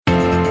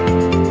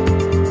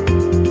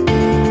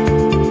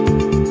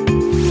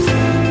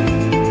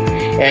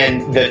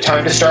And the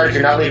time to start, if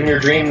you're not living your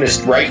dream,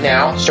 is right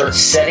now. Start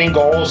setting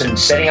goals and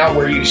setting out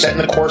where you're setting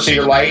the course of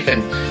your life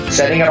and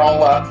setting it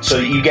all up so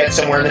that you get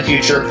somewhere in the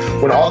future.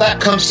 When all that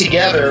comes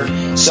together,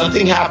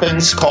 something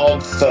happens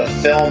called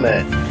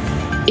fulfillment.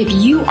 If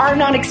you are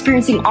not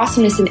experiencing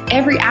awesomeness in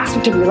every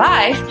aspect of your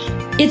life,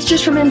 it's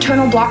just from an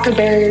internal block or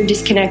barrier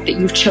disconnect that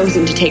you've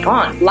chosen to take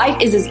on. Life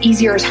is as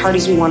easy or as hard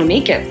as we want to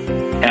make it.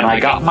 And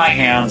I got my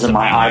hands and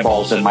my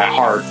eyeballs and my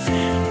heart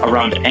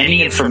around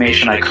any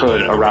information I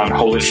could around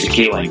holistic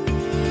healing.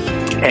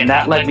 And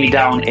that led me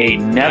down a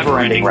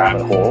never-ending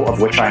rabbit hole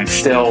of which I'm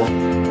still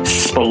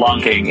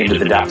spelunking into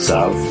the depths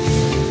of.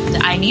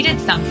 I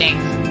needed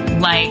something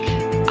like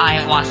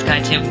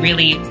ayahuasca to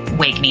really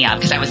wake me up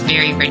because I was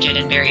very rigid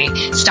and very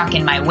stuck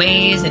in my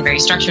ways and very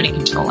structured and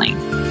controlling.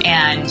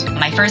 And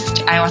my first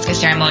ayahuasca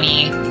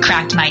ceremony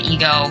cracked my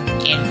ego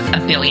in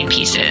a billion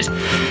pieces.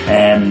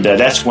 And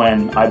that's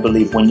when I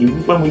believe when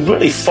we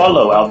really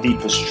follow our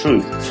deepest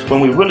truth,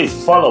 when we really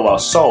follow our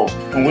soul,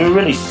 when we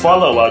really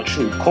follow our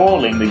true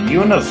calling, the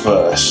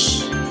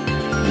universe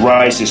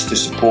rises to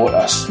support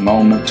us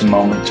moment to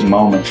moment to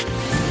moment.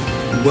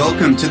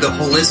 Welcome to the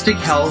Holistic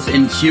Health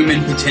and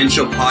Human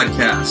Potential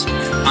Podcast.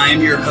 I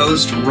am your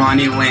host,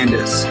 Ronnie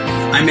Landis.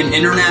 I'm an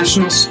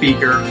international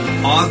speaker,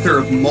 author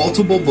of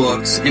multiple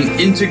books, an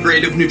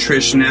integrative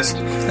nutritionist,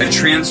 a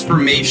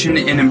transformation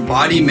and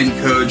embodiment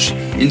coach,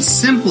 and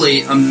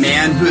simply a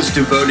man who has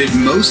devoted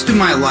most of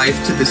my life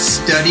to the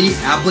study,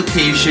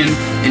 application,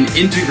 and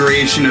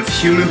integration of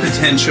human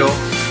potential.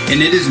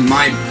 And it is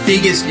my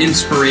biggest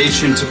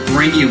inspiration to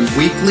bring you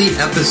weekly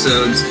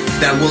episodes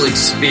that will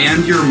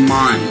expand your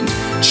mind,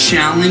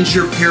 challenge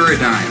your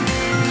paradigm,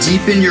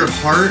 deepen your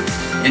heart,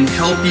 and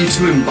help you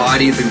to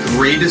embody the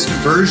greatest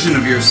version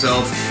of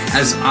yourself,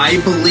 as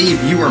I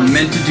believe you are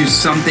meant to do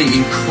something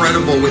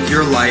incredible with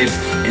your life,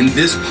 and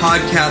this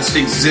podcast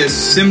exists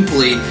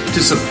simply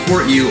to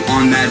support you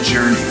on that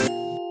journey.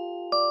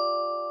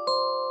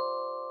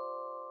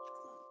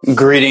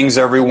 Greetings,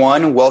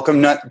 everyone.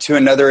 Welcome to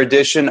another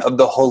edition of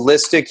the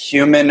Holistic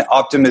Human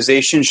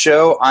Optimization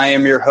Show. I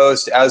am your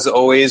host, as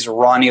always,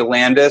 Ronnie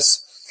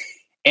Landis.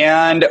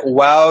 And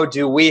wow,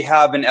 do we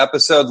have an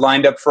episode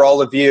lined up for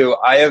all of you.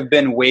 I have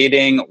been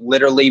waiting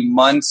literally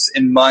months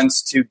and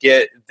months to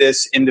get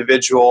this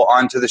individual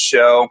onto the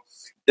show.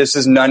 This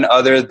is none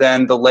other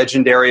than the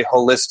legendary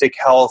holistic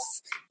health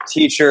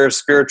teacher,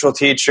 spiritual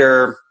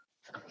teacher,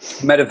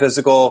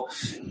 metaphysical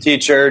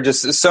teacher,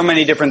 just so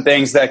many different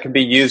things that could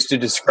be used to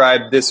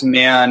describe this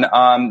man.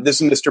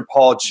 This is Mr.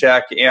 Paul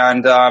Chek,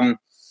 and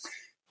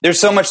there's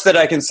so much that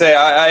I can say.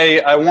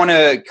 I want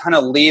to kind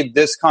of lead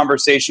this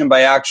conversation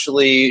by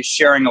actually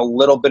sharing a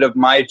little bit of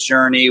my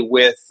journey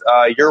with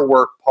your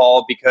work,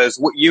 Paul, because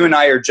you and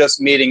I are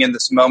just meeting in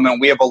this moment.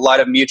 We have a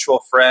lot of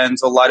mutual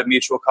friends, a lot of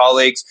mutual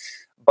colleagues,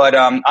 but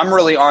I'm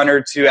really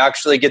honored to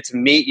actually get to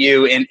meet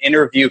you in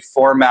interview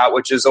format,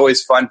 which is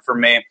always fun for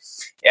me.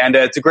 And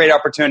it's a great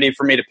opportunity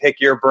for me to pick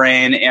your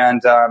brain.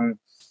 And,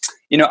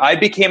 I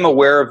became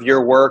aware of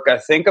your work, I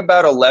think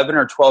about 11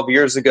 or 12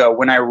 years ago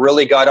when I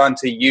really got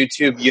onto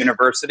YouTube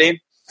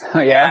University. Oh,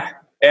 yeah.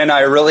 And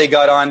I really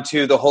got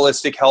onto the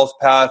holistic health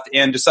path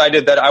and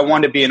decided that I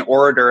wanted to be an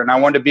orator and I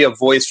wanted to be a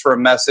voice for a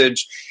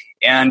message.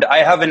 And I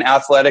have an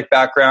athletic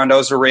background. I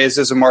was raised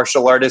as a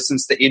martial artist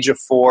since the age of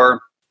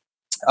 4.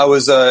 I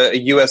was a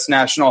U.S.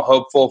 national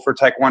hopeful for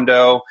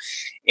Taekwondo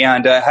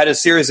and had a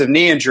series of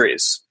knee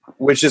injuries,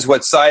 which is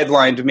what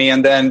sidelined me.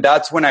 And then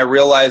that's when I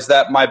realized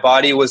that my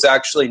body was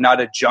actually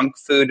not a junk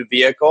food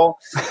vehicle,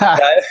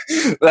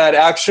 that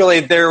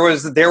actually there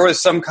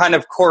was some kind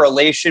of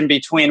correlation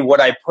between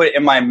what I put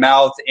in my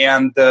mouth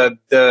and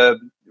the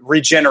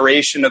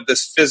regeneration of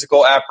this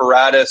physical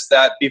apparatus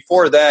that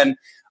before then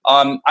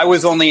I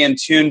was only in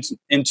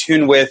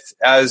tune with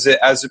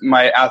as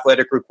my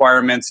athletic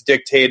requirements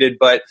dictated,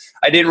 but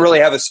I didn't really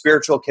have a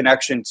spiritual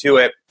connection to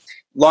it.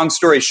 Long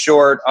story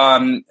short,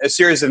 a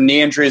series of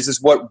knee injuries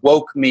is what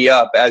woke me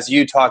up, as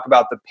you talk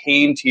about the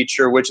pain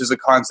teacher, which is a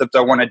concept I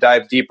want to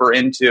dive deeper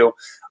into.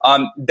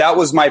 That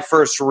was my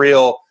first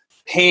real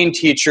pain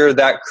teacher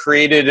that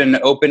created an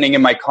opening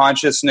in my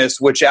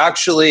consciousness, which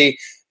actually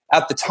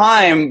at the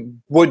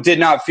time did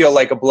not feel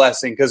like a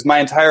blessing because my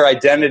entire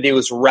identity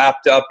was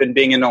wrapped up in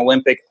being an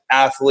Olympic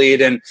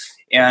athlete. And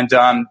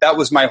that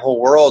was my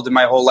whole world and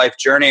my whole life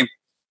journey.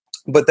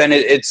 But then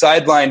it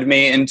sidelined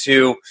me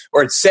into,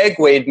 or it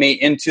segued me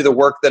into the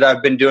work that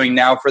I've been doing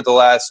now for the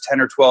last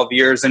 10 or 12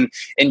 years. And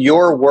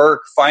your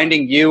work,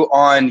 finding you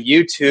on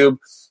YouTube,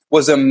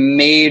 was a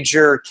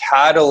major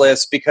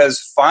catalyst because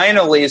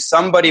finally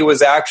somebody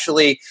was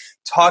actually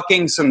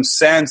talking some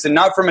sense, and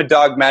not from a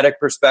dogmatic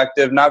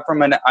perspective, not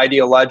from an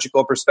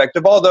ideological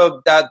perspective,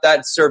 although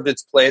that served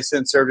its place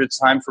and served its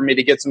time for me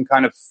to get some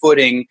kind of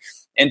footing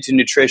into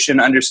nutrition,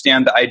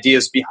 understand the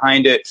ideas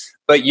behind it.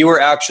 But you were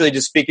actually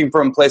just speaking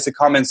from a place of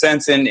common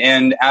sense.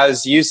 And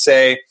as you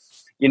say,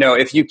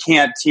 if you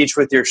can't teach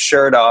with your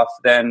shirt off,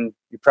 then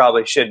you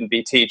probably shouldn't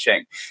be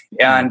teaching.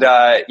 And,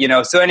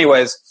 so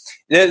anyways,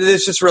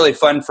 It's just really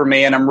fun for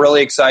me, and I'm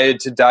really excited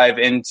to dive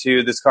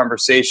into this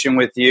conversation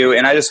with you.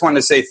 And I just want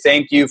to say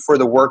thank you for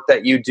the work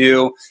that you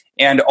do.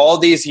 And all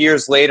these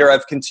years later,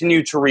 I've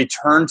continued to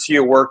return to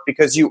your work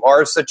because you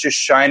are such a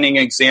shining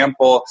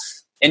example.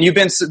 And you've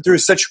been through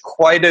such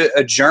quite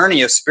a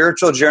journey, a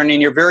spiritual journey,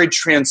 and you're very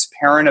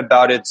transparent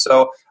about it.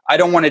 So I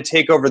don't want to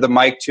take over the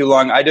mic too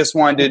long. I just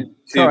wanted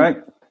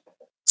to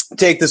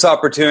take this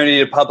opportunity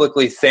to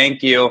publicly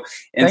thank you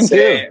and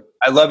say,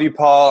 I love you,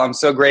 Paul. I'm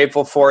so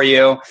grateful for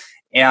you.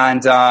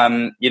 And,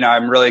 I'm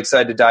really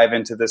excited to dive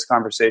into this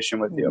conversation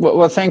with you.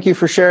 Well, thank you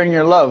for sharing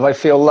your love. I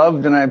feel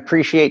loved, and I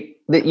appreciate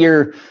that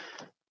you're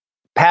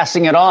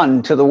passing it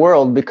on to the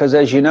world, because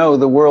as you know,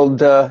 the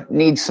world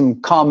needs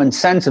some common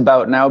sense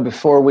about now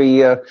before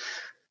we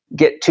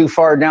get too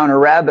far down a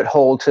rabbit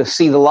hole to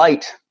see the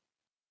light.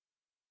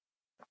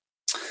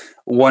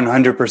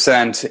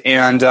 100%.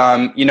 And,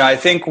 I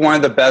think one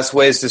of the best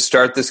ways to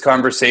start this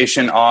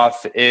conversation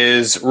off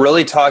is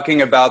really talking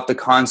about the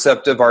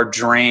concept of our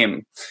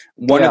dream.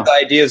 One of the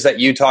ideas that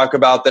you talk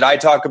about, that I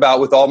talk about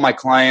with all my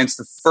clients,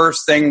 the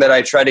first thing that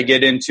I try to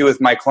get into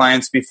with my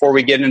clients before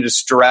we get into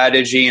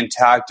strategy and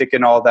tactic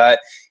and all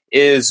that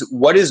is,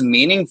 what is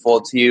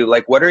meaningful to you?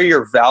 Like, what are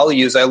your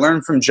values? I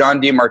learned from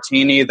John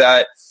DeMartini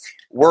that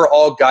we're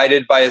all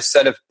guided by a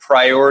set of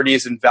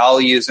priorities and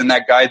values, and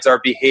that guides our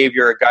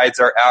behavior, it guides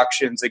our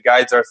actions, it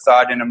guides our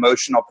thought and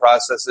emotional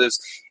processes.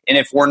 And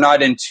if we're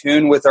not in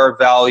tune with our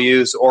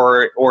values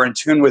or in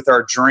tune with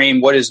our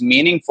dream, what is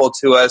meaningful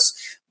to us,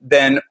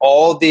 then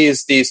all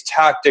these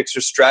tactics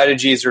or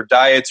strategies or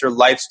diets or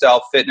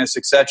lifestyle, fitness,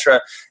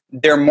 etc.,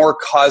 they're more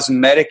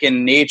cosmetic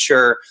in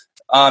nature.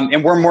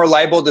 And we're more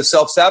liable to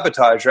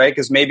self-sabotage, right?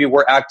 Because maybe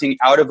we're acting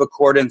out of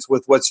accordance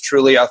with what's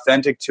truly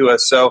authentic to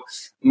us. So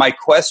my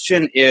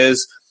question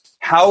is,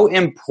 how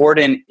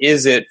important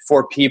is it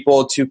for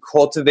people to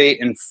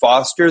cultivate and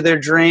foster their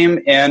dream?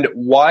 And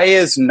why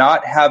is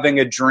not having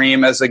a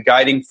dream as a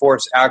guiding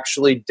force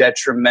actually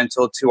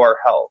detrimental to our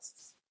health?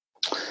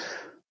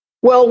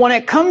 Well, when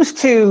it comes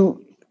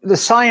to the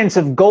science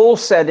of goal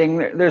setting,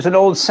 there's an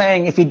old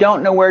saying, if you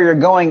don't know where you're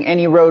going,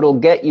 any road will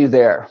get you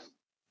there.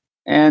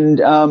 And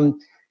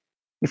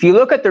if you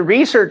look at the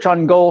research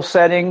on goal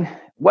setting,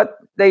 what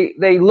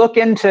they look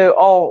into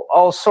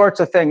all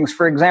sorts of things.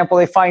 For example,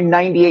 they find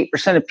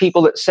 98% of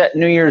people that set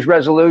New Year's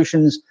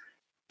resolutions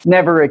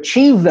never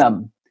achieve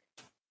them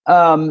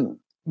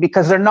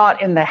because they're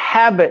not in the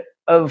habit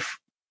of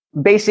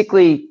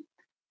basically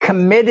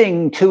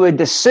committing to a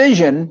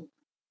decision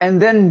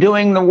and then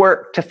doing the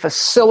work to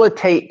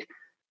facilitate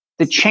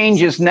the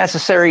changes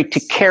necessary to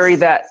carry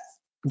that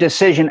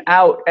decision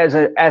out as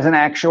an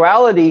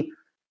actuality.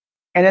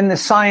 And in the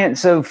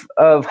science of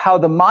how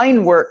the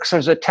mind works,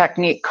 there's a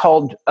technique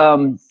called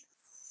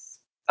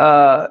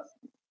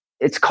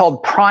it's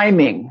called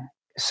priming.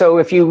 So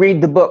if you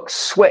read the book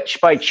Switch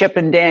by Chip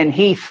and Dan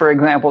Heath, for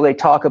example, they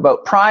talk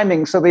about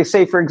priming. So they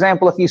say, for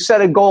example, if you set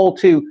a goal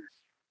to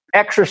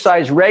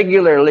exercise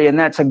regularly, and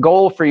that's a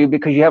goal for you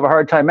because you have a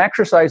hard time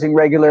exercising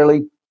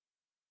regularly,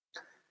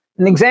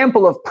 an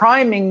example of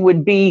priming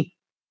would be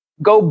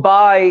go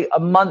buy a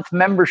month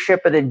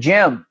membership at a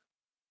gym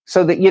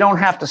so that you don't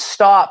have to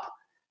stop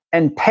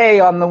and pay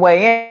on the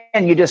way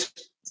in. You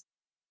just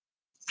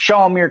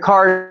show them your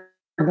card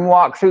and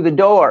walk through the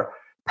door.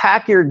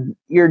 Pack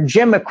your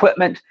gym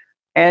equipment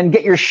and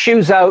get your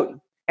shoes out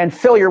and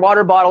fill your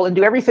water bottle and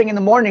do everything in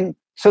the morning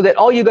so that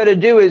all you got to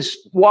do is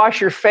wash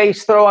your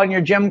face, throw on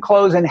your gym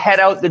clothes, and head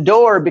out the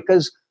door.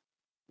 Because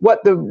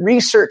what the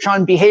research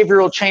on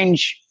behavioral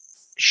change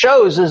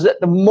shows is that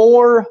the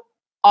more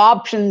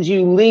options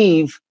you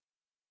leave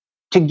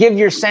to give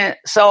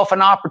yourself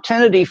an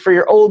opportunity for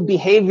your old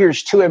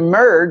behaviors to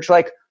emerge,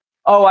 like,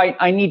 oh,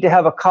 I need to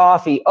have a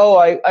coffee. Oh,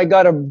 I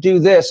got to do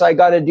this. I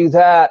got to do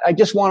that. I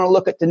just want to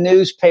look at the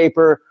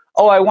newspaper.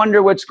 Oh, I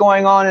wonder what's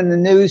going on in the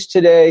news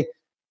today.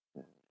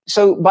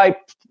 So by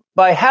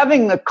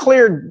having a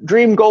clear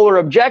dream, goal, or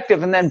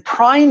objective, and then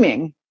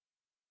priming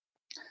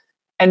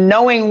and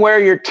knowing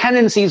where your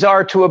tendencies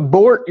are to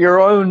abort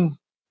your own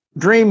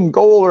dream,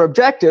 goal, or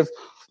objective,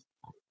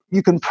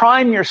 you can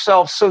prime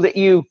yourself so that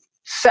you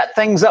set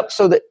things up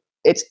so that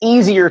it's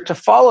easier to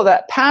follow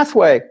that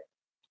pathway.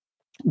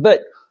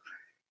 But,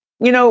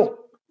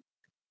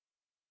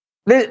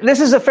 this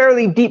is a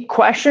fairly deep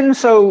question,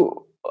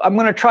 so I'm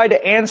going to try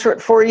to answer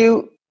it for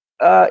you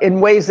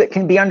in ways that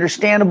can be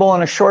understandable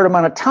in a short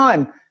amount of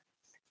time.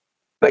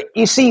 But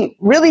you see,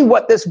 really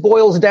what this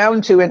boils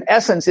down to, in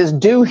essence, is,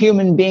 do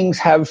human beings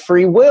have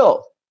free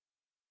will?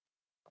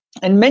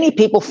 And many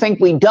people think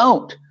we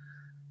don't.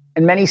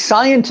 And many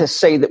scientists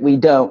say that we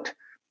don't.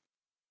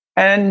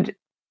 And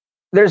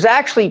there's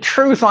actually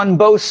truth on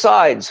both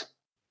sides.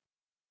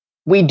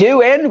 We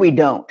do and we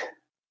don't.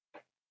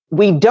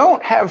 We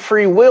don't have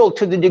free will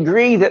to the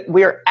degree that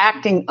we're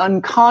acting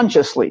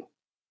unconsciously.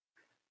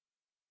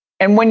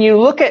 And when you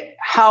look at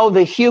how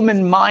the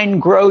human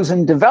mind grows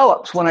and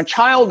develops, when a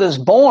child is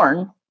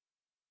born,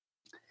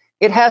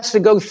 it has to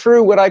go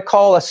through what I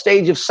call a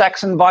stage of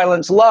sex and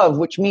violence love,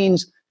 which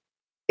means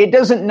It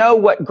doesn't know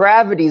what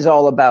gravity is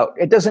all about.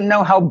 It doesn't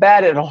know how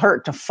bad it'll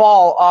hurt to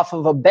fall off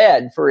of a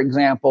bed, for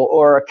example,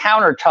 or a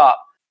countertop.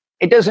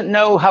 It doesn't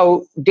know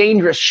how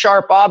dangerous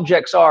sharp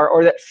objects are,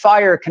 or that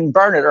fire can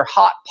burn it, or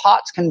hot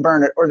pots can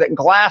burn it, or that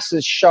glass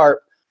is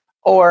sharp,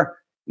 or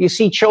you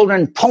see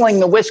children pulling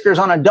the whiskers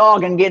on a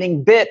dog and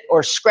getting bit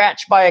or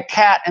scratched by a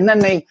cat, and then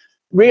they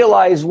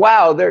realize,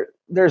 wow,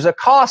 there's a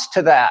cost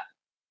to that.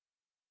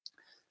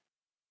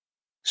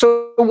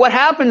 So what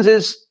happens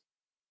is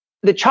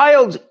the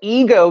child's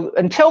ego,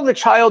 until the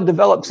child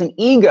develops an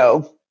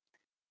ego,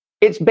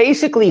 it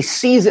basically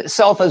sees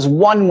itself as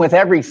one with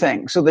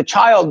everything. So the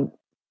child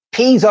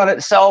pees on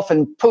itself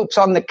and poops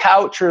on the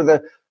couch or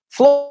the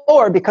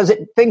floor because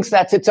it thinks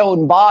that's its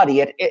own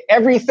body.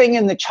 Everything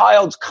in the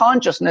child's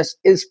consciousness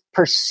is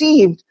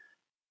perceived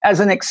as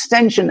an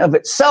extension of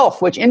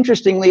itself, which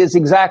interestingly is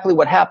exactly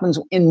what happens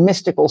in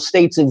mystical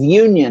states of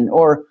union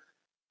or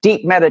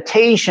deep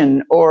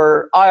meditation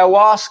or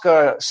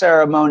ayahuasca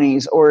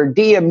ceremonies or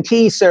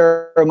DMT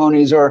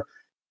ceremonies or,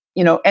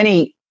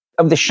 any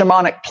of the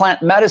shamanic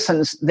plant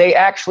medicines. They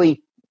actually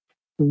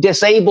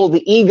disable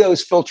the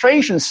ego's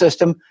filtration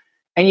system,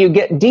 and you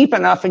get deep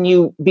enough and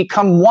you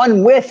become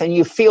one with, and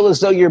you feel as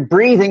though you're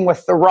breathing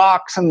with the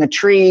rocks and the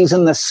trees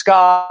and the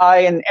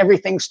sky, and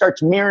everything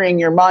starts mirroring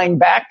your mind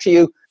back to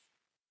you.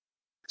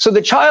 So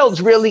the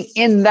child's really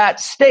in that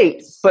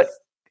state, but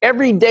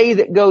every day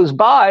that goes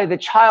by, the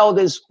child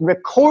is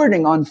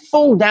recording on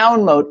full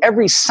download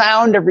every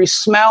sound, every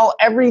smell,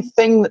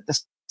 everything that the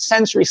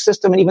sensory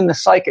system and even the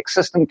psychic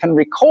system can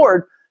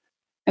record,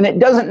 and it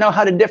doesn't know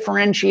how to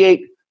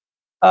differentiate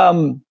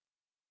a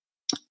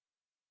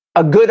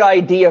good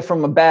idea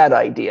from a bad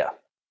idea.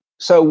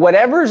 So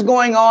whatever's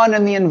going on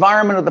in the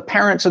environment of the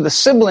parents or the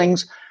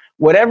siblings,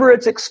 whatever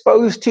it's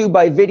exposed to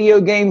by video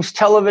games,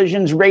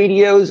 televisions,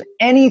 radios,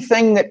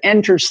 anything that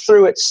enters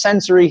through its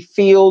sensory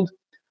field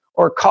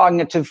or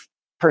cognitive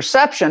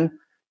perception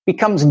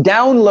becomes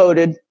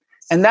downloaded,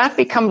 and that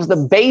becomes the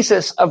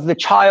basis of the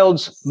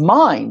child's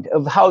mind,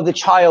 of how the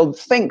child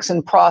thinks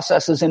and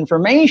processes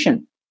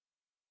information.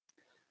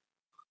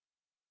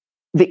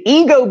 The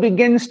ego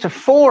begins to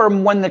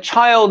form when the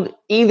child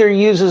either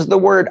uses the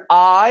word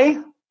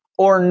I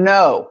or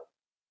no.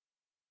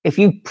 If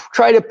you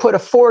try to put a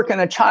fork in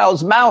a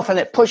child's mouth and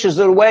it pushes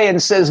it away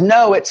and says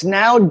no, it's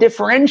now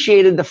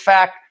differentiated the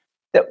fact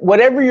that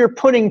whatever you're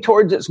putting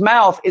towards its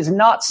mouth is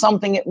not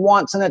something it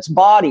wants in its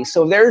body.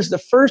 So there's the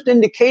first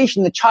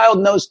indication the child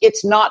knows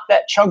it's not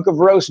that chunk of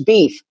roast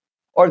beef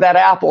or that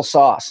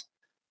applesauce.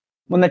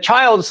 When the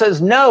child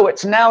says no,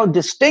 it's now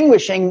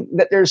distinguishing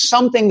that there's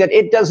something that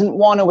it doesn't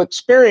want to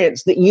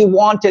experience that you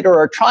want it or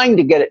are trying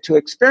to get it to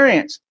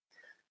experience.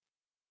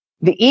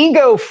 The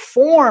ego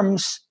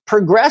forms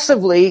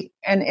progressively,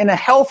 and in a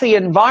healthy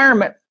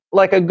environment,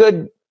 like a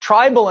good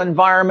tribal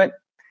environment,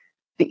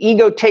 the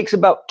ego takes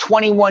about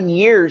 21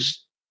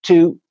 years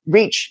to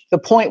reach the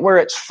point where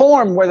it's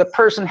formed, where the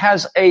person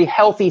has a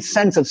healthy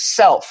sense of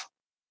self.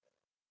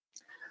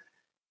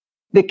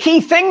 The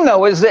key thing,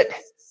 though, is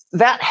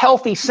that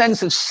healthy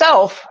sense of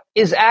self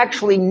is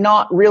actually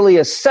not really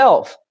a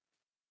self.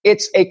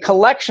 It's a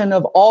collection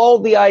of all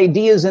the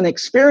ideas and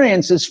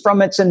experiences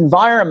from its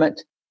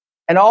environment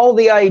and all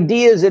the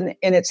ideas in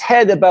its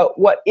head about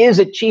what is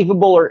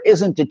achievable or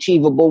isn't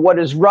achievable, what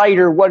is right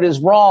or what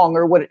is wrong,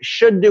 or what it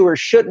should do or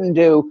shouldn't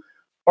do,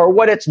 or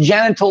what its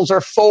genitals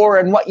are for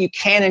and what you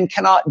can and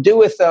cannot do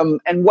with them,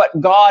 and what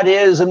God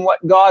is and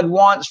what God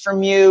wants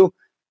from you,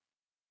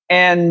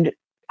 and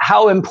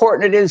how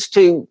important it is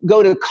to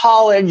go to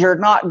college or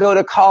not go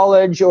to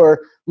college,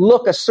 or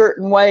look a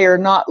certain way or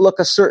not look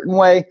a certain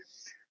way.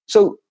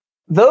 So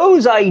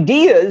those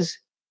ideas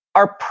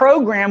are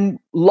programmed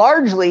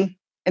largely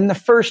in the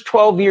first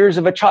 12 years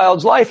of a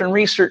child's life. And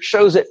research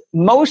shows that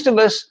most of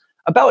us,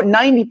 about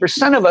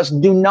 90% of us,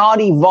 do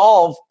not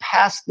evolve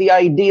past the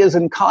ideas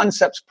and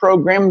concepts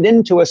programmed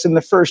into us in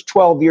the first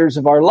 12 years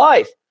of our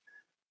life.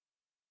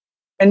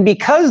 And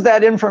because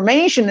that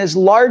information is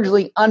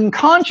largely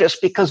unconscious,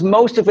 because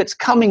most of it's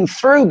coming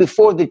through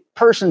before the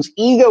person's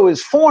ego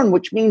is formed,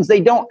 which means they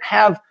don't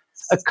have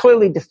a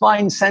clearly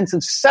defined sense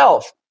of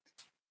self.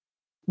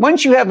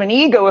 Once you have an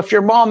ego, if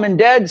your mom and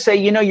dad say,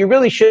 you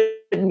really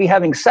shouldn't be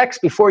having sex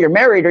before you're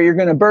married or you're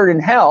going to burn in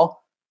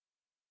hell,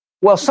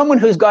 well, someone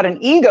who's got an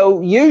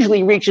ego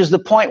usually reaches the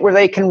point where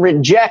they can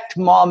reject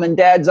mom and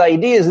dad's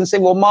ideas and say,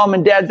 well, mom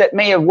and dad, that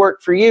may have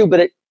worked for you,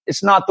 but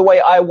it's not the way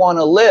I want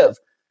to live.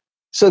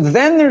 So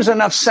then there's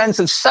enough sense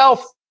of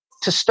self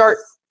to start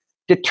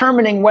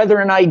determining whether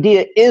an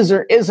idea is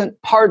or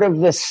isn't part of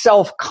the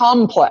self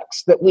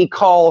complex that we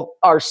call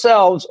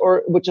ourselves,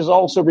 or which is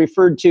also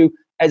referred to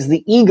as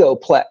the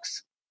egoplex.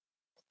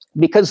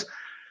 Because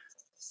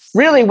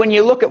really, when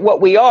you look at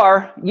what we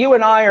are, you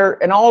and I are,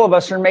 and all of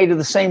us are made of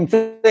the same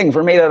things.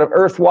 We're made out of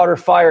earth, water,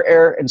 fire,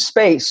 air, and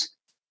space.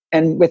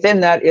 And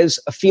within that is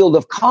a field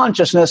of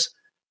consciousness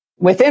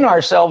within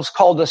ourselves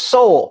called a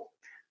soul.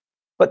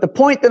 But the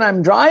point that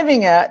I'm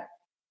driving at,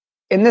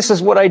 and this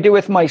is what I do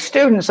with my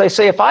students, I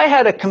say, if I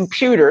had a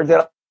computer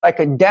that I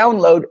could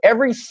download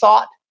every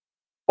thought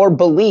or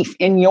belief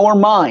in your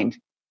mind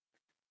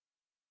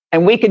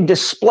and we could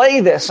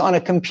display this on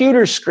a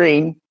computer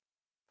screen,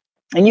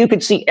 and you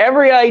could see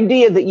every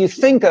idea that you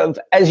think of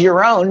as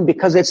your own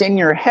because it's in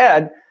your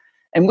head.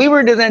 And we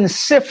were to then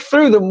sift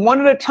through them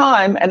one at a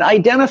time and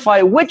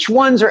identify which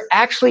ones are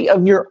actually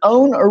of your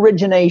own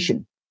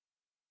origination,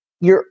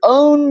 your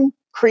own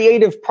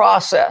creative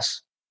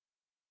process.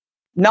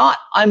 Not,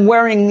 I'm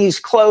wearing these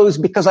clothes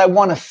because I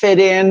want to fit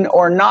in,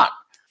 or not,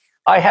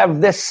 I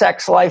have this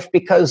sex life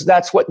because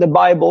that's what the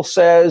Bible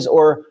says,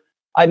 or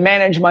I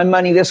manage my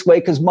money this way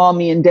because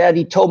mommy and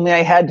daddy told me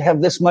I had to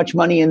have this much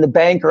money in the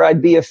bank or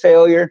I'd be a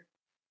failure.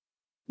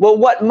 Well,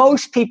 what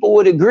most people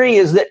would agree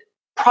is that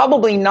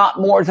probably not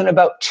more than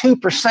about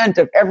 2%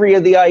 of every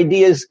of the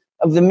ideas,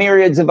 of the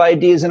myriads of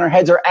ideas in our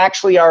heads, are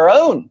actually our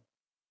own.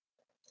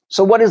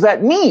 So what does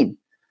that mean?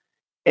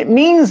 It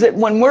means that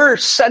when we're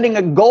setting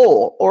a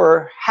goal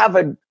or have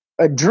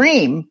a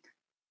dream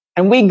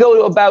and we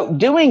go about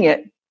doing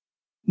it,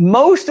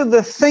 most of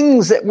the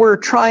things that we're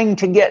trying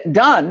to get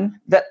done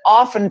that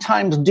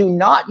oftentimes do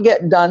not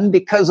get done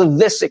because of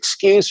this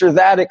excuse or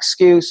that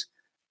excuse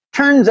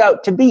turns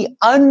out to be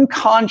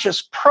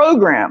unconscious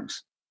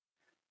programs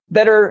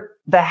that are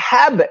the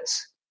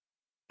habits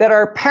that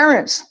our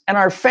parents and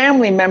our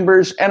family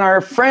members and our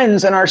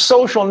friends and our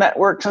social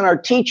networks and our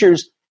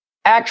teachers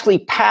actually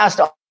passed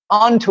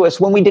on to us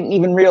when we didn't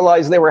even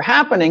realize they were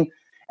happening.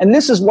 And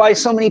this is why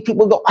so many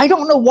people go, I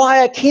don't know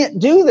why I can't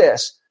do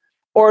this.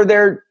 Or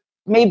they're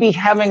maybe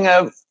having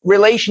a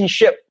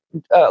relationship,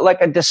 like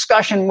a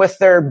discussion with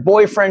their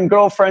boyfriend,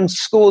 girlfriend,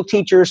 school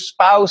teacher,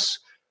 spouse,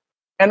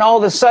 and all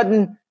of a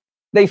sudden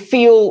they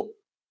feel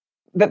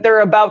that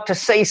they're about to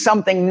say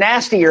something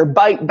nasty or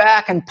bite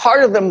back. And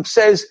part of them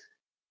says,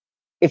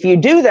 if you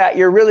do that,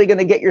 you're really going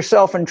to get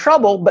yourself in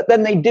trouble. But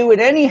then they do it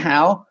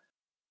anyhow.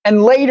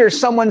 And later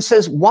someone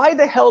says, why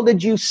the hell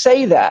did you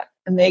say that?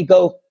 And they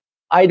go,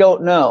 I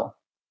don't know.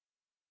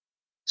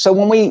 So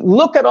when we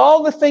look at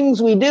all the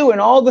things we do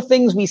and all the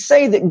things we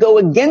say that go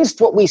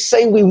against what we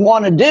say we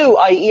want to do,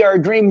 i.e. our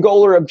dream,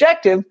 goal, or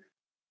objective,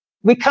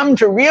 we come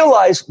to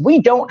realize we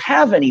don't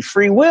have any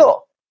free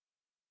will.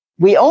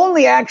 We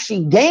only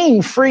actually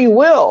gain free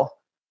will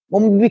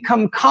when we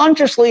become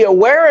consciously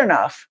aware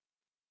enough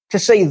to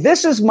say,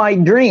 this is my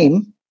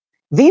dream.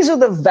 These are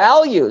the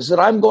values that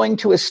I'm going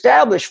to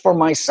establish for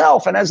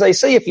myself. And as I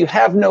say, if you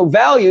have no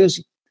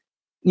values,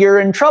 you're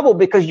in trouble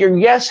because your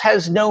yes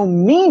has no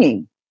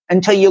meaning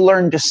until you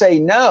learn to say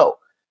no.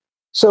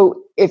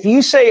 So if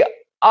you say,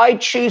 I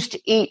choose to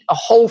eat a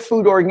whole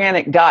food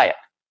organic diet,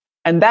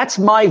 and that's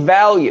my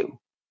value,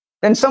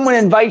 then someone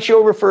invites you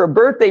over for a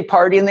birthday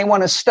party and they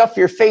want to stuff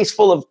your face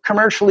full of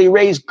commercially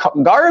raised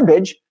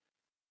garbage.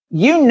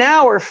 You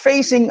now are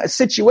facing a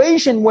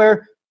situation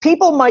where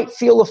people might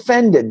feel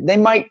offended. They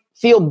might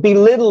feel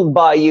belittled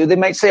by you. They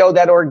might say, oh,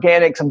 that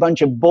organic's a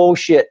bunch of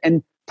bullshit,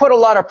 and put a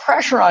lot of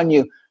pressure on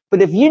you.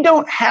 But if you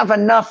don't have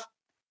enough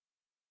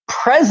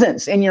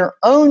presence in your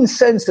own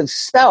sense of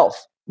self,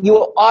 you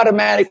will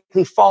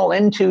automatically fall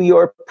into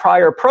your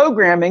prior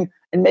programming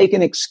and make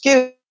an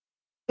excuse.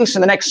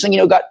 And the next thing you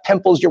know, got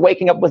pimples, you're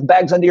waking up with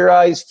bags under your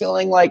eyes,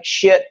 feeling like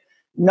shit,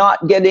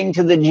 not getting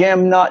to the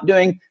gym, not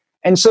doing.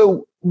 And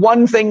so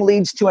one thing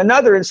leads to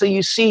another. And so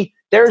you see,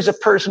 there's a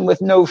person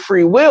with no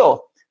free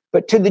will.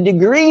 But to the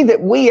degree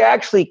that we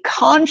actually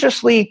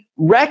consciously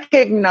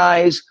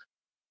recognize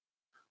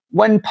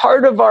when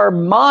part of our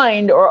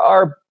mind or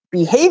our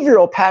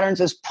behavioral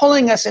patterns is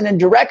pulling us in a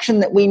direction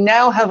that we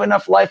now have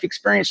enough life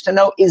experience to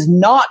know is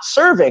not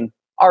serving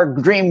our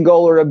dream,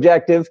 goal, or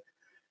objective.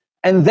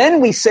 And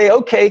then we say,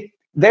 okay,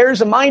 there's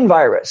a mind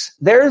virus.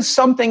 There's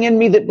something in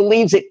me that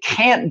believes it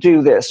can't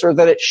do this, or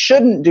that it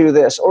shouldn't do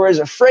this, or is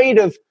afraid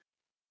of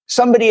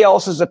somebody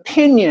else's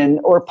opinion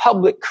or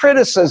public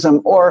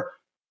criticism, or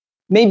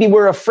maybe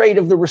we're afraid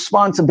of the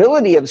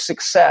responsibility of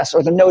success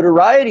or the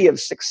notoriety of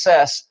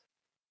success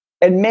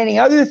and many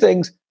other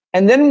things.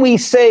 And then we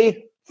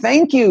say,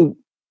 thank you,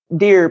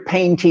 dear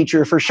pain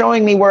teacher, for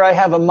showing me where I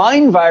have a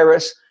mind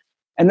virus.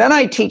 And then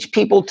I teach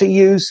people to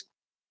use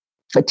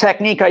a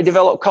technique I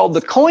developed called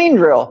the coin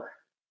drill.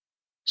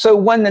 So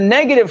when the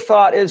negative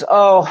thought is,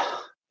 oh,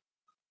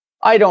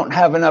 I don't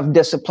have enough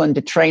discipline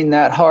to train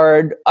that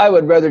hard, I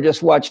would rather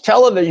just watch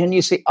television.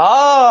 You say,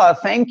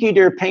 thank you,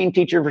 dear pain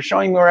teacher, for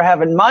showing me where I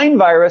have a mind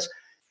virus.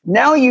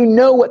 Now you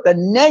know what the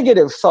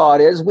negative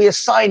thought is. We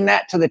assign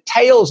that to the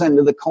tails end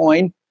of the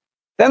coin.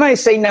 Then I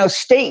say, now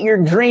state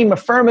your dream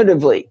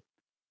affirmatively.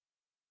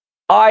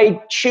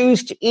 I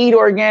choose to eat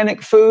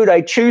organic food.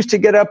 I choose to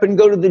get up and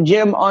go to the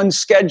gym on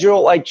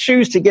schedule. I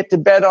choose to get to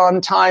bed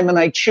on time, and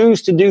I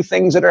choose to do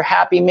things that are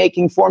happy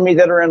making for me,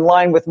 that are in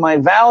line with my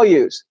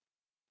values.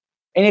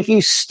 And if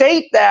you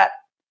state that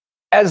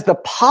as the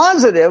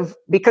positive,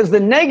 because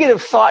the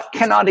negative thought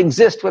cannot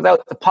exist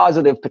without the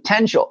positive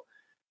potential.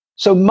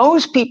 So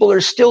most people are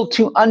still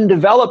too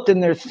undeveloped in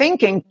their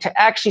thinking to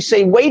actually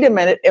say, wait a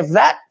minute, if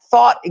that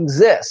thought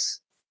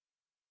exists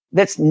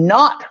that's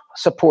not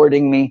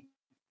supporting me,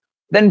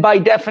 then by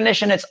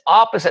definition, its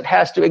opposite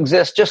has to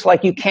exist, just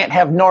like you can't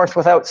have north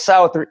without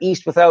south, or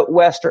east without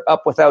west, or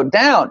up without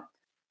down.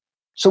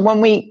 So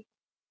when we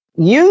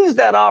use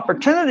that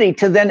opportunity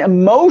to then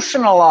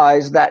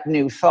emotionalize that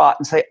new thought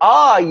and say,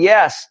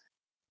 yes,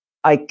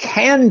 I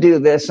can do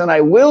this and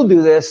I will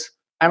do this.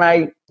 And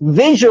I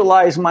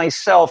visualize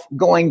myself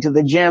going to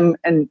the gym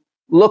and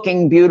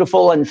looking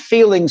beautiful and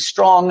feeling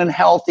strong and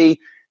healthy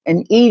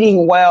and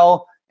eating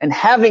well and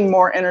having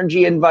more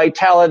energy and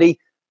vitality.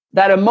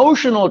 That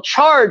emotional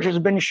charge has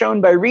been shown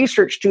by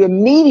research to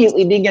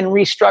immediately begin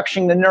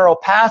restructuring the neural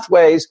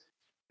pathways.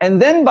 And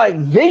then by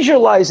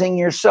visualizing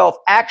yourself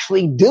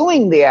actually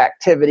doing the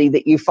activity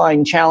that you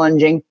find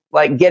challenging,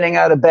 like getting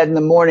out of bed in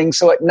the morning.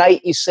 So at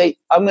night you say,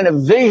 I'm going to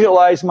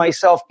visualize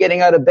myself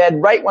getting out of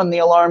bed right when the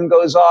alarm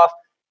goes off.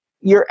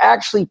 You're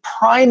actually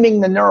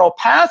priming the neural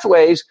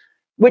pathways,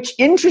 which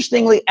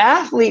interestingly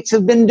athletes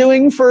have been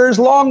doing for as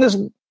long as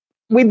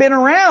we've been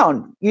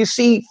around. You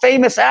see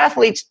famous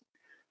athletes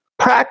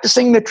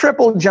practicing the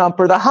triple jump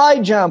or the high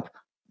jump,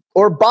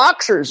 or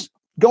boxers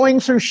going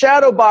through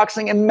shadow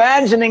boxing,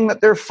 imagining that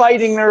they're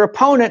fighting their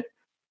opponent,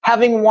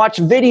 having watched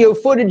video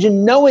footage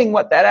and knowing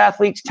what that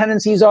athlete's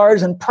tendencies are,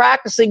 and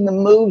practicing the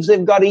moves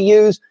they've got to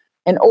use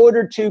in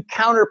order to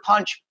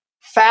counterpunch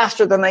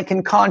faster than they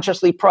can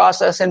consciously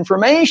process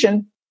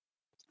information.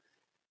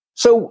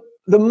 So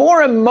the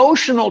more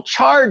emotional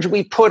charge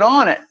we put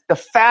on it, the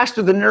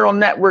faster the neural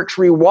networks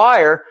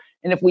rewire.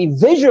 And if we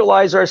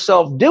visualize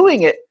ourselves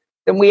doing it,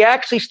 then we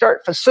actually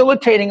start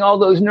facilitating all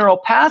those neural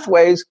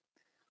pathways.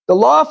 The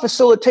law of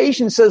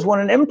facilitation says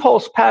when an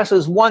impulse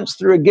passes once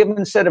through a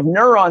given set of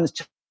neurons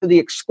to the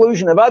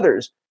exclusion of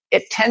others,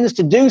 it tends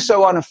to do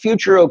so on a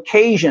future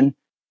occasion.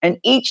 And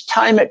each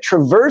time it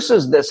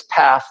traverses this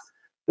path,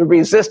 the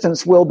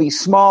resistance will be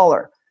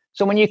smaller.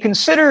 So when you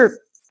consider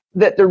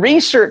that the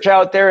research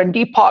out there, and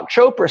Deepak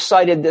Chopra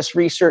cited this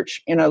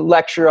research in a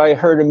lecture I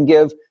heard him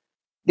give,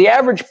 the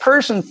average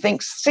person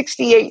thinks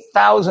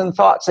 68,000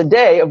 thoughts a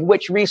day, of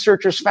which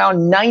researchers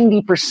found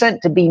 90%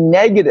 to be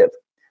negative.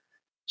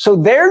 So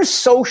there's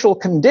social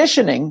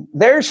conditioning,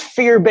 there's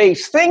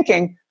fear-based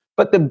thinking,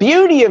 but the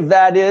beauty of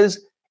that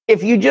is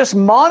if you just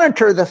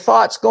monitor the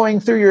thoughts going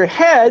through your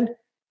head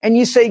and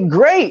you say,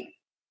 great,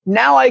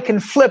 now I can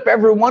flip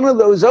every one of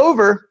those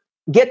over,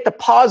 get the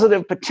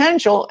positive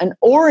potential, and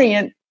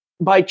orient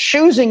by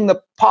choosing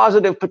the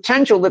positive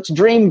potential that's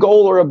dream,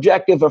 goal, or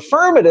objective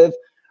affirmative,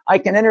 I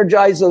can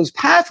energize those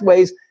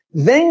pathways.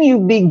 Then you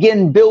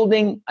begin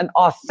building an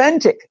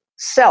authentic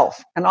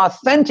self, an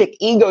authentic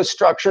ego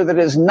structure that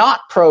is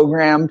not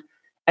programmed.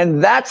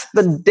 And that's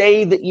the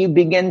day that you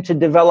begin to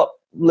develop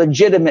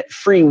legitimate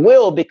free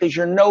will, because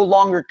you're no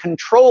longer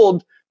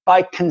controlled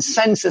by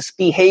consensus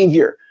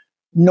behavior,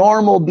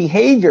 normal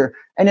behavior.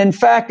 And in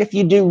fact, if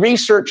you do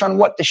research on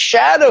what the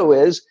shadow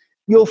is,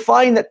 you'll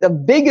find that the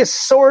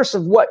biggest source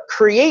of what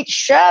creates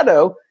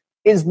shadow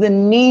is the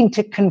need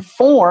to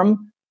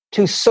conform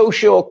to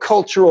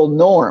socio-cultural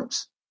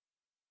norms.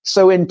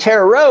 So in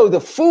tarot, the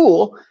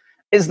fool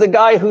is the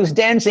guy who's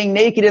dancing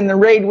naked in the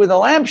rain with a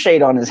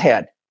lampshade on his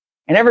head.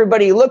 And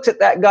everybody looks at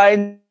that guy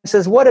and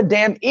says, what a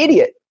damn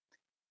idiot.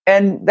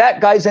 And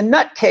that guy's a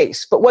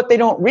nutcase. But what they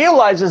don't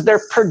realize is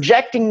they're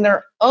projecting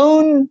their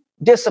own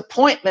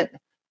disappointment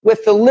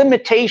with the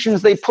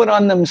limitations they put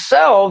on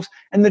themselves.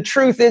 And the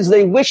truth is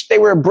they wish they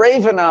were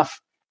brave enough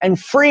and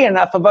free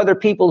enough of other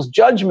people's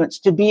judgments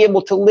to be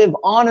able to live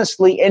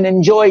honestly and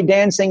enjoy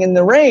dancing in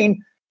the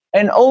rain.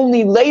 And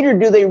only later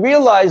do they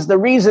realize the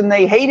reason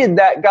they hated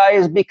that guy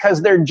is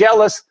because they're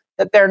jealous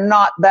that they're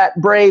not that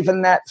brave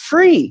and that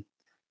free.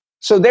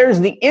 So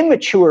there's the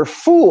immature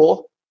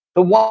fool,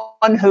 the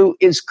one who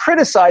is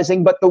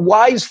criticizing, but the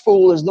wise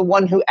fool is the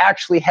one who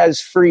actually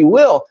has free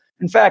will.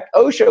 In fact,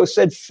 Osho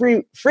said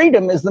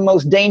freedom is the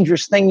most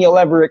dangerous thing you'll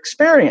ever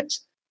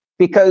experience,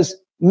 because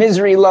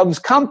misery loves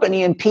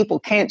company and people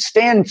can't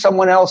stand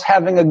someone else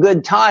having a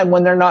good time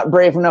when they're not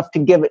brave enough to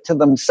give it to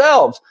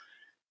themselves.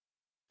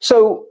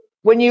 So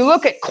when you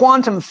look at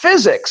quantum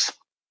physics,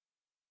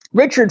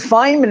 Richard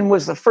Feynman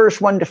was the first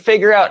one to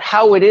figure out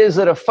how it is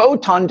that a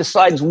photon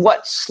decides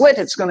what slit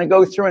it's going to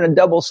go through in a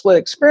double slit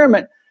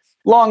experiment.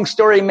 Long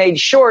story made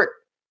short,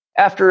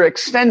 after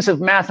extensive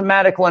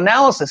mathematical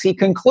analysis, he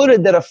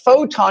concluded that a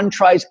photon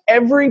tries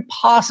every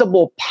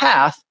possible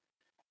path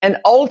and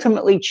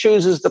ultimately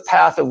chooses the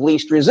path of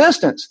least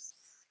resistance.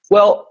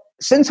 Well,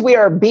 since we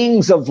are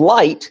beings of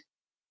light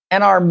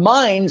and our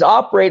minds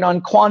operate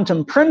on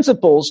quantum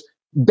principles,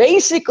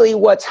 basically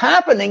what's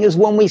happening is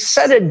when we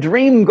set a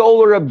dream,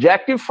 goal, or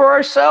objective for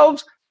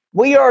ourselves,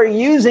 we are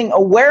using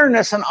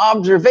awareness and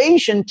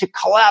observation to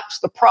collapse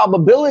the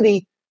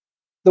probability,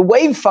 the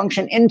wave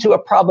function, into a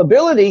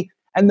probability.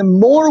 And the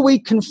more we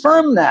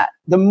confirm that,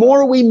 the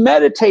more we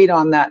meditate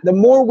on that, the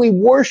more we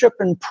worship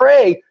and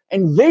pray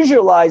and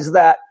visualize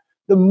that,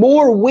 the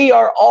more we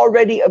are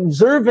already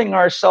observing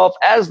ourselves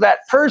as that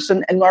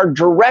person and are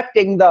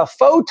directing the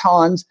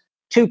photons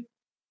to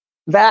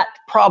that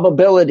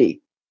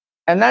probability.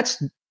 And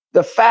that's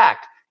the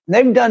fact.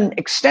 They've done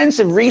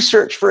extensive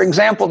research. For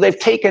example, they've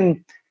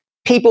taken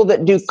people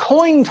that do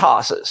coin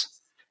tosses,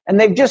 and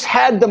they've just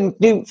had them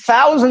do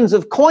thousands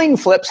of coin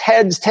flips,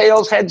 heads,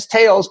 tails,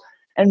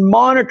 and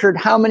monitored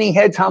how many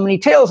heads, how many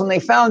tails. And they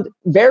found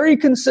very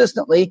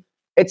consistently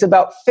it's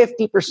about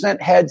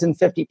 50% heads and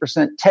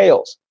 50%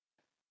 tails.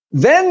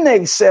 Then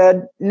they've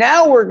said,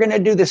 now we're going to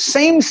do the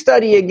same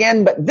study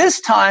again, but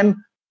this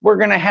time we're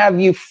going to have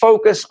you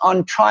focus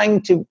on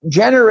trying to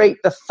generate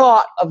the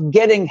thought of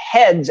getting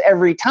heads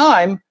every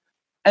time.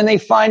 And they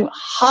find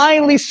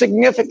highly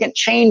significant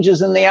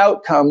changes in the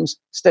outcomes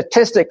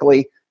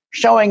statistically,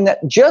 showing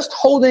that just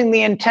holding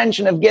the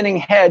intention of getting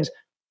heads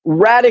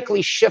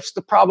radically shifts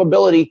the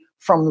probability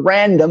from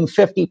random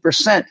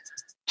 50%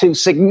 to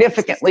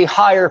significantly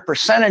higher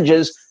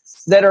percentages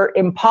that are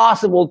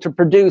impossible to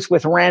produce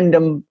with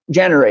random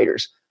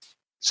generators.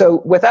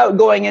 So without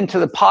going into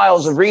the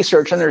piles of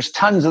research, and there's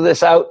tons of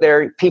this out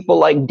there, people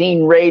like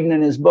Dean Radin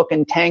in his book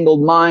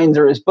Entangled Minds,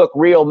 or his book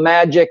Real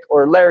Magic,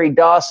 or Larry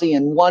Dossey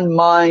in One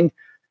Mind,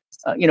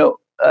 Joe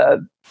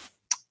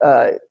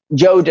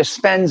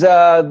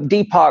Dispenza,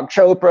 Deepak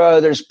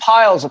Chopra. There's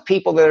piles of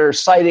people that are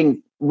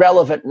citing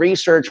relevant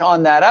research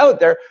on that out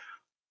there.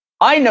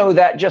 I know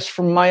that just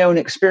from my own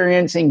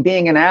experience in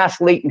being an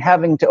athlete and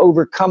having to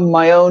overcome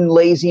my own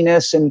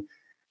laziness and,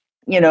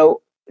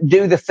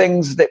 do the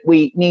things that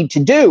we need to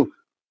do.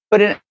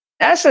 But in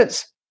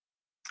essence,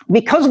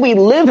 because we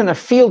live in a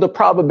field of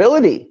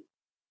probability,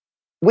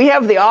 we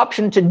have the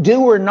option to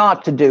do or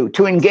not to do,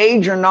 to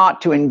engage or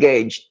not to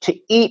engage, to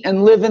eat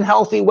and live in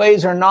healthy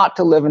ways or not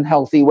to live in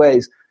healthy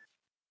ways.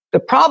 The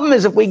problem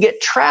is if we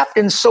get trapped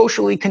in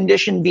socially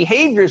conditioned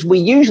behaviors, we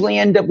usually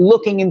end up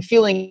looking and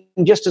feeling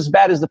just as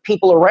bad as the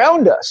people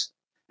around us.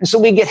 And so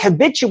we get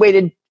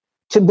habituated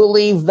to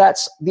believe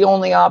that's the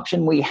only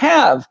option we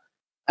have.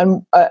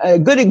 And a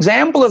good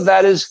example of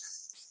that is,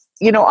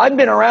 I've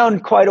been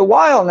around quite a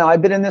while now.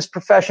 I've been in this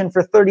profession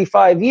for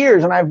 35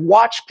 years, and I've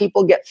watched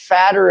people get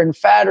fatter and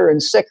fatter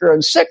and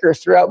sicker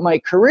throughout my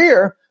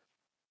career.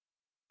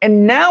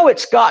 And now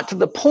it's got to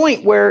the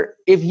point where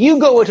if you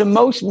go to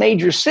most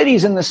major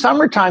cities in the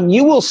summertime,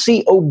 you will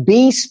see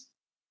obese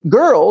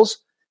girls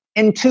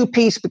in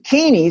two-piece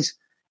bikinis,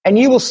 and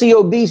you will see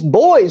obese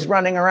boys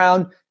running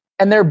around,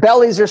 and their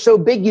bellies are so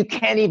big you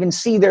can't even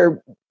see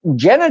their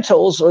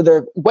genitals or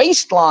their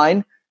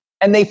waistline,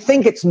 and they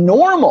think it's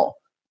normal.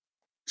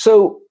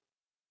 So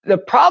the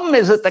problem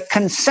is that the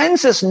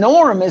consensus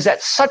norm is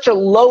at such a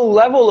low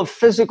level of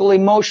physical,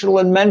 emotional,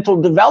 and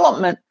mental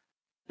development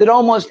that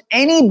almost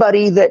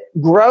anybody that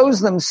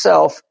grows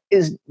themselves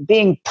is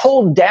being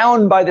pulled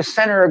down by the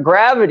center of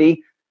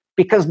gravity,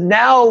 because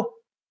now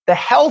the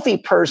healthy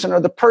person, or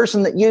the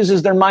person that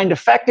uses their mind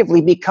effectively,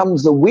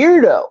 becomes the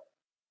weirdo.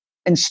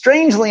 And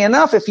strangely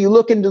enough, if you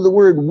look into the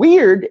word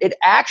weird, it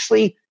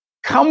actually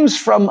comes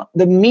from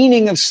the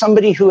meaning of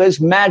somebody who has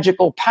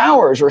magical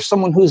powers, or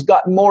someone who's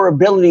got more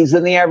abilities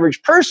than the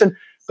average person.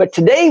 But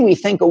today we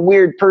think a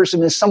weird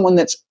person is someone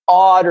that's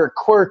odd or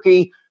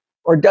quirky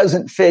or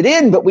doesn't fit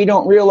in, but we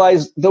don't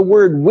realize the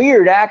word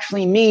weird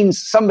actually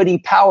means somebody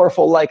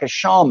powerful like a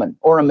shaman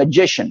or a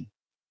magician.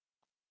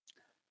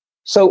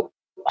 So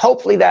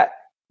hopefully that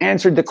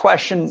answered the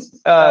question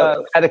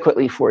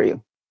adequately for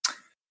you.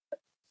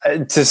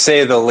 To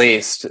say the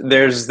least.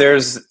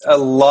 There's a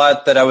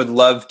lot that I would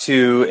love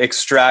to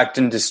extract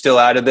and distill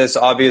out of this.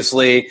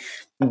 Obviously,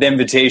 the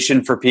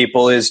invitation for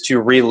people is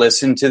to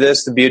re-listen to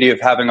this. The beauty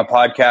of having a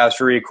podcast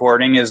or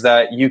recording is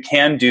that you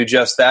can do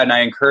just that. And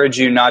I encourage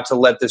you not to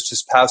let this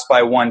just pass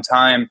by one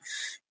time,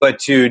 but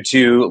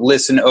to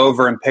listen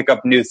over and pick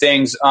up new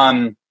things.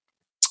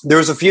 There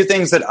was a few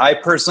things that I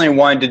personally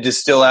wanted to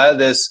distill out of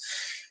this.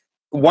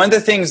 One of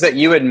the things that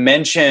you had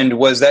mentioned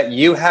was that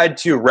you had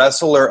to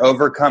wrestle or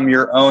overcome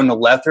your own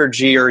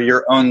lethargy or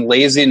your own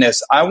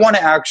laziness. I want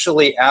to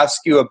actually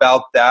ask you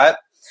about that.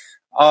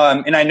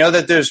 And I know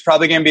that there's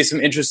probably going to be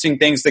some interesting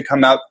things that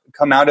come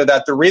out of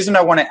that. The reason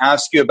I want to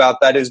ask you about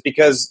that is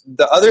because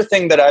the other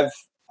thing that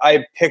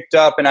I've picked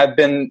up and I've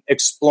been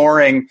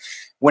exploring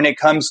when it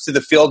comes to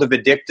the field of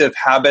addictive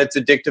habits,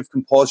 addictive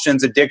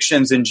compulsions,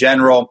 addictions in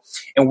general,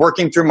 and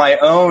working through my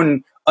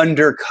own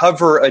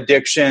undercover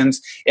addictions,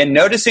 and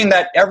noticing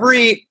that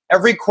every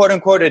quote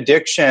unquote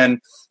addiction,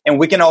 and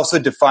we can also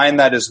define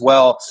that as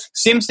well,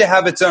 seems to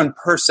have its own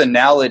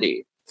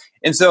personality.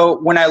 And so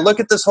when I look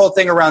at this whole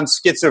thing around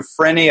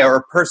schizophrenia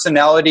or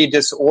personality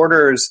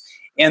disorders,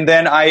 and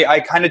then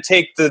I kind of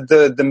take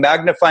the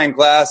magnifying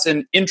glass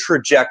and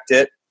introject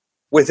it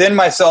within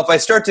myself, I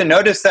start to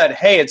notice that,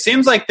 hey, it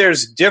seems like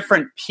there's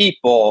different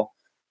people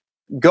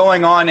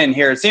going on in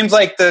here. It seems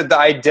like the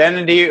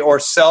identity or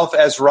self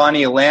as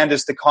Ronnie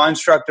Landis, the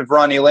construct of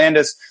Ronnie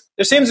Landis,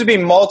 there seems to be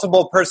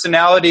multiple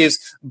personalities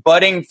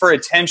budding for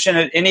attention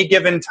at any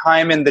given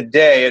time in the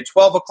day. At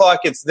 12 o'clock,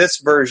 it's this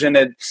version.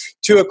 At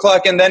 2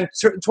 o'clock, and then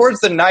towards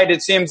the night,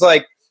 it seems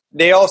like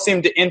they all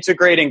seem to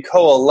integrate and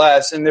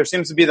coalesce, and there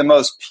seems to be the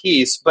most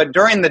peace. But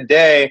during the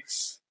day,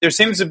 there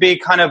seems to be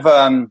kind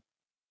of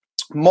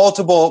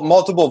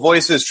multiple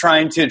voices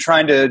trying to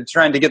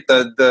get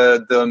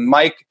the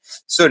mic,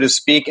 so to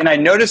speak. And I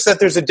noticed that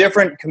there's a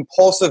different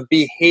compulsive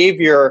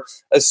behavior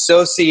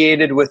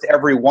associated with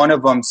every one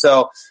of them.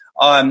 So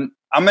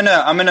I'm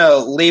gonna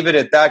leave it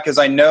at that because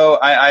I know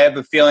I have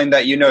a feeling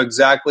that you know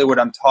exactly what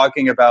I'm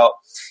talking about,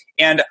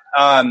 and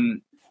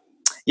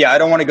I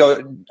don't want to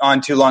go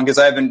on too long because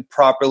I haven't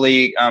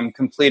properly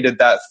completed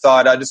that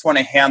thought. I just want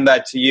to hand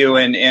that to you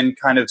and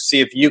kind of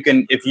see if you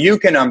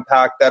can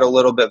unpack that a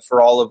little bit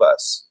for all of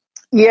us.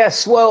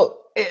 Yes, well,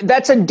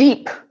 that's a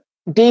deep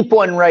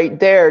one right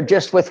there,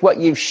 just with what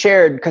you've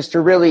shared, because to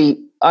really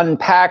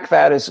unpack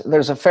that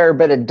there's a fair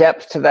bit of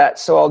depth to that.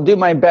 So I'll do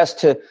my best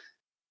to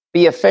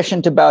be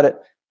efficient about it.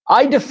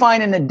 I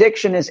define an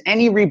addiction as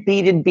any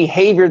repeated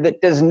behavior that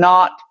does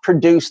not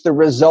produce the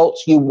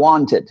results you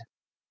wanted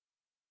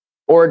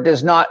or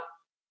does not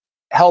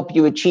help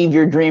you achieve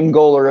your dream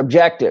goal or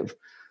objective.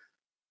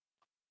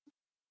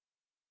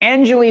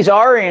 Angeles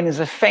Arian is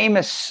a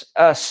famous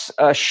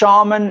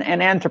shaman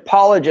and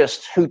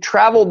anthropologist who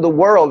traveled the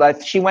world.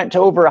 She went to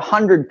over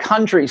 100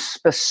 countries,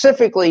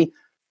 specifically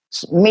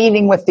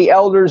meeting with the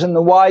elders and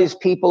the wise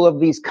people of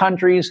these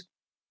countries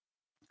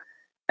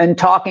and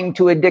talking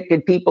to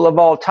addicted people of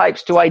all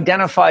types to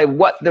identify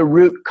what the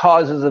root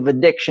causes of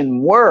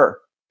addiction were.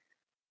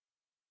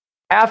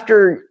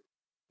 After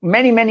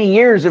many, many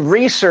years of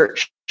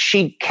research,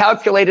 she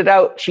tabulated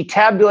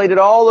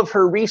all of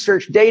her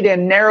research data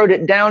and narrowed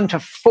it down to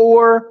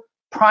 4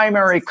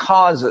 primary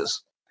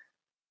causes.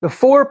 The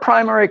 4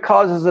 primary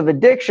causes of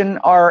addiction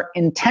are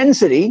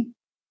intensity,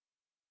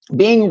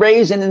 being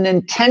raised in an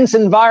intense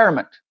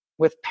environment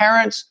with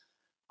parents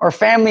or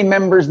family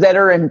members that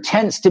are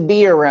intense to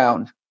be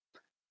around.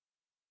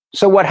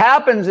 So what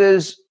happens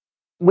is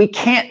we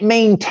can't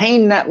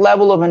maintain that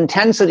level of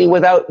intensity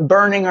without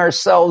burning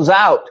ourselves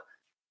out,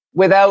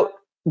 without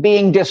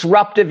being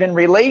disruptive in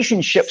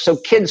relationships. So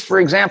kids, for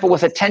example,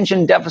 with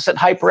attention deficit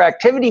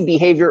hyperactivity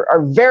behavior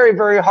are very,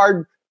 very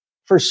hard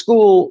for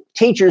school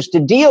teachers to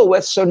deal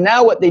with. So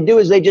now what they do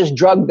is they just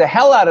drug the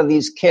hell out of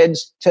these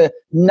kids to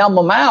numb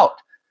them out.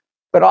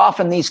 But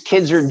often these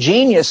kids are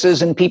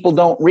geniuses and people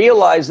don't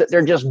realize that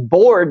they're just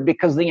bored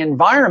because the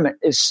environment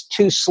is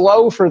too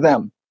slow for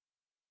them.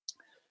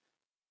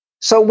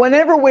 So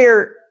whenever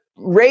we're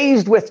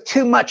raised with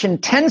too much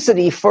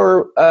intensity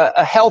for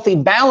a healthy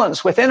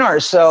balance within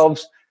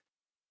ourselves,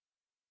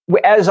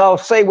 as I'll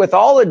say with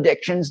all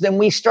addictions, then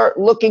we start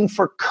looking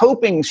for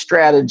coping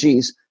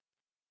strategies,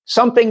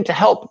 something to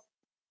help,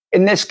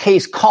 in this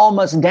case, calm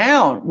us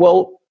down.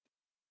 Well,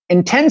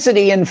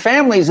 intensity in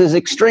families is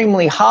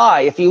extremely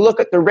high. If you look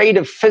at the rate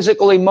of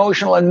physical,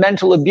 emotional, and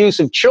mental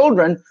abuse of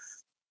children,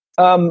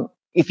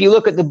 if you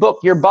look at the book,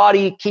 Your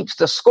Body Keeps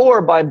the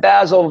Score by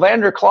Basil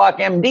Vanderklok,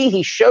 MD,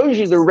 he shows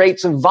you the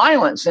rates of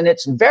violence, and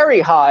it's very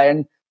high,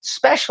 and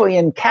especially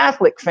in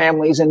Catholic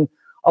families and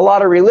a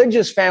lot of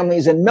religious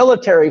families and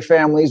military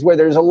families where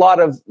there's a lot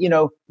of,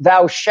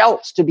 thou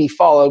shalts to be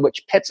followed,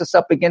 which pits us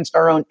up against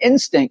our own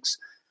instincts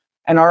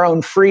and our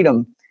own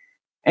freedom.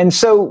 And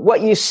so what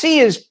you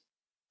see is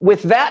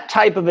with that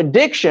type of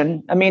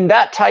addiction,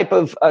 that type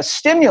of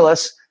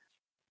stimulus,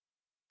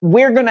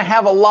 we're going to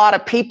have a lot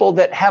of people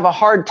that have a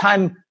hard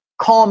time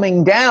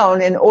calming down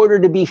in order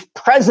to be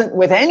present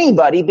with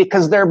anybody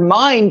because their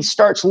mind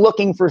starts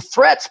looking for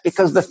threats,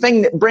 because the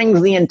thing that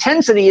brings the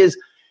intensity is,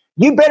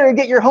 you better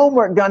get your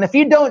homework done. If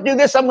you don't do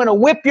this, I'm going to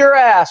whip your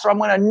ass, or I'm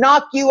going to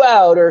knock you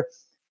out, or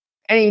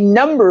any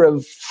number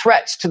of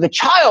threats to the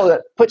child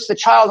that puts the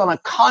child on a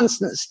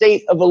constant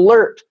state of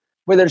alert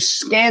where they're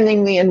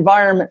scanning the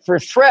environment for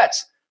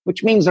threats,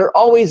 which means they're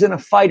always in a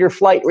fight or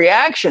flight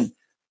reaction,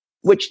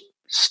 which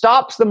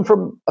stops them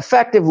from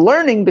effective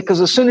learning,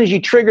 because as soon as you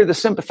trigger the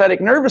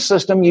sympathetic nervous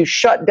system, you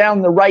shut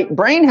down the right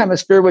brain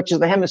hemisphere, which is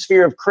the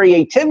hemisphere of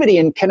creativity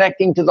and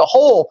connecting to the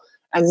whole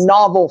and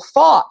novel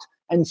thought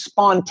and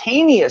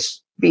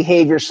spontaneous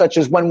behavior, such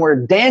as when we're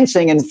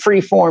dancing and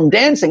free-form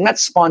dancing.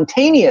 That's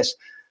spontaneous.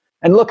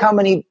 And look how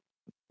many,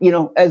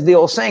 as the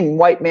old saying,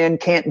 white man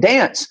can't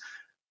dance,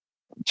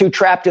 too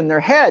trapped in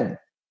their head.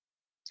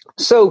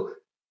 So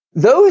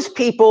those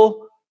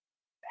people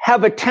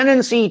have a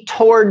tendency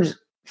towards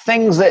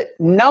things that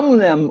numb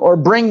them or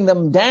bring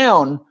them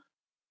down.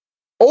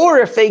 Or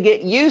if they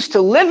get used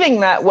to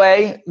living that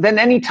way, then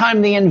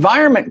anytime the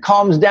environment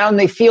calms down,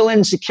 they feel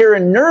insecure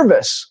and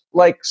nervous,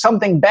 like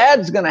something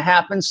bad's going to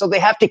happen. So they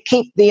have to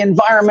keep the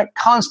environment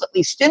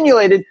constantly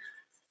stimulated.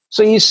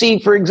 So you see,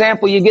 for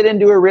example, you get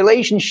into a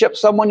relationship,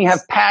 someone, you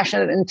have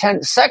passionate,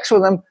 intense sex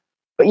with them,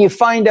 but you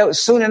find out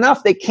soon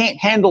enough they can't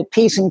handle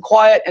peace and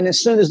quiet. And as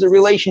soon as the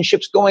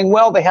relationship's going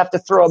well, they have to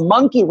throw a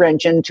monkey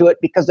wrench into it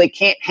because they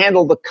can't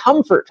handle the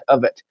comfort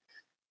of it.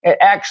 It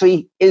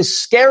actually is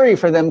scary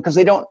for them because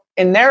they don't,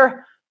 in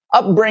their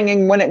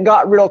upbringing, when it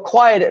got real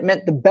quiet, it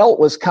meant the belt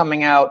was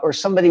coming out or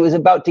somebody was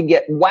about to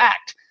get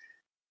whacked.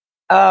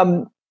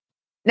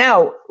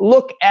 Now,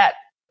 look at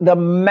the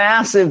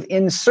massive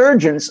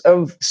insurgence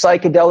of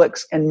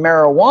psychedelics and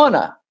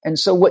marijuana. And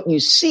so what you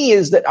see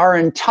is that our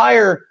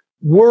entire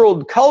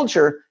world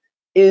culture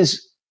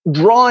is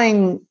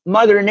drawing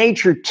Mother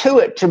Nature to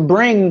it to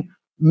bring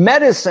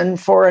medicine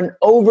for an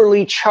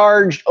overly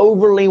charged,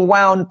 overly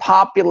wound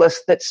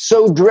populace that's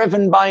so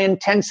driven by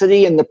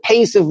intensity and the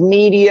pace of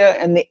media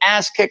and the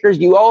ass kickers.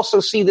 You also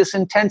see this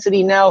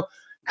intensity now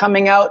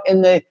coming out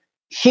in the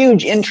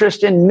huge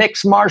interest in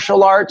mixed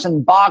martial arts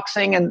and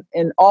boxing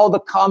and all the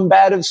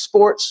combative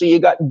sports. So you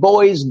got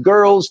boys,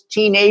 girls,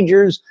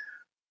 teenagers,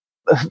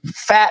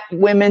 fat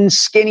women,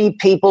 skinny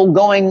people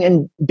going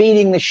and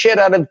beating the shit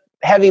out of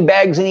heavy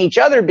bags in each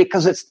other,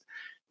 because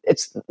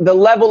it's the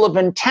level of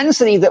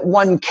intensity that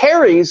one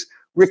carries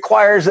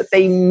requires that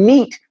they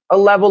meet a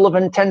level of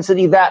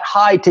intensity that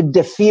high to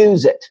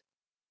diffuse it.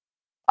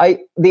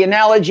 The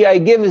analogy I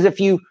give is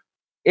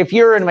if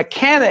you're a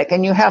mechanic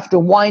and you have to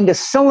wind a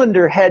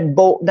cylinder head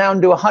bolt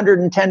down to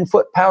 110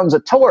 foot-pounds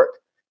of torque,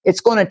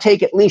 it's going to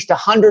take at least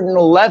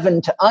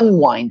 111 to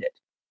unwind it.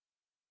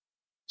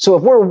 So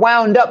if we're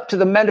wound up to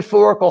the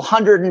metaphorical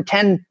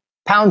 110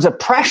 pounds of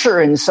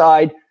pressure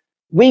inside,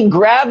 we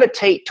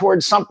gravitate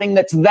towards something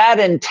that's that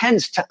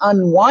intense to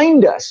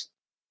unwind us.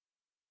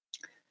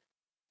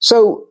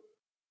 So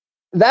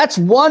that's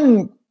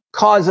one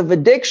cause of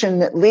addiction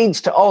that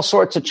leads to all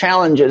sorts of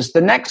challenges.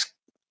 The next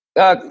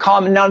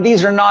common, now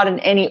these are not in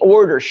any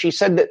order. She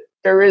said that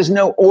there is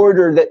no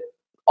order, that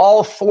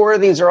all four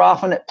of these are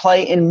often at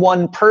play in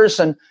one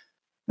person.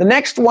 The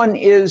next one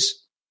is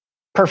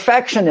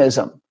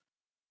perfectionism.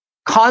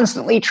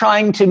 Constantly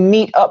trying to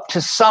meet up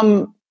to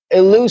some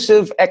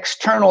elusive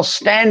external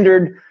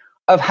standard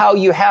of how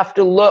you have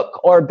to look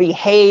or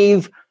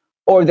behave,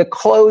 or the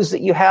clothes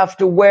that you have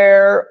to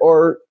wear,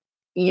 or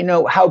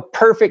how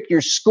perfect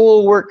your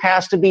schoolwork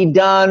has to be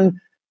done,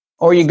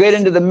 or you get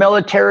into the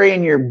military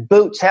and your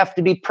boots have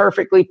to be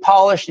perfectly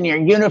polished and your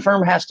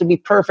uniform has to be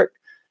perfect,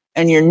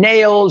 and your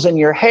nails and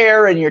your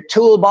hair and your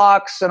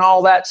toolbox and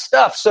all that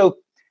stuff. So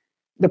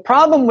the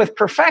problem with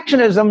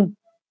perfectionism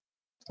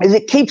is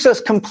it keeps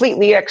us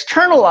completely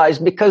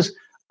externalized, because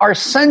our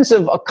sense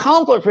of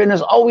accomplishment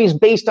is always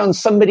based on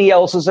somebody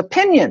else's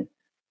opinion.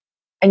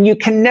 And you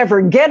can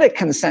never get a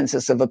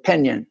consensus of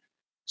opinion.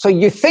 So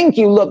you think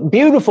you look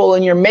beautiful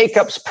and your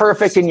makeup's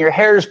perfect and your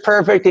hair's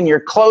perfect and your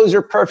clothes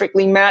are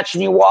perfectly matched,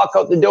 and you walk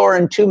out the door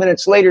and 2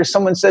 minutes later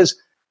someone says,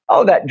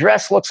 "Oh, that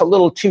dress looks a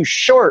little too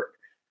short.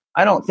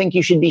 I don't think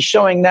you should be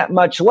showing that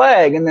much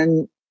leg." And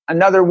then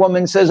another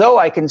woman says, "Oh,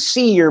 I can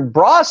see your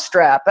bra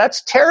strap.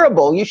 That's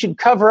terrible. You should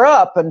cover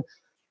up." And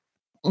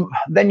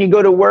then you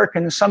go to work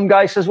and some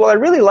guy says, "Well, I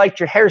really liked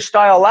your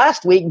hairstyle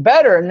last week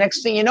better." And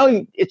next thing you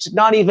know, it's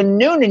not even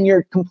noon and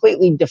you're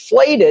completely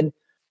deflated,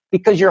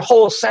 because your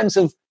whole sense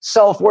of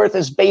self-worth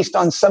is based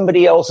on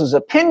somebody else's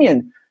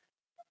opinion.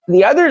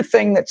 The other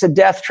thing that's a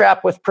death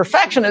trap with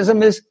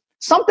perfectionism is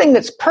something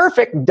that's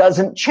perfect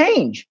doesn't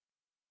change.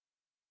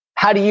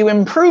 How do you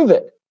improve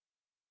it?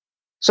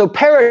 So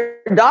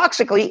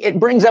paradoxically,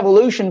 it brings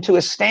evolution to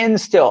a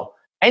standstill.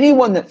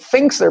 Anyone that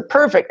thinks they're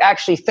perfect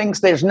actually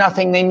thinks there's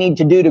nothing they need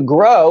to do to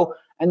grow,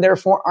 and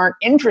therefore aren't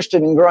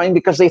interested in growing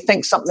because they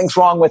think something's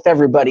wrong with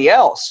everybody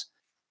else.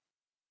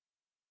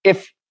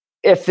 If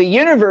the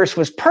universe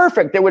was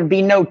perfect, there would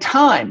be no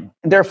time,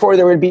 and therefore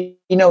there would be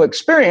no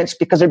experience,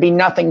 because there'd be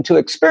nothing to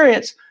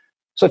experience.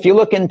 So if you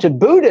look into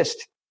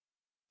Buddhist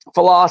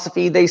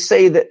philosophy, they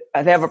say that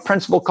they have a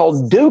principle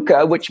called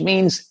dukkha, which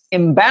means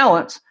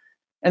imbalance.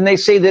 And they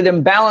say that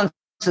imbalance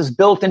is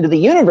built into the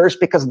universe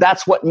because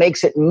that's what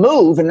makes it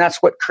move, and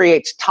that's what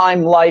creates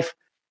time, life,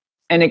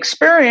 and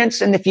experience.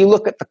 And if you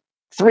look at the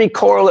three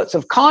correlates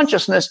of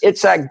consciousness,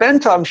 Itzhak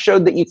Bentov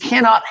showed that you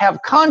cannot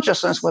have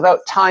consciousness without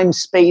time,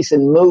 space,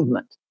 and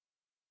movement.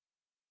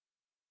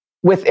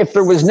 If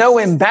there was no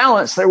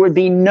imbalance, there would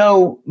be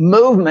no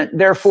movement,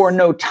 therefore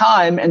no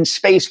time, and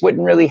space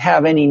wouldn't really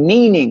have any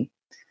meaning.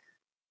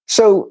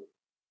 So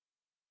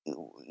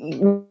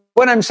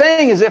what I'm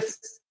saying is,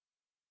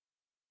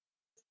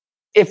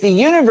 if the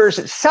universe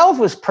itself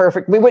was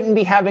perfect, we wouldn't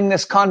be having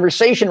this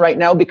conversation right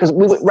now, because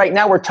right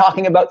now we're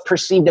talking about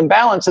perceived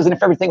imbalances. And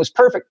if everything was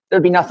perfect,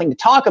 there'd be nothing to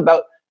talk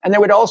about. And there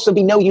would also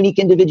be no unique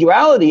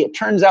individuality. It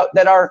turns out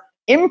that our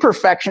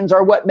imperfections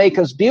are what make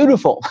us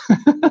beautiful.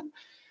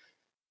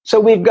 So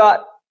we've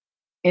got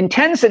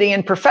intensity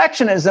and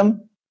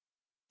perfectionism.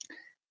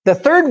 The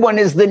third one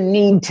is the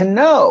need to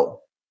know.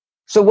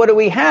 So what do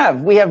we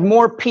have? We have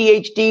more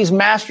PhDs,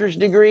 master's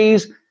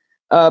degrees,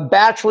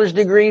 bachelor's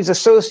degrees,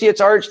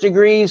 associate's arts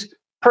degrees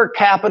per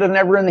capita than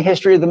ever in the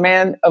history of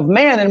man,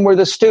 and we're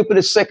the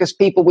stupidest, sickest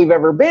people we've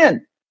ever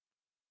been.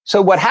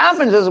 So what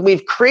happens is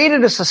we've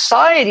created a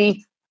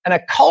society and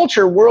a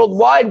culture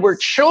worldwide where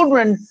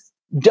children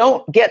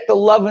don't get the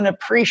love and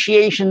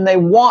appreciation they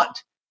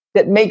want,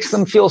 that makes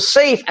them feel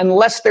safe,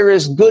 unless they're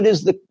as good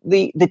as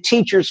the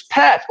teacher's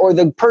pet or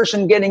the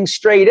person getting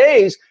straight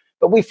A's.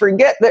 But we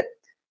forget that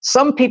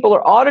some people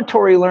are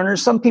auditory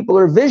learners, some people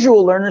are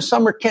visual learners,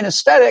 some are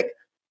kinesthetic.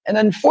 And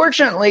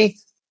unfortunately,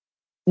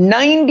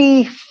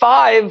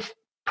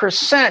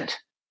 95%,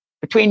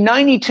 between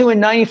 92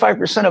 and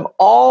 95% of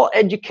all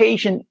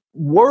education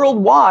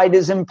worldwide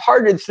is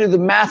imparted through the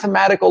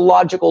mathematical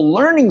logical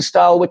learning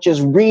style, which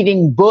is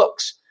reading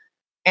books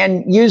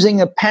and using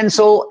a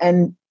pencil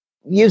and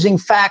using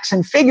facts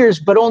and figures,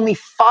 but only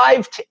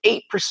 5 to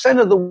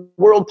 8% of the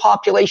world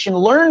population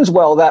learns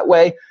well that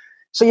way.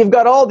 So you've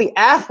got all the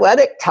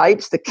athletic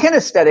types, the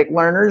kinesthetic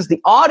learners,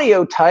 the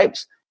audio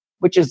types,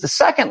 which is the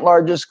second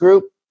largest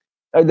group,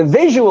 the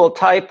visual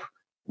type,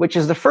 which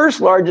is the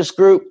first largest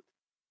group.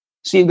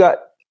 So you've got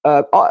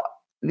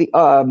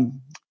the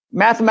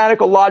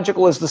mathematical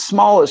logical is the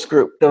smallest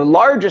group. The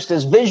largest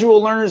is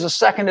visual learners. The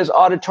second is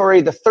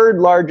auditory. The third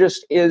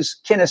largest is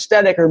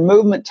kinesthetic or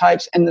movement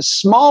types. And the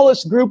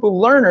smallest group of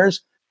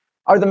learners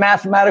are the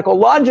mathematical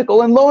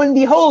logical. And lo and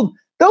behold,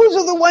 those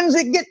are the ones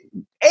that get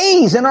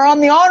A's and are on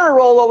the honor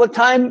roll all the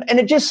time. And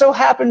it just so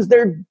happens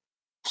they're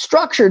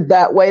structured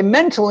that way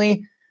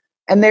mentally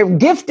and they're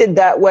gifted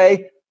that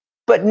way.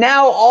 But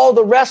now all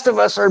the rest of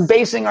us are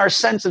basing our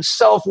sense of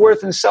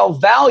self-worth and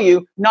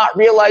self-value, not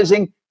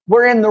realizing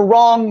we're in the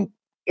wrong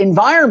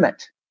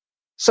environment.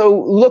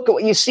 So look at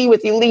what you see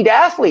with elite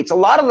athletes. A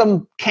lot of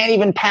them can't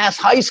even pass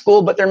high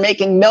school, but they're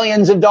making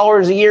millions of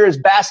dollars a year as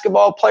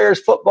basketball players,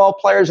 football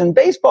players, and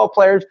baseball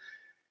players.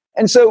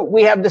 And so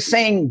we have the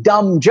saying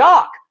dumb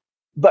jock,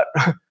 but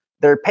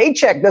their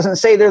paycheck doesn't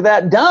say they're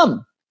that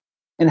dumb.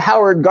 And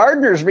Howard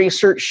Gardner's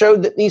research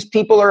showed that these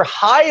people are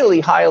highly,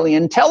 highly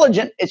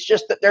intelligent. It's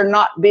just that they're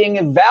not being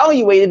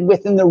evaluated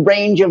within the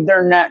range of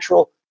their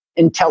natural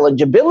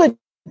intelligibility.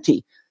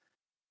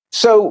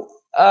 So,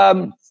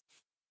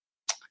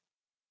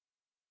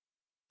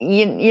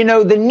 you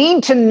know, the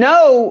need to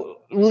know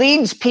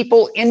leads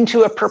people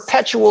into a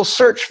perpetual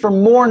search for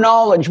more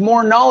knowledge,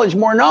 more knowledge,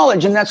 more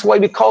knowledge. And that's why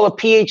we call a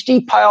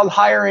PhD piled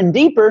higher and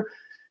deeper.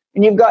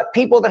 And you've got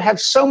people that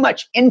have so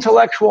much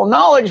intellectual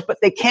knowledge, but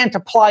they can't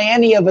apply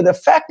any of it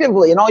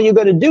effectively. And all you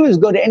got to do is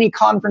go to any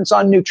conference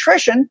on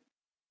nutrition,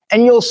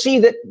 and you'll see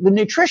that the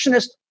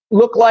nutritionists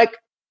look like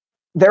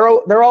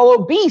they're all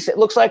obese. It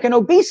looks like an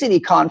obesity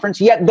conference,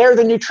 yet they're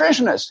the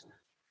nutritionists.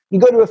 You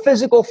go to a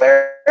physical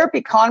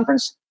therapy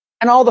conference,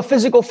 and all the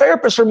physical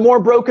therapists are more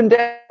broken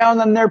down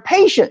than their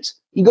patients.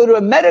 You go to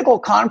a medical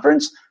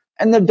conference,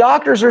 and the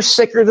doctors are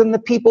sicker than the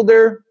people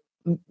they're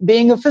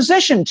being a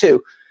physician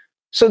to.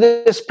 So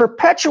this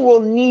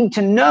perpetual need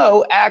to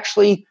know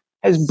actually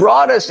has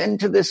brought us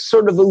into this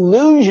sort of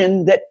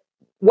illusion that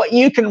what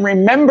you can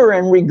remember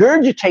and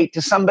regurgitate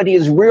to somebody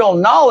is real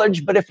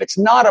knowledge, but if it's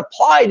not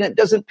applied and it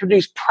doesn't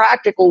produce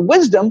practical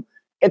wisdom,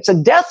 it's a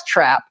death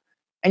trap,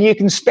 and you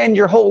can spend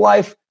your whole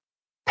life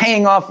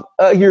paying off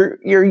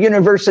your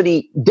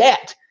university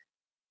debt,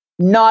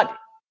 not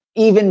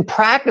even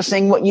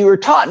practicing what you were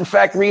taught. In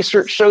fact,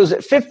 research shows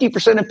that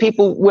 50% of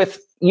people with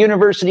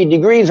university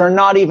degrees are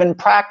not even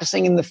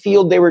practicing in the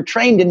field they were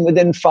trained in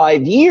within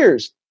 5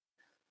 years.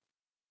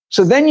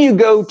 So then you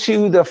go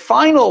to the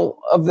final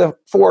of the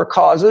 4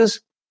 causes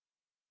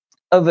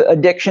of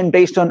addiction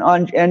based on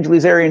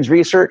Anjali Zarian's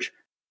research,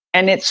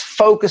 and it's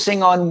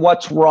focusing on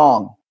what's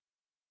wrong.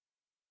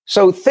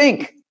 So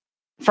think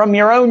from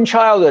your own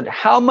childhood,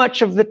 how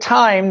much of the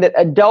time that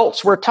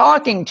adults were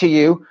talking to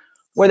you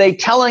were they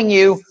telling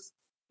you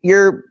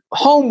your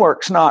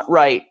homework's not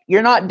right,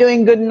 you're not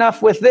doing good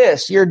enough with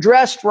this, you're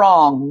dressed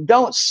wrong,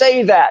 don't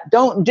say that,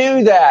 don't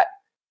do that,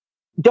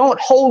 don't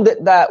hold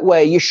it that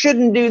way, you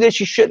shouldn't do this,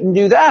 you shouldn't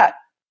do that.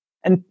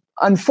 And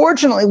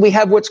unfortunately, we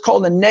have what's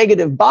called a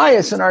negative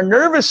bias in our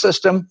nervous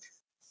system,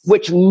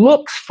 which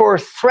looks for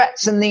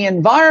threats in the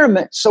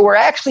environment. So we're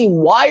actually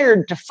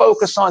wired to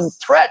focus on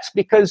threats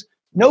because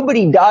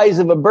nobody dies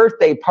of a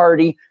birthday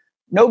party.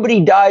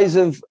 Nobody dies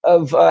of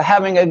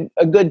having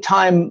a good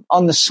time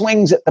on the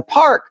swings at the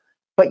park,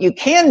 but you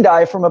can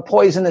die from a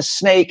poisonous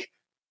snake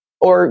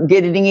or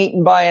getting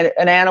eaten by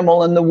an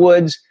animal in the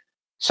woods.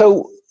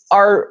 So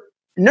our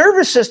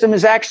nervous system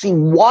is actually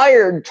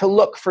wired to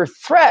look for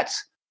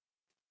threats,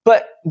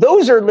 but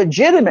those are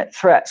legitimate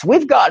threats.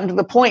 We've gotten to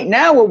the point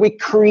now where we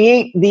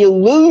create the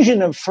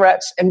illusion of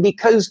threats, and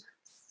because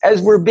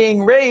as we're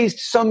being raised,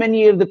 so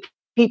many of the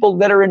people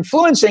that are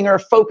influencing are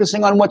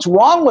focusing on what's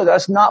wrong with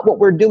us, not what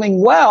we're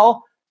doing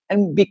well.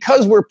 And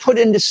because we're put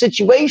into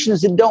situations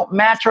that don't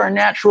match our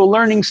natural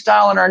learning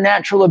style and our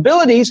natural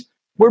abilities,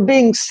 we're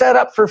being set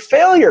up for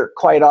failure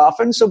quite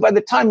often. So by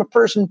the time a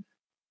person,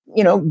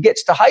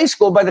 gets to high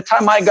school, by the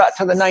time I got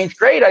to the 9th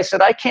grade, I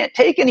said, I can't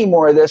take any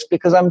more of this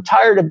because I'm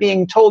tired of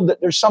being told that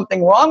there's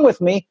something wrong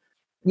with me.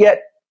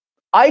 Yet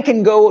I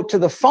can go to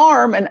the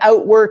farm and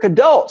outwork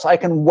adults. I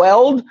can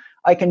weld.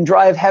 I can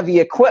drive heavy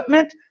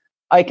equipment.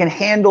 I can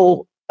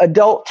handle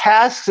adult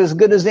tasks as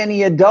good as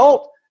any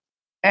adult,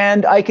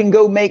 and I can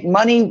go make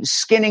money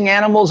skinning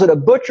animals at a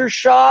butcher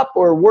shop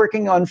or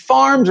working on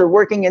farms or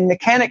working in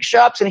mechanic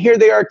shops. And here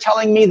they are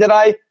telling me that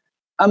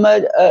I'm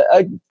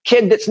a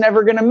kid that's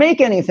never going to make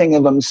anything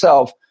of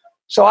himself.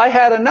 So I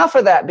had enough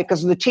of that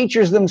because the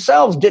teachers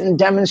themselves didn't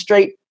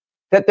demonstrate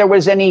that there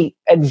was any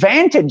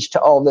advantage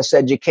to all this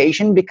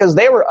education because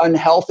they were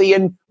unhealthy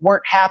and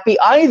weren't happy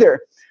either.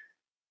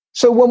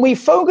 So when we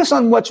focus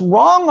on what's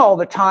wrong all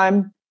the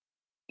time,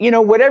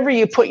 whatever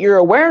you put your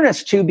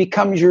awareness to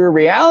becomes your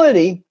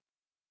reality.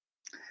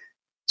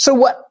 So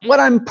what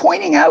I'm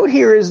pointing out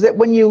here is that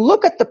when you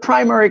look at the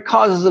primary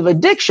causes of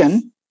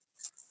addiction,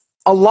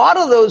 a lot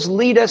of those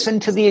lead us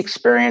into the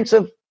experience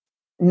of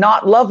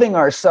not loving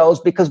ourselves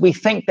because we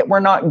think that we're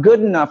not good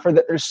enough or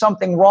that there's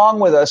something wrong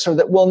with us or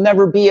that we'll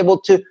never be able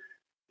to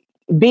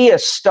be a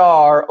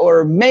star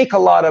or make a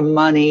lot of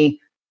money.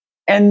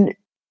 And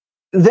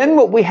then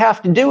what we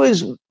have to do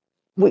is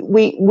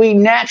we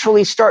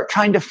naturally start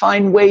trying to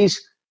find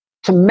ways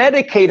to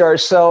medicate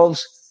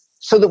ourselves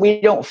so that we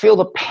don't feel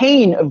the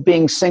pain of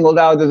being singled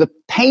out or the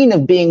pain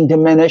of being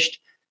diminished.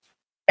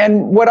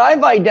 And what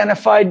I've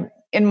identified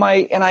and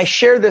I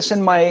share this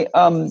in my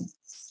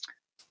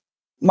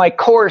my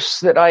course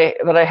that I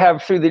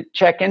have through the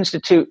Chek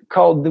Institute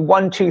called the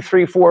 1, 2,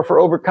 3, 4 for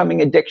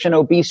overcoming addiction,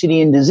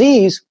 obesity, and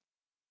disease,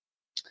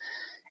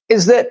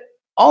 is that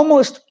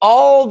almost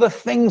all the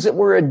things that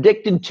we're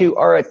addicted to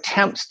are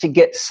attempts to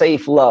get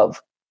safe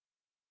love.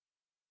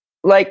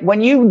 Like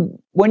when you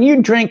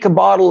drink a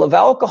bottle of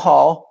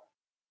alcohol,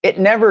 it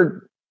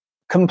never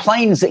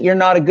complains that you're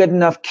not a good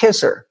enough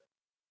kisser.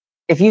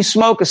 If you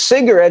smoke a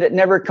cigarette, it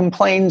never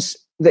complains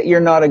that you're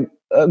not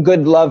a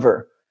good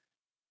lover.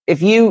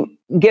 If you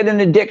get an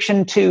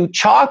addiction to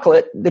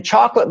chocolate, the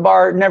chocolate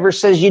bar never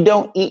says you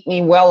don't eat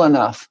me well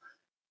enough.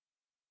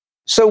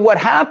 So what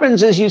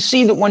happens is you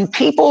see that when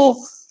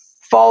people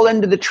fall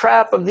into the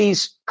trap of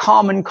these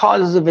common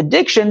causes of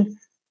addiction,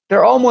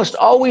 they're almost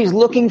always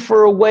looking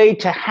for a way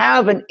to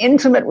have an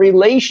intimate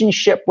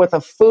relationship with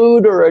a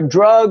food or a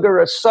drug or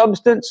a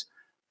substance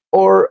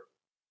or,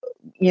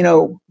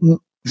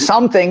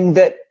 something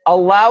that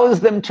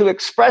allows them to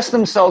express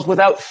themselves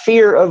without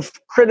fear of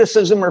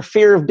criticism or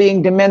fear of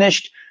being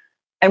diminished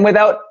and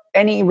without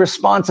any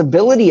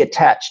responsibility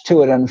attached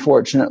to it,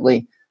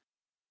 unfortunately.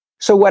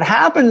 So what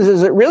happens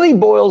is it really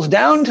boils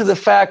down to the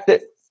fact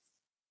that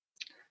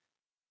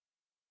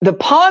the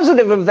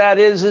positive of that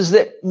is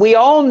that we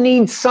all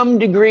need some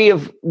degree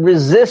of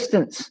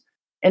resistance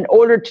in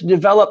order to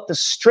develop the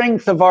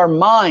strength of our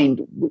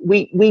mind.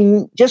 We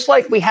just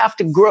like we have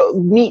to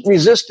meet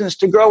resistance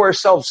to grow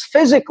ourselves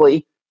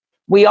physically,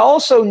 we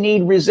also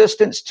need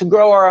resistance to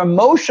grow our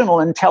emotional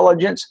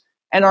intelligence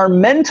and our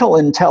mental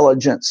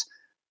intelligence.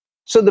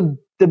 So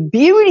the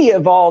beauty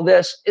of all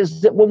this is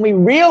that when we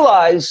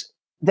realize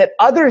that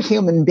other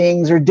human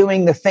beings are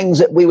doing the things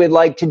that we would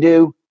like to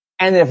do,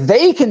 and if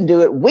they can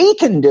do it, we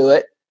can do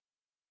it,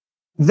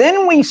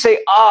 then we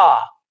say,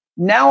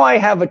 now I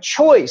have a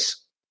choice.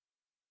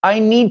 I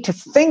need to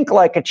think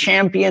like a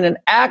champion and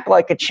act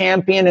like a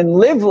champion and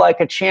live like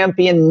a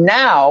champion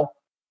now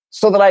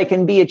so that I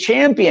can be a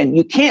champion.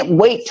 You can't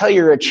wait till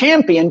you're a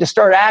champion to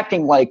start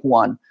acting like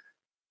one.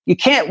 You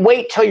can't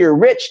wait till you're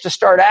rich to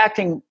start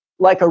acting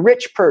like a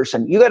rich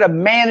person. You got to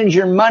manage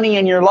your money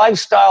and your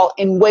lifestyle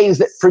in ways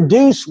that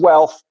produce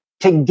wealth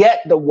to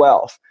get the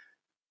wealth.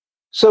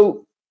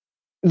 So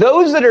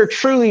those that are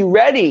truly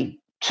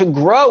ready to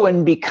grow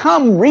and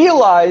become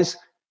realize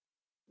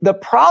the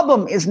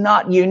problem is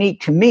not unique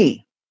to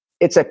me.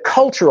 It's a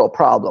cultural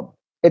problem.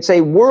 It's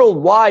a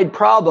worldwide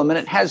problem, and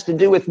it has to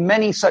do with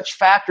many such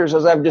factors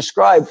as I've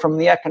described, from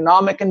the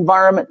economic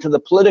environment to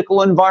the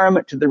political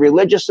environment to the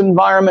religious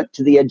environment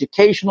to the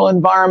educational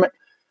environment,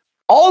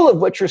 all of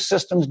which are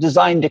systems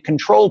designed to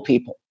control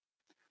people.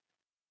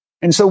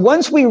 And so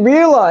once we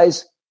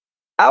realize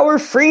our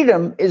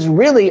freedom is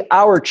really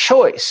our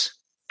choice,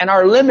 and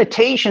our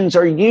limitations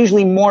are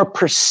usually more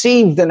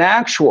perceived than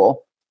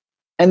actual,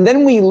 and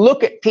then we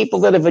look at people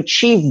that have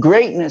achieved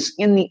greatness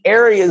in the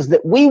areas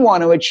that we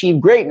want to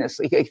achieve greatness.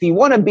 If you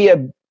want to be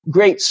a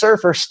great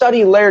surfer,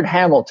 study Laird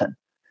Hamilton.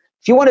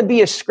 If you want to be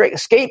a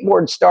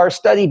skateboard star,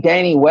 study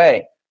Danny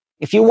Way.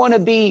 If you want to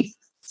be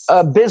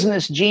a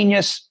business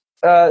genius,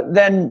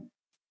 then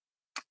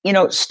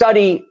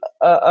study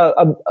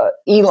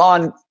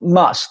Elon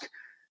Musk.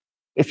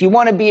 If you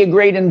want to be a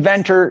great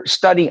inventor,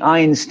 study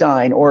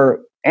Einstein or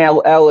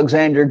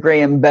Alexander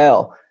Graham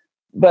Bell.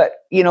 But,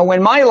 in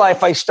my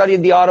life, I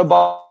studied the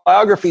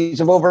autobiographies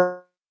of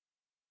over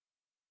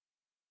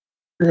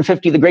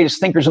 150 of the greatest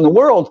thinkers in the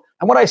world.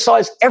 And what I saw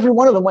is every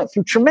one of them went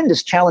through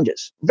tremendous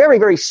challenges, very,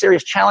 very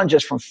serious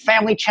challenges, from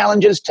family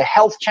challenges to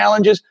health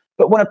challenges.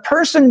 But when a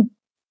person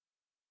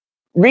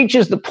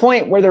reaches the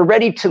point where they're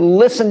ready to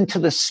listen to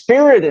the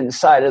spirit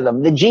inside of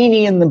them, the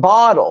genie in the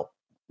bottle,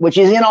 which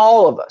is in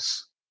all of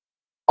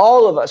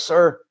us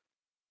are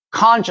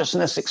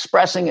consciousness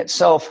expressing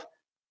itself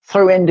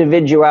through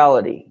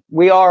individuality.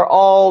 We are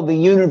all the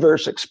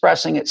universe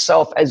expressing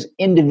itself as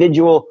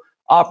individual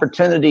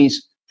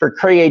opportunities for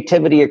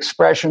creativity,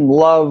 expression,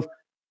 love,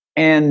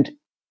 and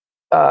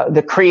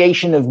the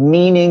creation of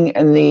meaning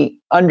and the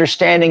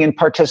understanding and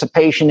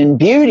participation in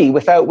beauty,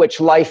 without which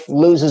life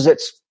loses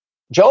its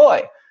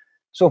joy.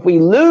 So if we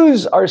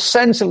lose our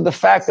sense of the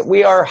fact that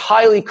we are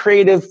highly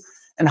creative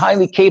and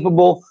highly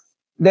capable,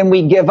 then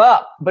we give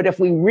up. But if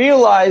we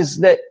realize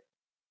that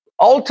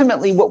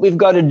ultimately what we've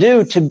got to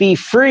do to be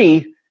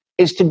free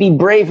is to be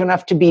brave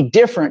enough to be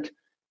different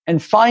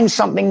and find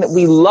something that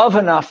we love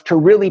enough to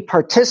really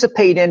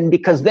participate in,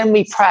 because then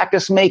we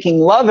practice making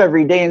love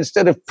every day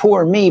instead of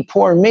poor me,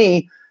 poor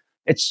me.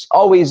 It's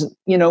always,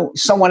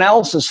 someone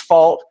else's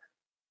fault.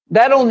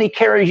 That only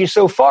carries you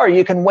so far.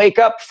 You can wake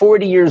up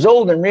 40 years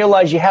old and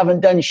realize you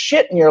haven't done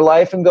shit in your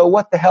life and go,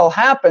 what the hell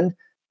happened?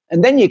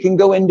 And then you can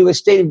go into a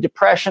state of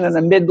depression and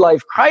a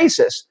midlife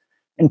crisis.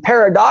 And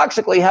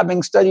paradoxically,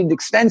 having studied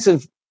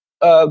extensive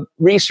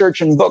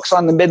research and books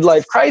on the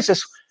midlife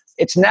crisis,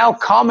 It's now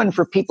common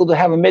for people to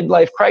have a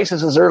midlife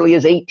crisis as early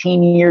as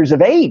 18 years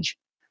of age.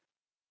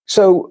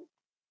 So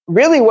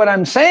really what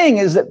I'm saying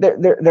is that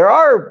there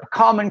are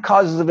common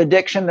causes of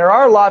addiction. There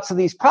are lots of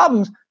these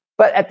problems,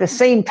 but at the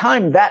same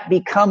time, that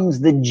becomes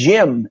the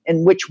gym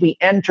in which we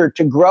enter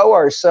to grow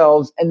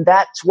ourselves. And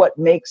that's what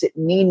makes it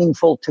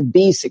meaningful to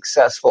be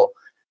successful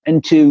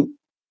and to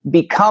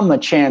become a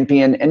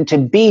champion and to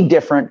be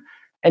different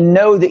and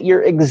know that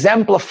you're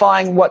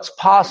exemplifying what's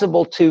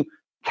possible to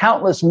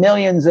countless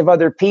millions of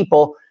other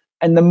people.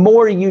 And the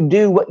more you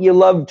do what you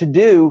love to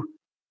do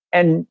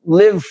and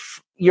live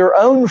your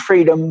own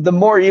freedom, the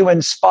more you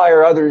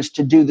inspire others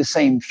to do the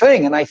same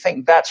thing. And I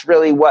think that's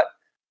really what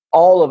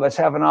all of us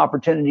have an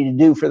opportunity to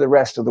do for the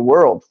rest of the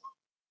world.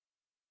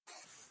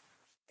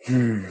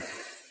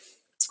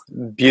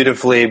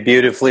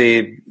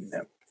 Beautifully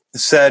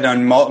said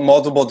on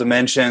multiple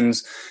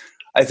dimensions.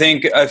 I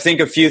think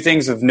a few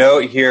things of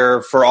note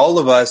here for all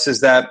of us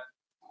is that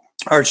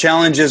our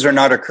challenges are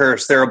not a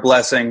curse; they're a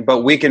blessing.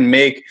 But we can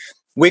make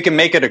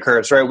it a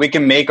curse, right? We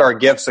can make our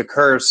gifts a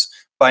curse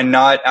by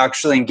not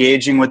actually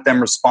engaging with them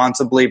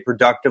responsibly,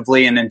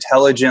 productively, and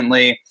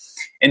intelligently,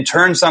 and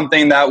turn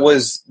something that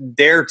was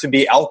there to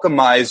be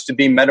alchemized, to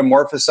be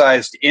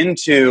metamorphosized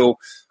into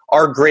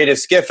our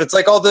greatest gift. It's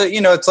like all the,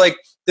 it's like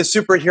the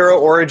superhero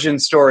origin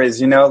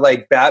stories,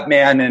 like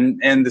Batman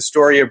and the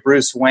story of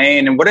Bruce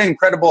Wayne, and what an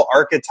incredible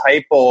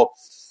archetypal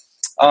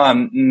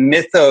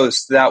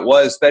mythos that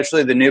was,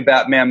 especially the new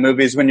Batman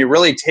movies. When you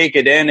really take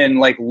it in and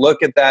like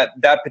look at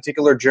that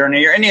particular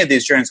journey or any of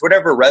these journeys,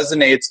 whatever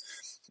resonates,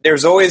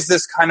 there's always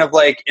this kind of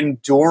like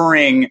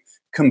enduring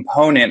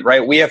component,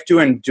 right? We have to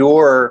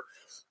endure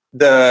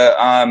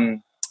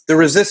the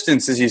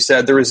resistance, as you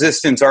said,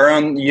 our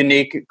own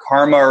unique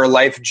karma or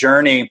life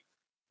journey,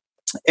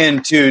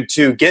 and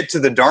to get to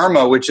the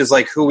Dharma, which is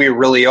like who we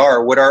really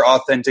are, what our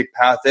authentic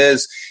path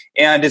is.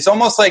 And it's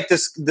almost like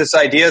this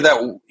idea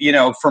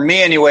that, for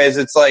me anyways,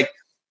 it's like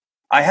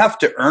I have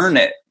to earn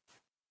it.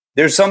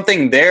 There's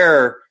something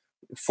there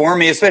for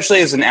me, especially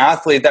as an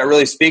athlete, that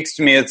really speaks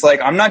to me. It's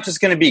like I'm not just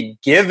going to be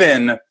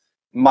given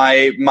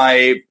my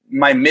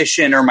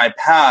mission or my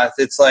path.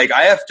 It's like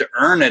I have to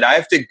earn it. I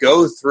have to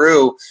go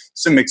through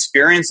some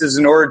experiences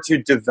in order to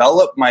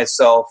develop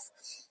myself.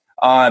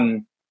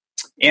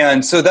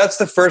 And so that's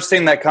the first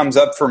thing that comes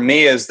up for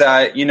me, is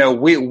that,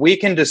 we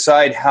can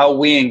decide how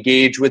we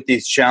engage with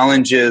these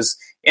challenges.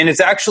 And it's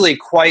actually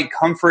quite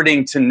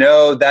comforting to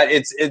know that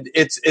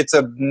it's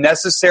a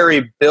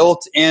necessary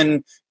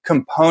built-in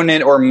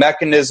component or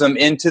mechanism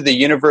into the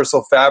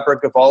universal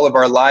fabric of all of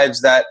our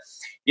lives, that,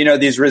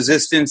 these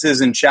resistances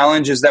and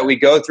challenges that we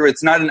go through,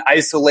 it's not an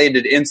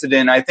isolated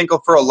incident. I think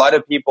for a lot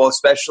of people,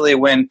 especially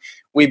when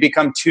we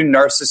become too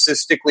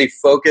narcissistically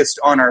focused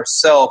on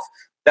ourselves,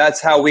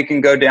 that's how we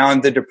can go down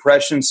the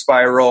depression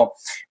spiral,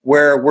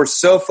 where we're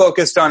so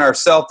focused on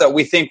ourselves that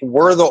we think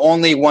we're the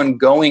only one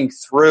going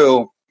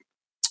through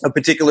a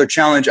particular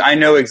challenge. I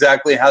know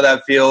exactly how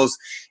that feels.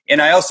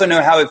 And I also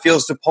know how it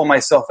feels to pull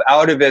myself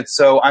out of it.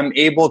 So I'm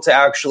able to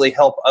actually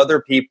help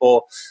other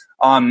people,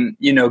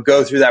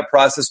 go through that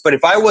process. But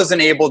if I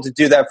wasn't able to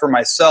do that for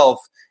myself,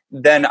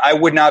 then I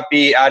would not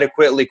be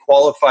adequately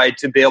qualified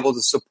to be able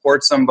to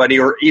support somebody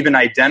or even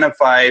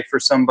identify for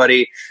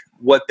somebody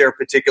what their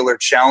particular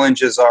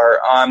challenges are.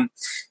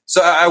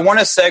 So I want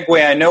to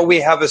segue. I know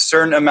we have a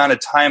certain amount of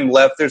time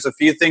left. There's a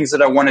few things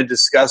that I want to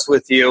discuss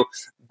with you,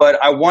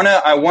 but I want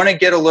to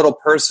get a little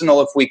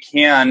personal if we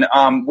can.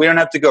 We don't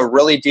have to go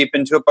really deep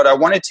into it, but I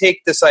want to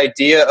take this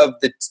idea of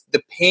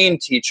the pain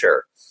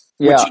teacher,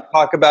 which you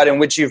talk about and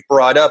which you've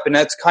brought up, and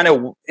that's kind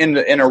of in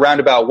a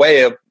roundabout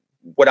way of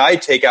what I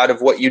take out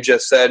of what you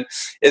just said,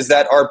 is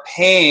that our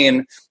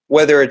pain,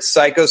 whether it's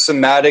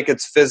psychosomatic,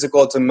 it's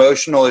physical, it's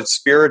emotional, it's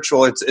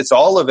spiritual, it's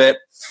all of it,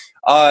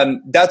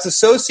 that's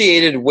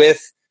associated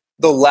with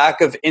the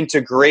lack of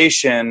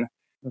integration,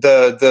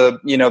 the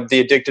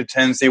addictive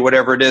tendency,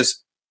 whatever it is.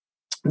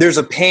 There's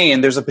a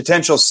pain, there's a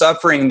potential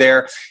suffering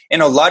there.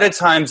 And a lot of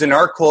times in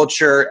our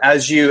culture,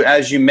 as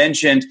you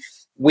mentioned,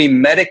 we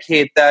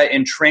medicate that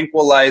and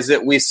tranquilize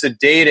it, we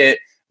sedate it,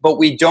 but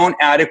we don't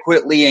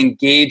adequately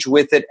engage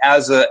with it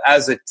as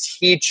a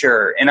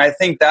teacher. And I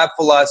think that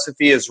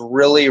philosophy is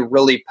really,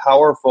 really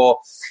powerful.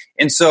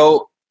 And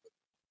so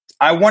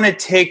I want to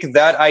take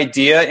that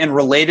idea and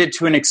relate it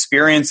to an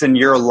experience in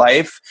your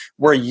life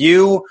where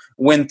you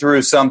went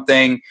through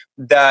something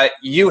that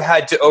you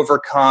had to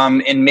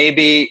overcome, and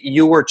maybe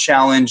you were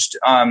challenged.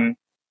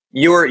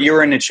 You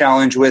were in a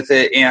challenge with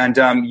it, and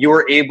you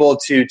were able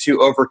to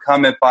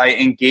overcome it by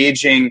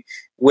engaging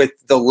with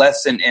the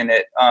lesson in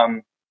it.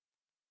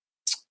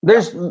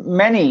 There's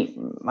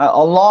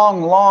a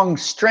long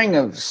string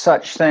of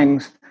such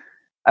things.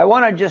 I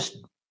want to just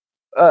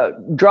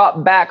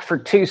drop back for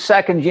 2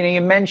 seconds.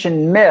 You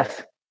mentioned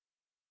myth.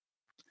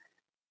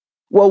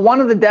 Well,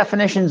 one of the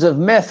definitions of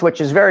myth, which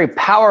is very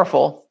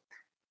powerful,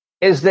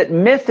 is that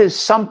myth is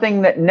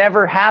something that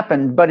never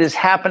happened but is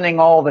happening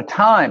all the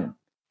time.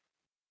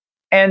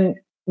 And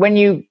when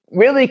you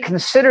really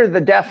consider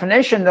the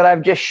definition that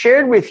I've just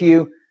shared with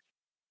you,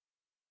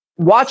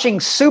 watching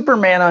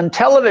Superman on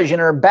television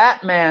or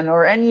Batman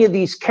or any of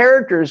these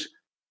characters,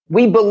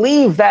 we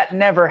believe that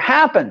never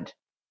happened.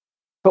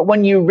 But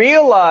when you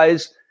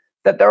realize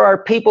that there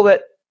are people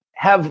that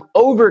have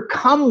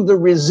overcome the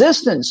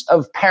resistance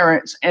of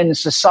parents and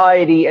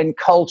society and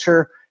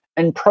culture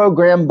and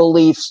program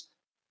beliefs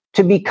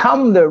to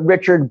become the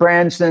Richard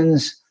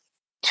Bransons,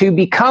 to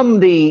become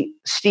the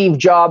Steve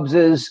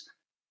Jobses,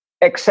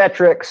 et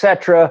cetera,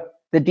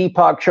 the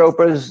Deepak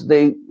Chopras,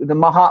 the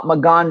Mahatma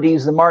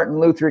Gandhis, the Martin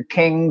Luther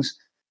Kings,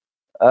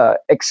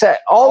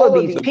 all of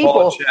these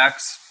people.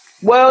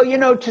 Well,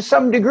 to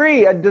some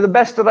degree, I do the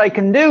best that I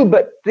can do,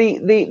 but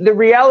the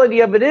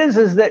reality of it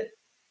is that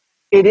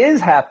it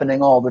is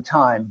happening all the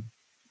time,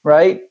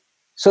 right?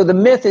 So the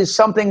myth is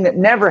something that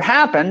never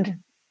happened.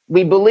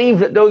 We believe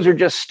that those are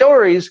just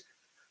stories,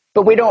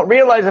 but we don't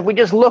realize if we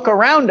just look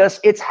around us,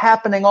 it's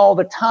happening all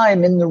the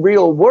time in the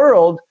real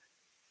world.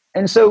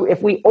 And so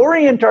if we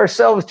orient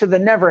ourselves to the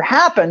never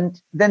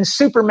happened, then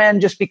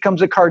Superman just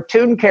becomes a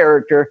cartoon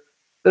character.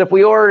 But if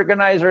we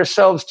organize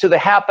ourselves to the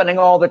happening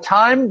all the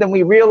time, then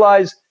we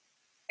realize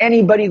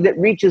anybody that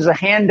reaches a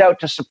hand out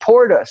to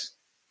support us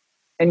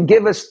and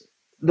give us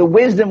the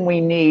wisdom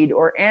we need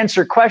or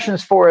answer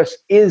questions for us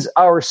is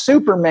our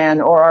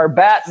Superman or our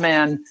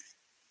Batman.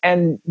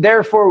 And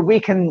therefore we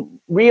can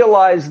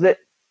realize that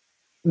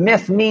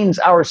myth means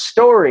our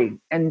story.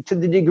 And to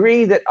the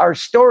degree that our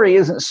story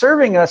isn't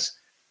serving us,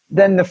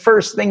 then the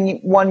first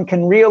thing one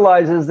can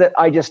realize is that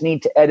I just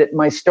need to edit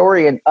my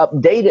story and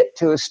update it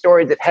to a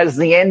story that has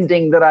the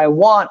ending that I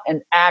want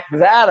and act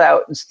that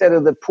out instead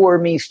of the poor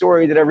me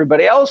story that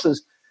everybody else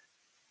is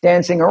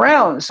dancing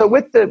around. So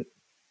with the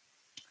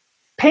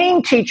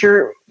pain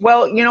teacher,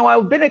 well,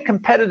 I've been a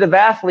competitive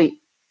athlete.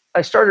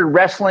 I started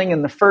wrestling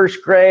in the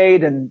first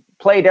grade and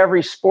played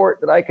every sport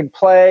that I could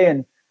play.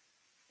 And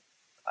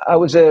I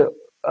was a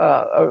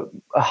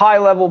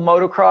high-level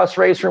motocross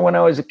racer when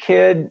I was a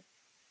kid.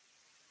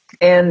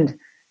 And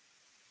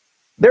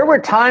there were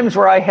times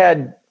where I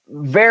had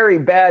very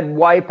bad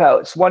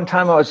wipeouts. One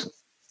time I was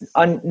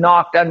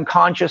knocked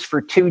unconscious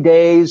for 2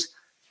 days.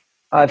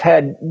 I've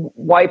had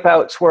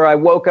wipeouts where I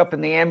woke up in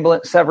the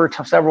ambulance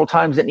several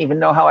times, didn't even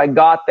know how I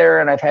got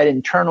there. And I've had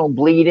internal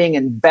bleeding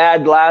and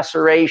bad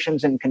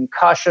lacerations and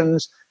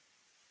concussions.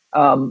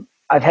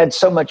 I've had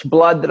so much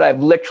blood that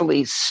I've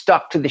literally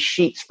stuck to the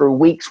sheets for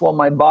weeks while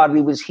my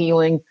body was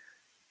healing.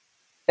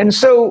 And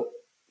so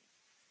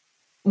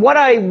what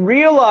I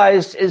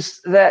realized is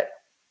that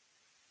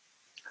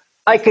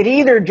I could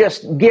either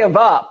just give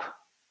up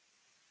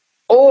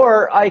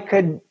or I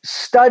could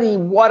study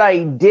what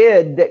I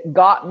did that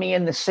got me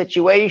in the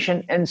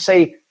situation and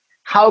say,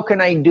 how can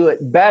I do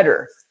it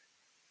better?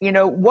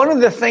 One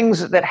of the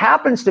things that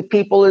happens to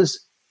people is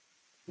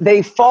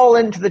they fall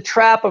into the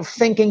trap of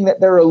thinking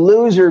that they're a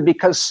loser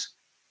because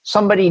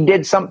somebody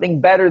did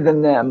something better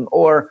than them,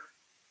 or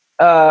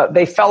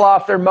they fell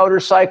off their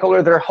motorcycle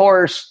or their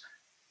horse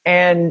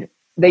and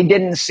they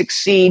didn't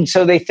succeed,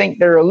 so they think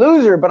they're a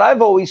loser. But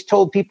I've always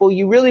told people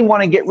you really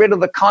want to get rid of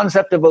the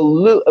concept of a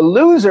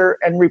loser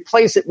and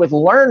replace it with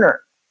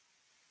learner.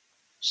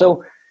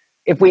 So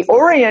if we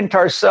orient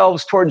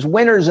ourselves towards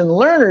winners and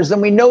learners,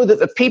 then we know that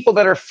the people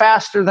that are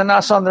faster than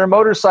us on their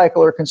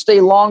motorcycle or can stay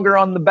longer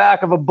on the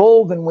back of a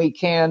bull than we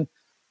can,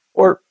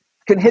 or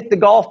can hit the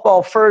golf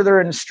ball further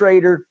and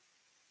straighter,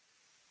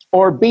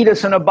 or beat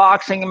us in a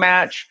boxing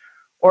match,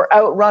 or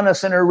outrun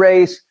us in a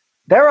race,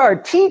 they're our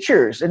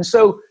teachers. And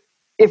so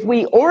if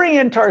we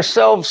orient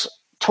ourselves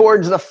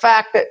towards the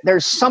fact that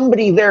there's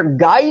somebody there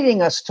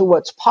guiding us to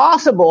what's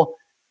possible,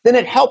 then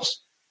it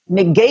helps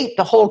negate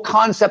the whole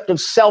concept of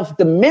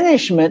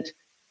self-diminishment.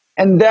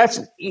 And that's,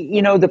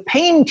 the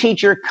pain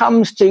teacher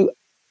comes to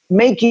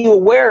make you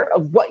aware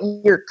of what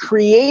you're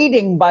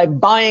creating by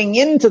buying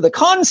into the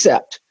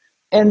concept.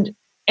 And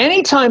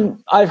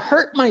anytime I've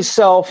hurt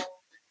myself,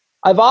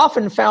 I've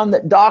often found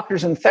that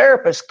doctors and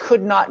therapists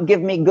could not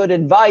give me good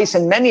advice,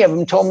 and many of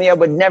them told me I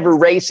would never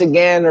race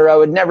again, or I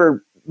would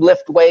never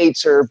lift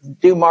weights or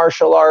do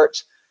martial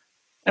arts.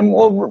 And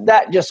well,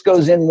 that just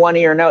goes in one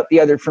ear and out the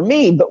other for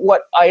me. But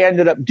what I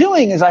ended up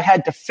doing is I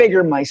had to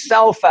figure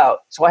myself out.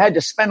 So I had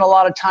to spend a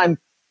lot of time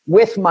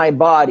with my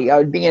body. I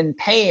would be in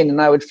pain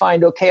and I would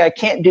find, okay, I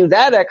can't do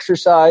that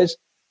exercise.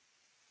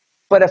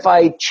 But if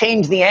I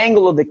change the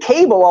angle of the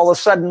cable, all of a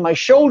sudden my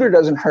shoulder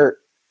doesn't hurt.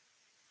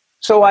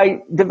 So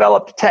I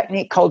developed a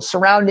technique called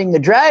surrounding the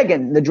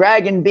dragon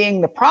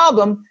being the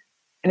problem.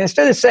 And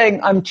instead of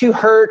saying I'm too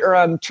hurt or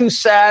I'm too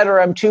sad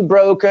or I'm too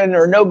broken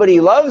or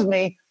nobody loves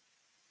me,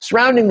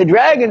 surrounding the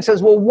dragon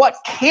says, well, what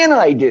can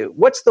I do?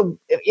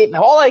 If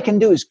all I can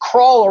do is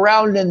crawl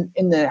around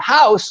in the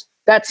house,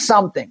 that's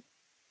something.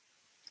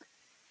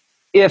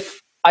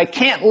 If I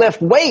can't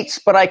lift weights,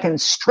 but I can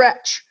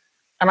stretch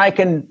and I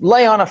can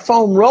lay on a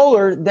foam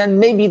roller, then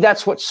maybe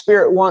that's what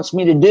spirit wants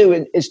me to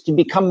do, is to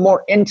become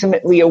more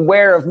intimately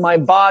aware of my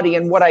body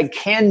and what I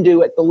can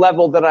do at the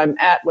level that I'm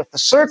at with the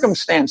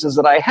circumstances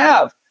that I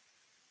have.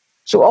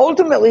 So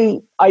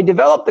ultimately, I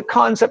developed the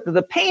concept of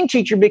the pain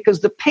teacher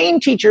because the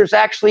pain teacher is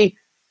actually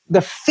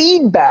the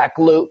feedback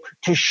loop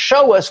to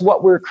show us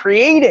what we're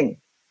creating.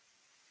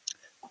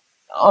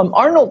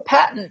 Arnold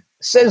Patton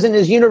says in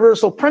his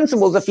Universal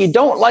Principles, if you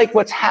don't like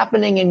what's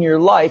happening in your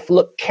life,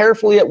 look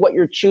carefully at what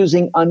you're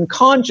choosing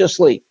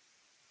unconsciously.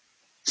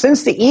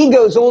 Since the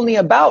ego is only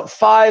about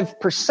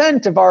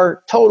 5% of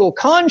our total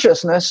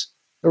consciousness,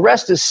 the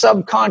rest is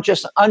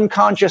subconscious,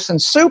 unconscious, and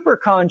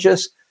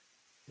superconscious,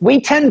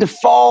 we tend to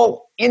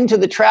fall into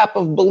the trap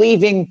of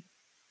believing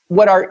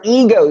what our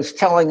ego's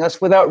telling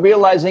us without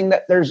realizing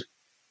that there's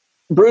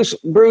Bruce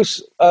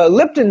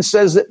Lipton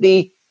says that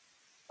the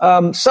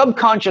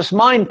subconscious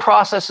mind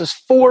processes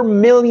 4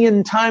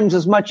 million times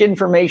as much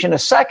information a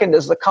second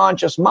as the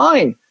conscious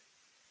mind.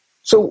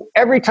 So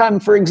every time,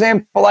 for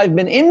example, I've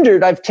been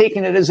injured, I've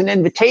taken it as an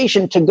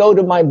invitation to go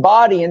to my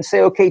body and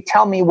say, okay,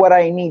 tell me what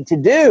I need to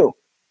do.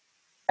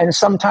 And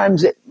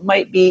sometimes it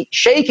might be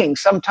shaking.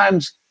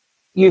 Sometimes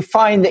you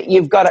find that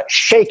you've got to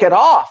shake it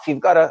off. You've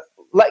got to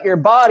let your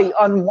body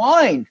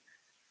unwind.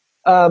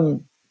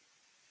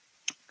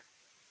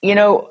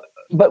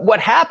 But what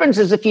happens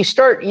is if you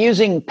start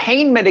using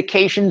pain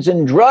medications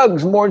and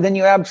drugs more than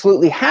you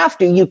absolutely have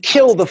to, you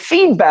kill the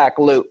feedback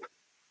loop.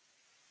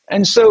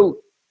 And so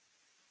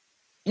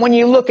when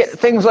you look at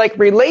things like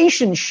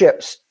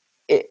relationships,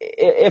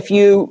 if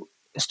you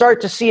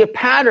start to see a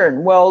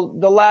pattern, well,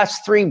 the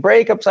last 3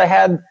 breakups I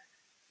had,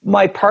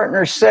 my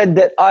partner said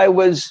that I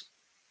was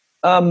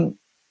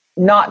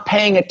not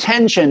paying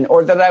attention,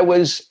 or that I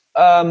was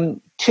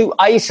too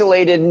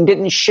isolated and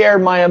didn't share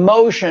my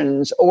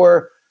emotions,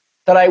 or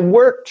that I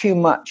worked too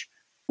much.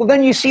 Well,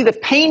 then you see the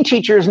pain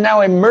teacher is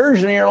now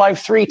emerged in your life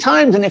 3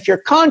 times. And if you're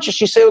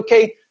conscious, you say,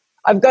 okay,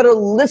 I've got to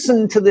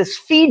listen to this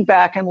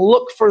feedback and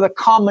look for the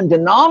common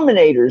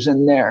denominators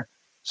in there.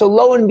 So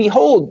lo and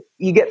behold,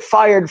 you get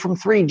fired from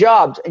 3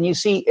 jobs, and you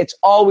see it's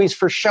always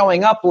for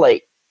showing up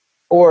late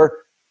or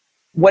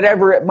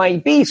whatever it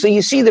might be. So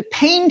you see the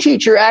pain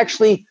teacher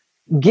actually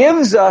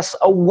gives us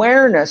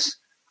awareness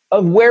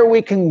of where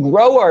we can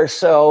grow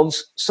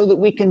ourselves so that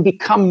we can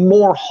become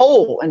more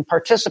whole and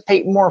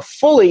participate more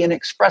fully in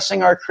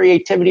expressing our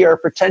creativity, our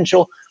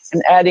potential,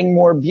 and adding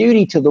more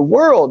beauty to the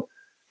world.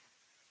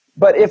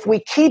 But if we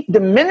keep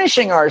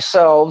diminishing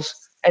ourselves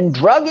and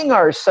drugging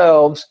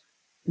ourselves,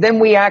 then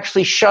we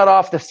actually shut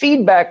off the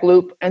feedback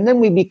loop, and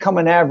then we become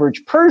an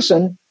average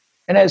person.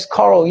 And as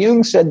Carl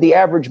Jung said, the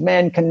average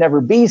man can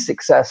never be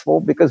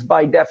successful because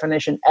by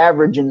definition,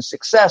 average and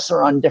success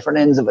are on different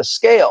ends of a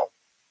scale.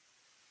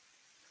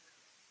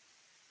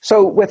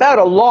 So without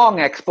a long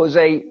expose,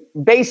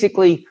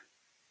 basically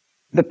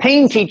the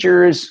pain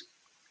teacher is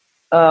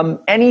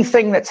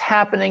anything that's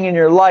happening in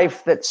your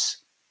life that's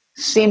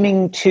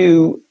seeming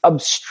to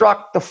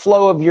obstruct the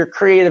flow of your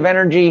creative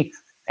energy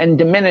and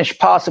diminish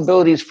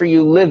possibilities for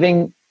you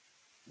living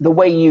the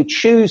way you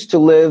choose to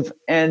live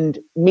and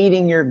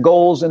meeting your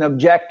goals and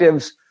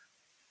objectives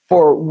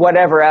for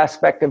whatever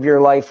aspect of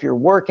your life you're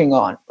working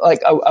on.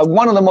 Like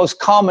one of the most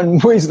common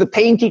ways the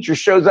pain teacher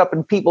shows up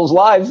in people's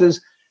lives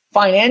is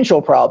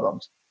financial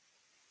problems.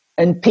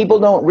 And people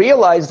don't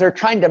realize they're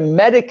trying to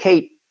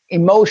medicate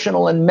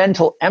emotional and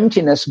mental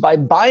emptiness by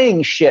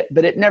buying shit,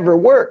 but it never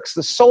works.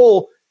 The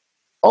soul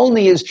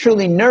only is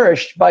truly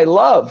nourished by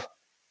love.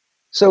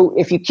 So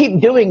if you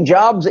keep doing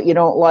jobs that you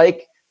don't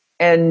like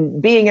and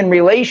being in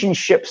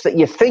relationships that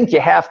you think you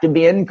have to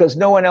be in because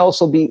no one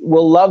else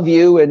will love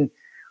you and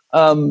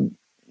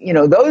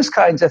those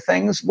kinds of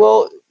things,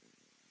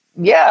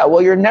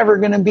 you're never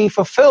going to be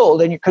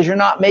fulfilled, and because you're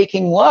not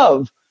making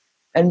love.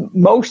 And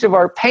most of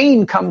our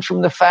pain comes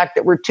from the fact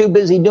that we're too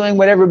busy doing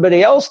what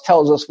everybody else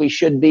tells us we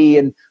should be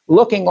and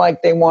looking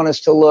like they want us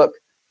to look,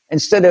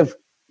 instead of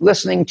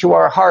listening to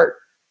our heart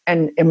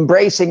and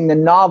embracing the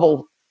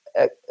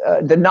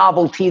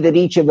novelty that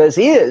each of us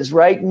is,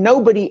 right?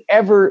 Nobody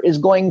ever is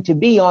going to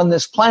be on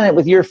this planet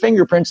with your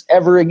fingerprints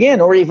ever again,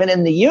 or even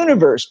in the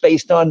universe,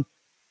 based on,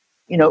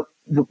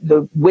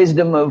 the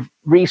wisdom of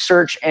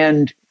research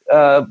and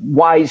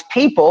wise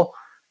people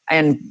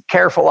and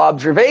careful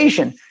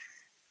observation.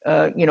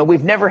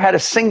 We've never had a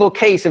single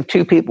case of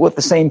 2 people with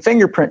the same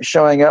fingerprint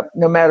showing up,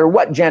 no matter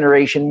what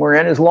generation we're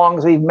in, as long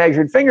as we've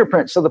measured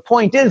fingerprints. So the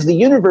point is, the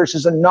universe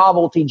is a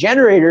novelty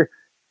generator.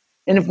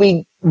 And if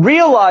we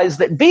realize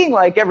that being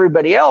like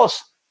everybody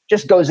else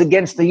just goes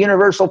against the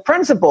universal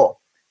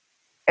principle,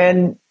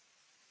 and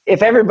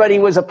if everybody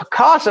was a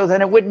Picasso,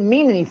 then it wouldn't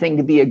mean anything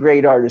to be a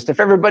great artist. If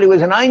everybody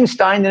was an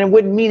Einstein, then it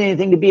wouldn't mean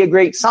anything to be a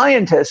great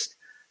scientist.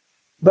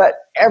 But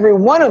every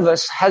one of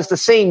us has the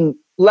same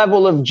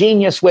level of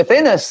genius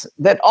within us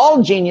that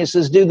all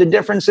geniuses do. The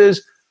difference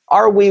is,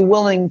 are we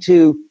willing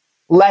to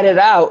let it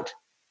out?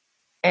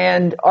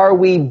 And are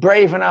we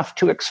brave enough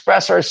to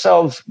express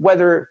ourselves,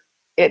 whether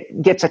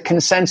it gets a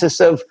consensus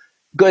of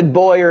good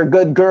boy or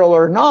good girl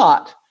or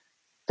not?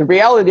 The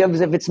reality of it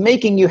is, if it's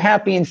making you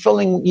happy and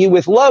filling you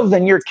with love,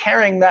 then you're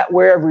carrying that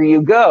wherever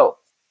you go.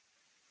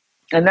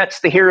 And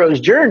that's the hero's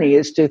journey,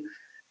 is to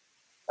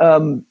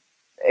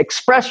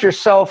express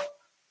yourself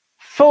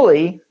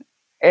fully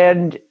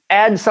and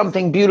add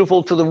something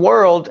beautiful to the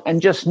world,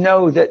 and just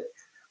know that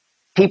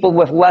people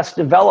with less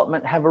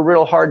development have a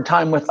real hard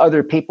time with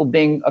other people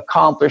being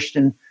accomplished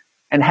and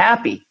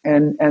happy.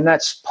 And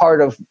that's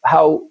part of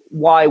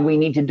why we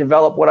need to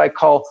develop what I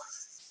call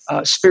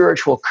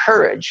spiritual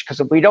courage. Because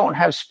if we don't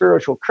have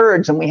spiritual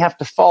courage, then we have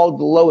to follow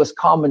the lowest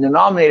common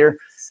denominator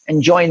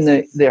and join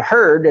the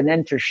herd and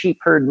enter sheep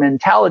herd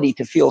mentality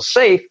to feel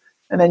safe.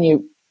 And then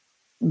you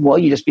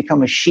just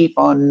become a sheep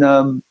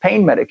on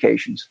pain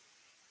medications.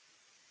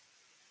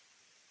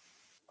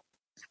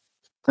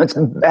 That's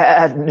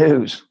bad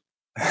news.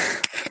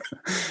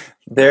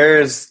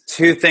 There's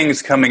two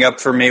things coming up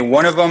for me.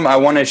 One of them I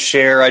want to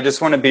share. I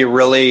just want to be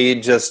really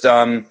just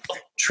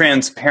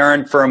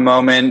transparent for a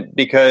moment,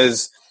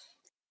 because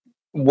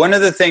one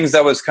of the things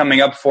that was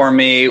coming up for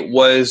me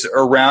was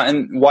around,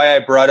 and why I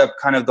brought up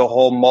kind of the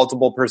whole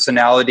multiple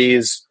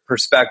personalities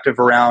perspective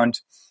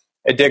around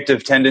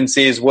addictive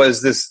tendencies,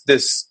 was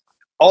this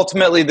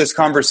ultimately this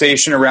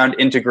conversation around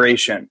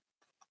integration.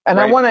 And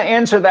right. I want to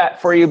answer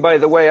that for you, by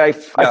the way. I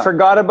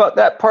forgot about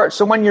that part.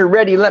 So when you're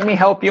ready, let me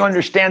help you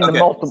understand the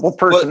multiple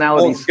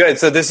personalities. Well, good.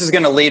 So this is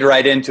going to lead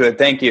right into it.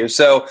 Thank you.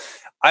 So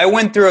I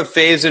went through a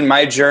phase in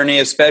my journey,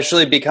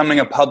 especially becoming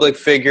a public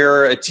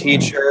figure, a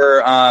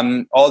teacher,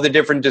 all the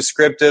different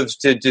descriptives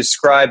to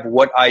describe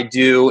what I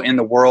do in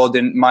the world,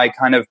 and my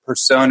kind of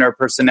persona or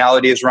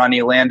personality as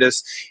Ronnie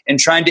Landis, and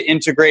trying to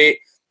integrate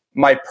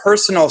my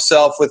personal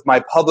self with my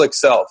public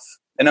self.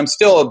 And I'm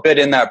still a bit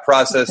in that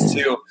process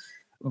too.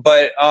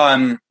 But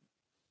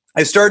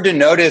I started to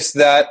notice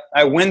that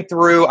I went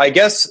through, I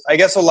guess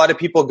a lot of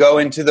people go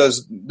into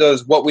those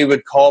what we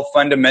would call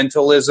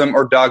fundamentalism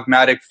or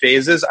dogmatic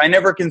phases. I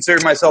never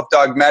considered myself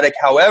dogmatic.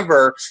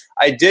 However,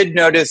 I did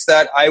notice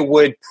that I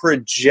would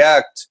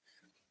project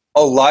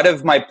a lot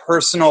of my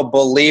personal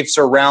beliefs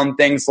around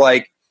things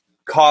like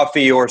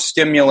coffee or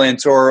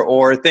stimulants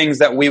or things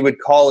that we would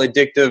call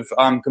addictive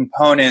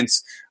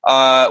components.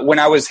 When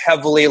I was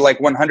heavily like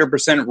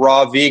 100%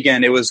 raw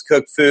vegan, it was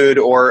cooked food,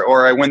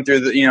 or I went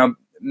through the,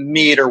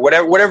 meat or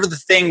whatever the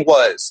thing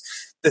was,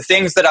 the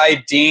things that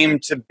I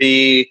deemed to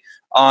be,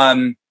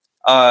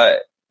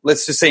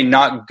 let's just say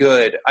not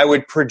good. I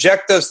would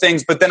project those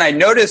things, but then I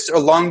noticed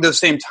along those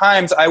same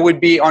times, I would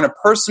be on a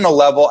personal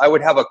level, I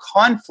would have a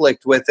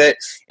conflict with it,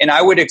 and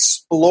I would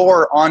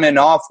explore on and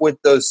off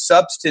with those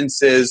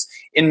substances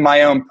in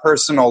my own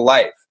personal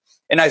life.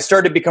 And I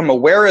started to become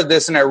aware of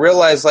this, and I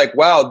realized, like,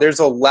 wow, there's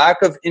a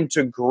lack of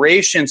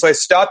integration. So I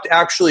stopped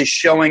actually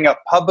showing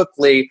up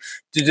publicly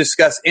to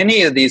discuss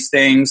any of these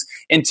things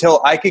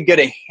until I could get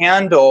a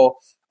handle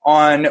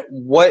on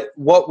what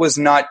was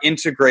not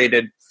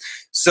integrated.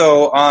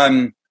 So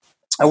I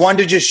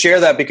wanted to just share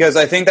that, because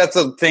I think that's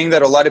a thing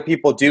that a lot of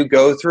people do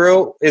go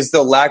through, is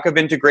the lack of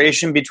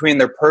integration between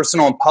their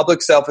personal and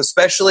public self,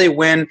 especially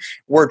when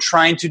we're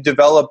trying to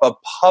develop a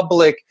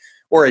public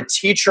or a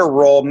teacher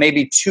role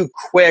maybe too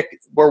quick,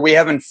 where we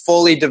haven't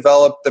fully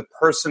developed the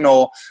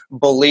personal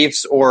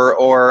beliefs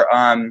or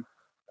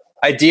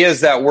ideas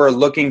that we're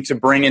looking to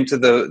bring into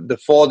the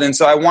fold. And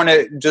so I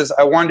wanted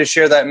to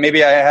share that.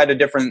 Maybe I had a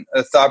different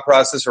thought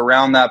process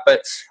around that,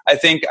 but I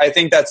think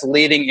that's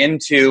leading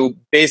into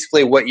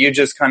basically what you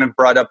just kind of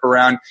brought up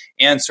around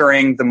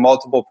answering the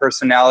multiple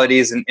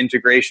personalities and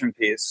integration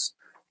piece.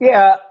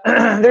 Yeah,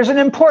 there's an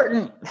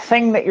important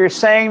thing that you're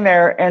saying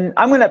there, and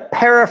I'm going to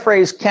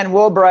paraphrase Ken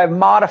Wilber. I've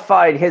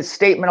modified his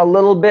statement a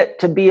little bit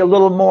to be a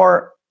little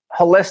more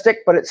holistic,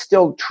 but it's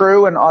still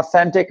true and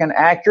authentic and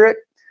accurate.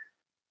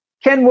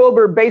 Ken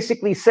Wilber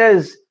basically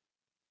says,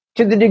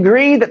 to the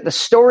degree that the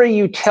story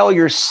you tell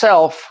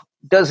yourself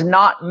does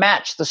not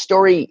match the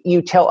story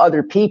you tell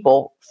other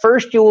people,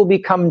 first you will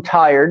become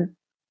tired,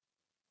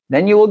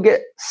 then you will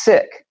get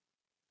sick,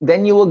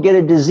 then you will get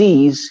a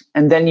disease,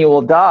 and then you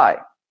will die.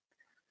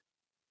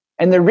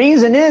 And the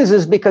reason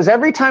is because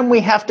every time we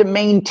have to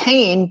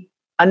maintain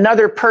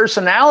another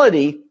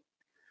personality,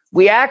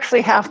 we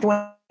actually have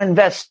to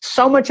invest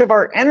so much of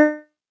our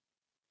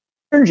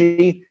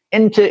energy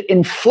into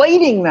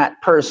inflating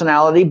that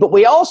personality, but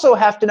we also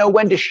have to know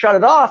when to shut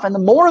it off. And the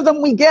more of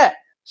them we get,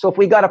 so if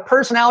we got a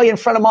personality in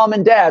front of mom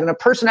and dad, and a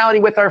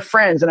personality with our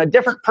friends, and a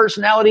different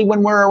personality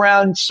when we're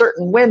around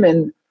certain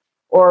women,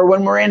 or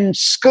when we're in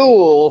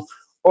school,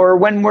 or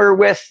when we're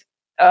with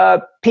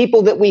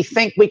people that we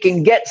think we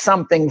can get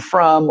something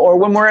from, or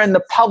when we're in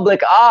the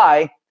public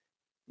eye,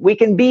 we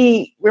can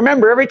be,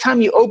 remember, every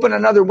time you open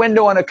another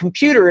window on a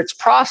computer, its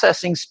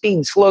processing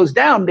speed slows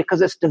down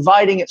because it's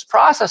dividing its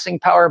processing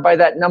power by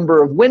that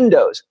number of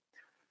windows.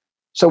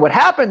 So what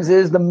happens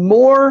is the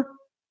more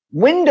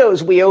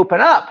windows we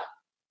open up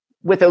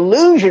with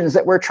illusions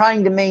that we're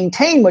trying to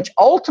maintain, which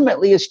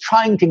ultimately is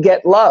trying to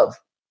get love.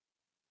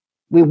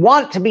 We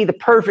want to be the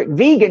perfect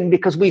vegan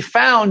because we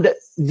found that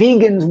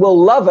vegans will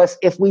love us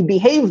if we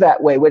behave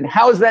that way.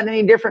 How is that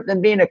any different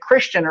than being a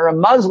Christian or a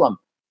Muslim?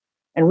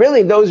 And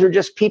really, those are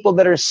just people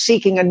that are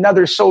seeking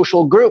another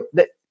social group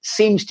that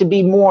seems to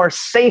be more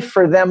safe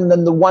for them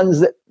than the ones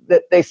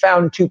that they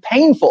found too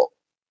painful.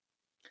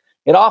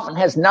 It often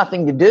has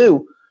nothing to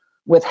do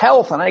with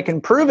health, and I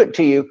can prove it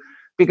to you,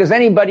 because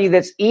anybody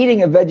that's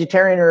eating a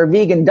vegetarian or a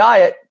vegan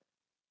diet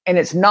and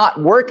it's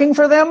not working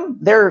for them,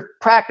 they're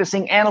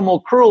practicing animal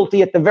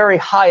cruelty at the very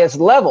highest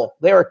level.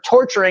 They are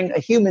torturing a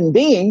human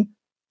being,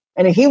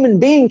 and a human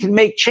being can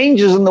make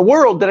changes in the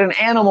world that an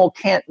animal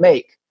can't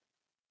make.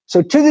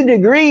 So to the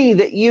degree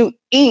that you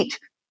eat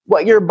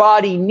what your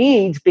body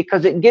needs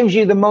because it gives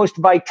you the most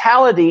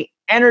vitality,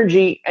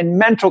 energy, and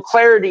mental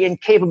clarity and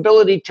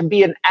capability to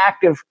be an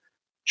active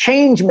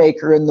change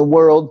maker in the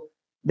world,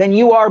 then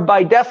you are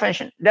by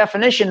definition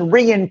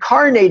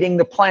reincarnating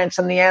the plants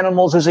and the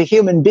animals as a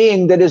human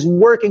being that is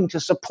working to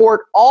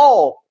support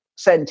all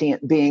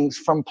sentient beings,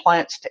 from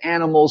plants to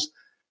animals,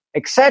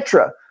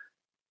 etc.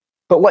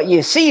 But what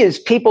you see is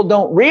people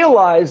don't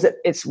realize that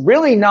it's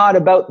really not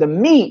about the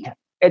meat.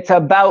 It's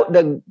about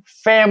the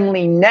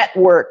family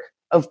network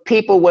of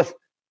people with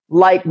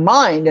like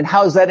mind. And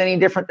how is that any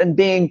different than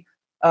being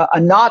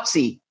a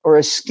Nazi or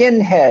a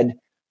skinhead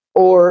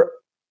or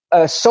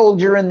a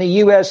soldier in the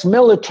U.S.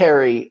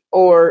 military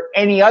or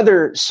any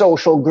other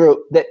social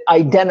group that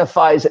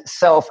identifies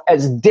itself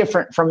as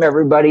different from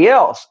everybody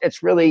else?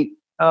 It's really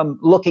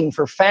looking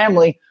for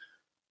family.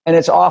 And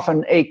it's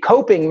often a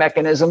coping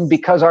mechanism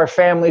because our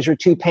families are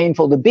too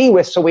painful to be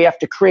with. So we have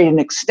to create an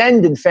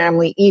extended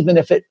family, even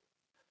if it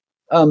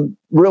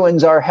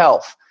ruins our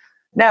health.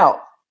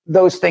 Now,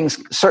 those things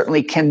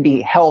certainly can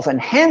be health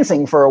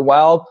enhancing for a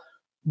while.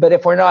 But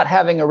if we're not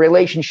having a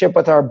relationship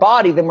with our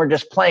body, then we're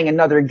just playing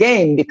another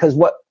game, because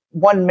what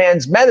one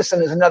man's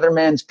medicine is another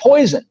man's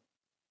poison.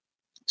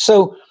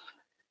 So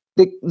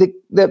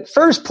the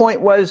first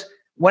point was,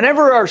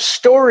 whenever our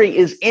story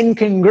is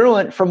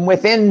incongruent from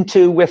within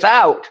to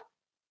without,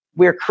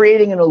 we're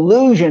creating an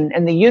illusion,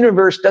 and the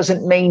universe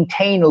doesn't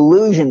maintain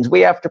illusions.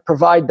 We have to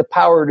provide the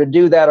power to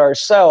do that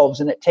ourselves,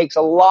 and it takes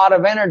a lot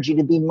of energy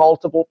to be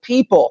multiple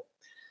people.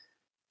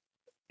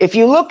 If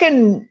you look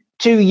into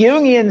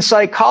Jungian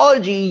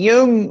psychology,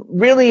 Jung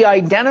really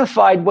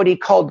identified what he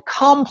called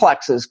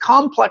complexes.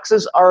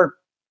 Complexes are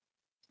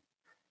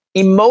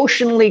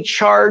emotionally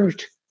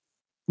charged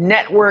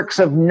networks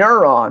of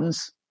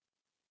neurons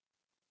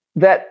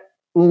that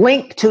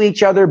link to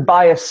each other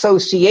by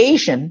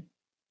association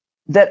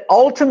that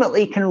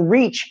ultimately can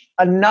reach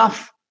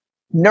enough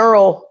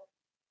neural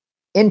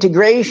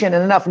integration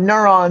and enough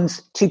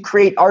neurons to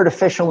create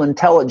artificial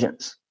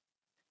intelligence.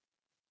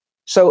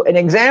 So an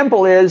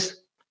example is,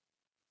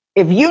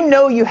 if you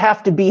know you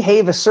have to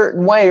behave a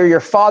certain way or your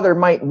father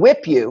might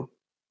whip you,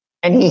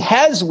 and he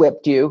has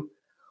whipped you,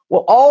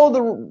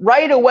 well,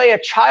 right away a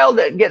child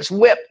that gets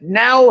whipped,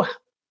 now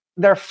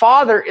their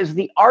father is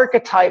the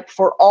archetype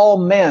for all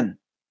men.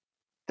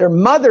 Their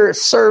mother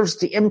serves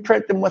to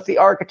imprint them with the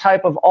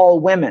archetype of all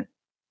women.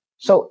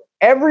 So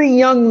every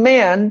young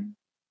man,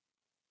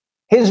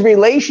 his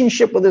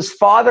relationship with his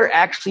father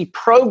actually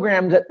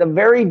programs at the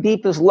very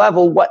deepest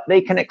level what they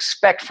can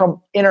expect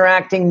from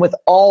interacting with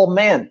all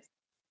men.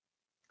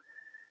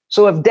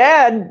 So if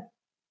dad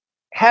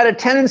had a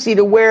tendency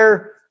to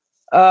wear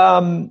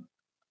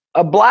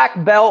a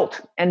black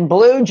belt and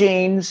blue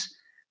jeans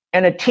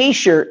and a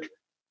t-shirt,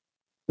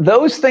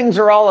 those things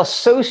are all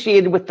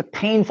associated with the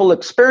painful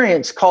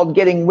experience called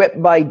getting whipped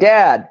by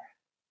dad.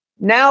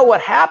 Now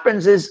what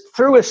happens is,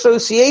 through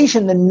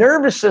association, the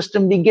nervous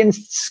system begins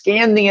to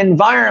scan the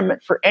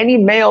environment for any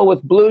male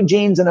with blue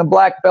jeans and a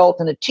black belt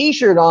and a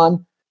t-shirt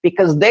on,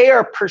 because they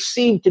are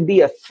perceived to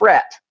be a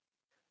threat.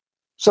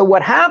 So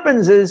what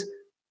happens is,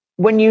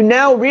 when you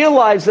now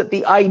realize that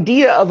the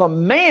idea of a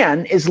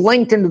man is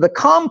linked into the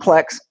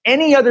complex,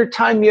 any other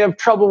time you have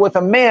trouble with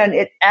a man,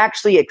 it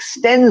actually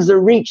extends the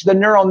reach, the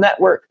neural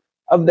network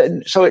of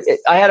the. So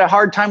I had a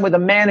hard time with a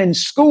man in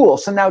school.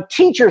 So now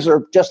teachers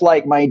are just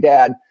like my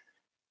dad.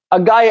 A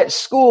guy at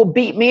school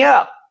beat me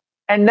up,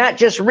 and that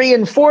just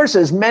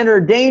reinforces men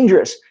are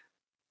dangerous.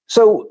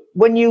 So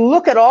when you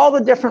look at all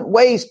the different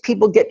ways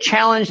people get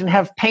challenged and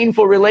have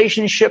painful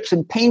relationships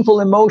and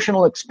painful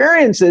emotional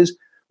experiences,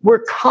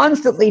 we're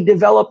constantly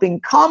developing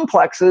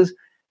complexes.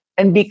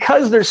 And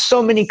because there's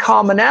so many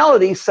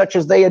commonalities, such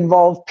as they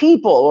involve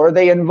people, or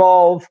they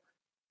involve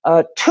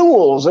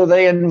tools, or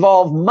they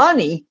involve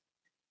money,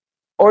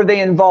 or they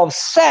involve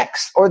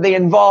sex, or they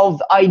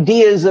involve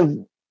ideas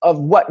of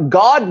what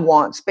God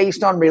wants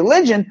based on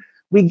religion,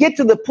 we get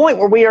to the point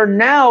where we are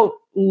now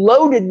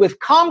loaded with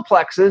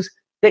complexes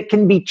that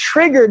can be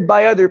triggered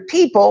by other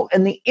people.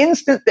 And the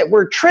instant that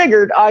we're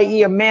triggered,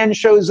 i.e. a man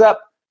shows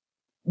up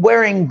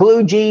wearing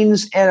blue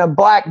jeans and a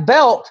black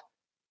belt,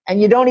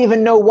 and you don't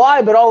even know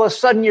why, but all of a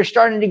sudden you're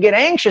starting to get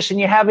anxious and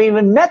you haven't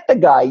even met the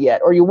guy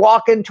yet. Or you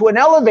walk into an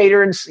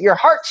elevator and your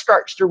heart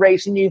starts to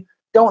race and you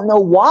don't know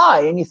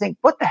why. And you think,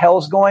 what the hell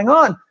is going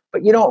on?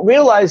 But you don't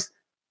realize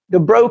the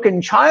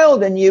broken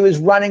child in you is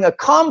running a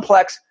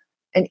complex.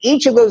 And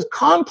each of those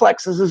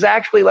complexes is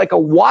actually like a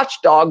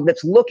watchdog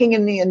that's looking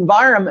in the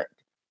environment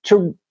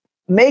to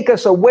make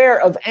us aware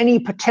of any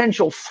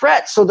potential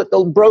threat, so that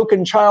the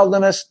broken child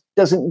in us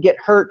doesn't get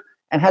hurt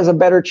and has a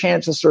better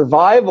chance of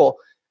survival.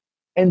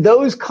 And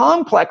those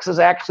complexes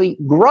actually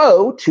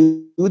grow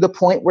to the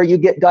point where you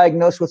get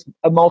diagnosed with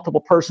a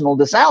multiple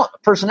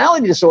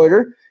personality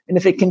disorder. And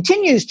if it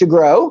continues to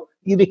grow,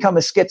 you become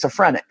a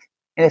schizophrenic.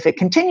 And if it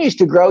continues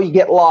to grow, you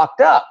get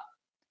locked up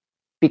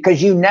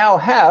because you now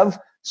have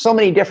so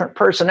many different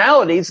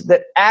personalities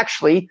that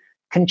actually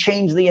can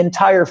change the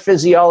entire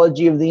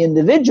physiology of the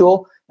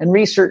individual. And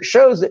research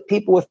shows that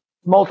people with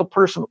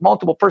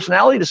multiple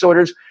personality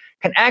disorders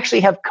can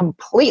actually have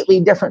completely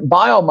different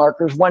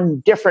biomarkers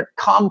when different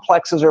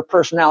complexes or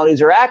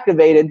personalities are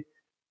activated,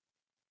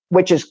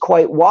 which is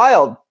quite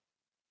wild.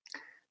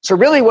 So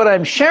really what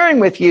I'm sharing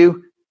with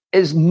you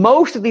is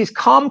most of these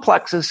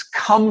complexes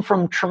come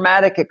from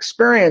traumatic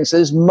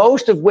experiences,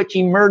 most of which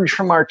emerge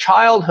from our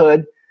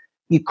childhood.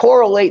 You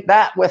correlate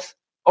that with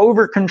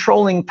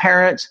over-controlling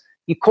parents.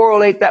 You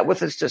correlate that with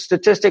the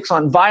statistics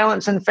on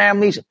violence in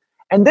families.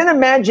 And then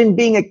imagine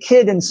being a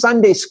kid in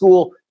Sunday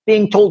school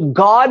being told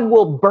God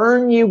will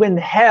burn you in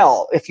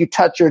hell if you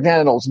touch your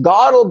genitals.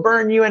 God will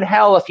burn you in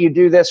hell if you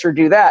do this or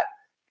do that.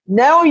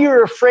 Now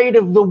you're afraid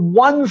of the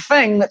one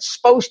thing that's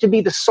supposed to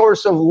be the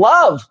source of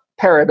love,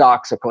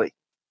 paradoxically.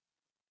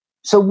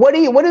 So what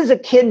does a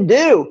kid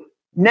do?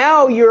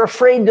 Now you're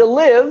afraid to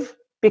live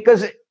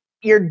because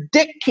your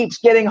dick keeps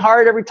getting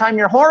hard every time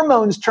your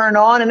hormones turn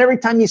on, and every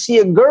time you see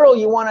a girl,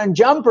 you want to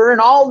jump her, and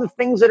all the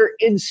things that are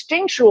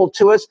instinctual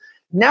to us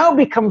now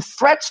become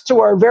threats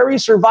to our very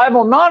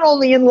survival, not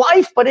only in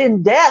life, but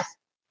in death.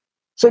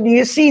 So do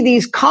you see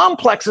these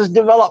complexes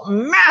develop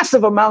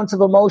massive amounts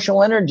of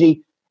emotional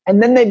energy,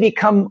 and then they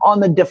become on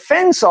the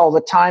defense all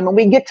the time, and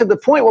we get to the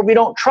point where we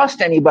don't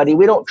trust anybody,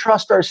 we don't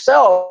trust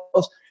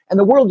ourselves, and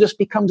the world just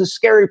becomes a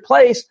scary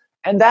place,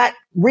 and that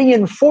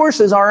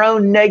reinforces our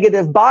own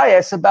negative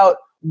bias about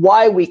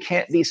why we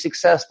can't be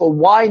successful,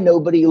 why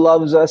nobody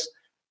loves us.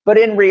 But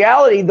in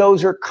reality,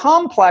 those are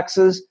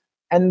complexes,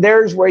 and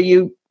there's where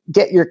you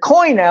get your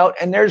coin out,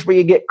 and there's where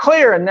you get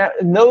clear,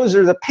 and those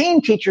are the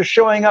pain teachers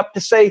showing up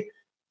to say,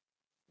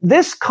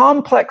 this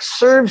complex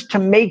serves to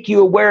make you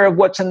aware of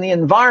what's in the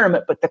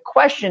environment, but the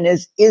question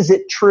is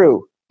it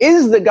true?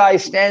 Is the guy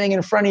standing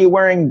in front of you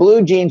wearing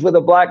blue jeans with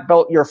a black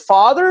belt your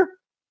father?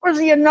 Or is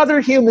he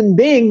another human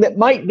being that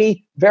might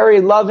be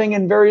very loving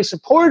and very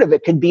supportive?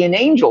 It could be an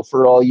angel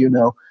for all you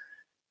know.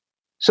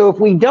 So if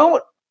we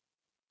don't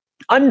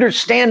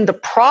understand the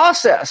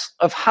process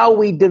of how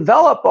we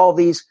develop all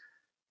these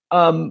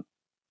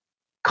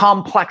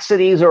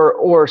complexities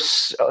or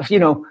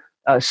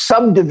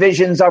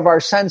subdivisions of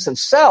our sense of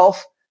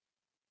self,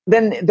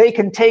 then they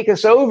can take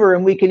us over,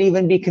 and we can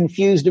even be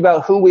confused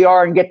about who we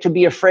are and get to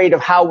be afraid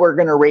of how we're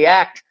going to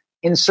react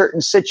in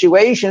certain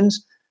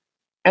situations.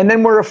 And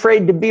then we're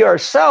afraid to be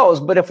ourselves.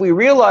 But if we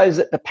realize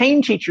that the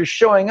pain teacher's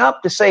showing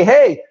up to say,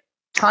 hey,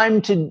 time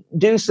to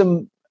do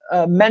some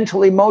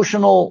mental,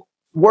 emotional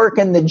work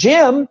in the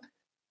gym,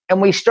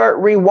 and we start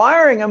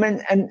rewiring them.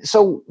 And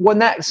so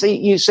when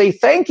you say,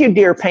 thank you,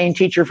 dear pain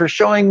teacher, for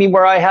showing me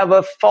where I have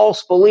a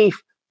false belief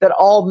that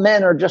all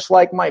men are just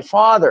like my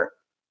father,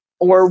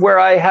 or where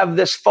I have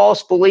this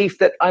false belief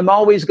that I'm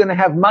always going to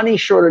have money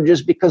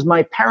shortages because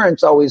my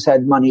parents always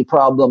had money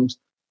problems.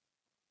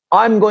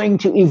 I'm going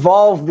to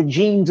evolve the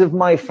genes of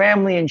my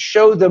family and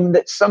show them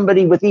that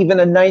somebody with even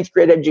a 9th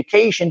grade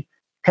education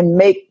can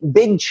make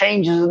big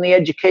changes in the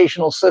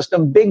educational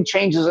system, big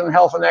changes in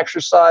health and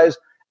exercise,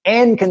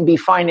 and can be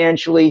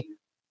financially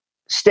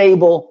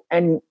stable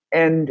and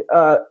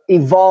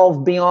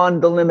evolve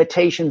beyond the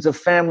limitations of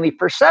family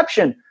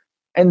perception.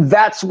 And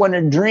that's when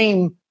a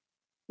dream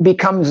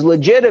becomes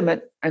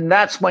legitimate. And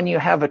that's when you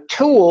have a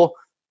tool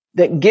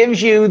that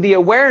gives you the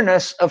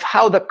awareness of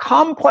how the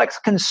complex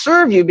can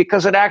serve you,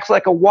 because it acts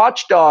like a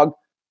watchdog.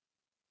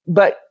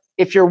 But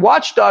if your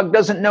watchdog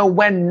doesn't know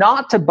when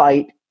not to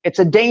bite, it's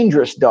a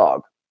dangerous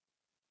dog.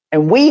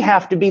 And we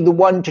have to be the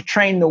one to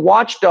train the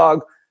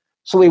watchdog.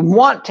 So we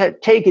want to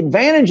take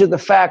advantage of the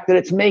fact that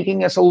it's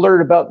making us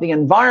alert about the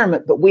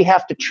environment, but we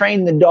have to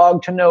train the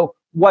dog to know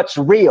what's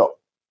real.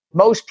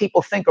 Most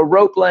people think a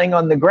rope laying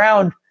on the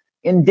ground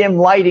in dim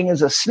lighting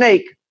is a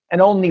snake,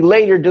 and only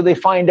later do they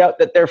find out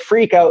that their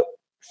freak out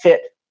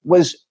fit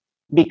was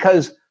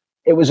because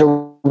it was a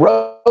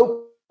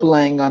rope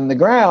laying on the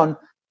ground.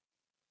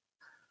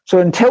 So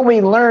until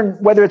we learn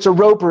whether it's a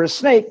rope or a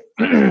snake,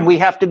 we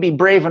have to be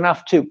brave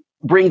enough to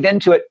breathe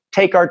into it,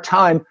 take our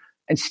time,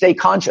 and stay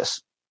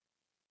conscious.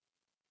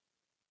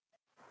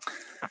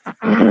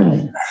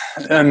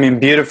 I mean,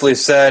 beautifully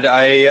said.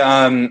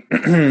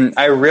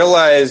 I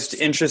realized,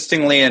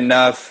 interestingly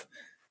enough,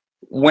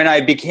 when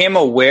I became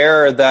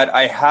aware that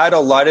I had a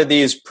lot of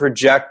these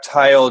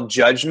projectile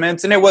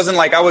judgments, and it wasn't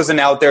like I wasn't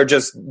out there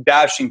just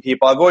bashing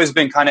people. I've always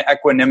been kind of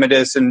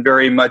equanimous and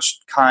very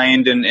much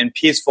kind and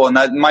peaceful, and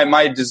that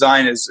my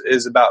design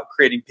is about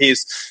creating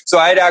peace. So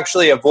I'd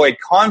actually avoid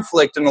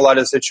conflict in a lot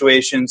of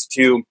situations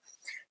to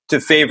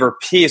favor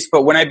peace.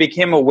 But when I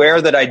became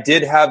aware that I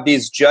did have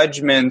these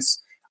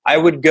judgments, I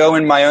would go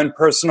in my own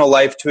personal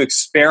life to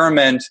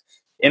experiment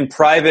in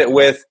private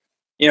with,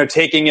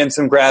 taking in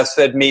some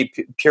grass-fed meat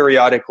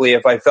periodically.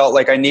 If I felt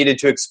like I needed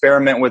to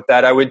experiment with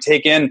that, I would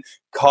take in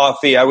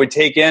coffee. I would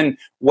take in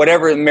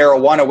whatever,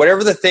 marijuana,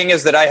 whatever the thing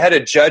is that I had a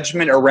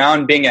judgment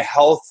around being a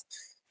health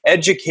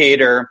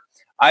educator.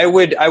 I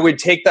would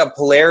take that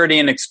polarity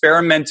and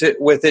experiment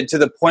with it to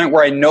the point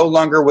where I no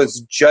longer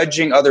was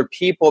judging other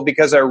people,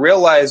 because I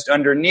realized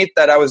underneath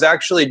that I was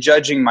actually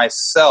judging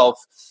myself.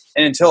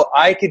 And until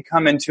I could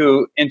come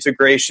into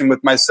integration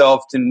with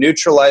myself to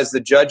neutralize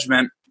the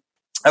judgment,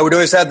 I would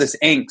always have this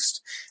angst.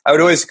 I would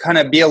always kind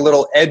of be a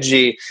little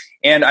edgy.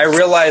 And I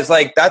realized,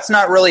 like, that's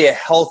not really a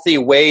healthy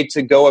way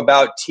to go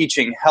about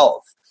teaching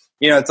health.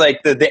 You know, it's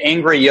like the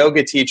angry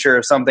yoga teacher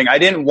or something. I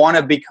didn't want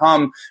to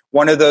become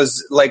one of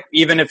those, like,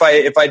 even if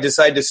I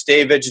decide to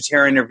stay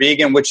vegetarian or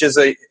vegan, which is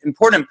an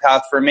important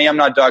path for me, I'm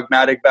not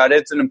dogmatic about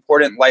it. It's an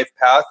important life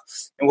path,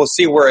 and we'll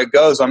see where it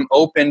goes. I'm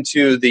open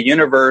to the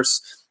universe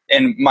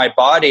and my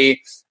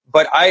body,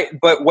 but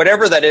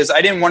whatever that is, I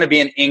didn't want to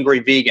be an angry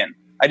vegan.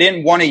 I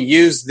didn't want to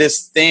use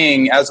this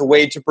thing as a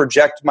way to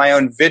project my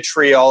own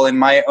vitriol and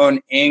my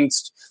own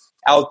angst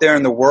out there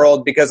in the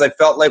world, because I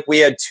felt like we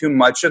had too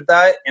much of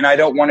that, and I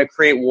don't want to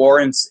create war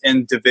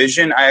and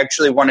division. I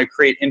actually want to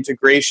create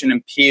integration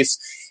and peace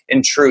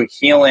and true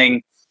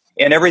healing.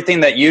 And everything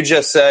that you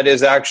just said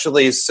is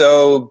actually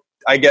so,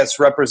 I guess,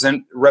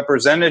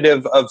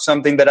 representative of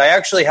something that I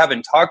actually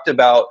haven't talked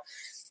about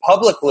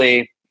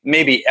publicly,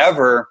 maybe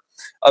ever,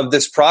 of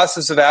this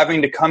process of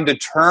having to come to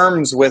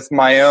terms with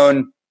my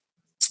own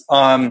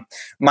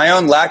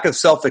lack of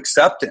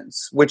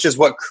self-acceptance, which is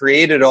what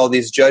created all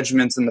these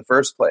judgments in the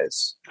first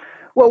place.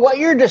 Well, what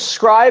you're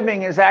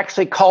describing is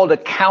actually called a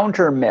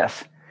counter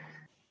myth.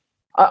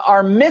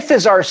 Our myth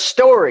is our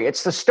story.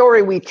 It's the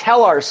story we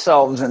tell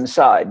ourselves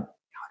inside.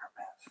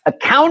 A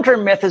counter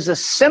myth is a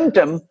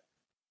symptom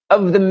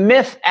of the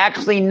myth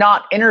actually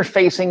not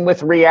interfacing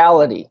with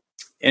reality.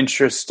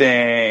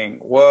 Interesting.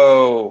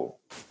 Whoa.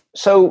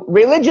 So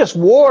religious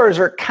wars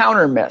are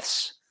counter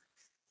myths.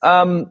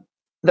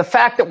 The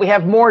fact that we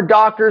have more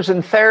doctors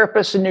and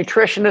therapists and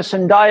nutritionists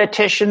and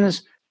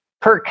dietitians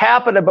per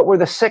capita, but we're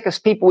the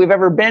sickest people we've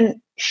ever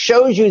been,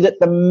 shows you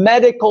that the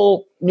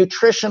medical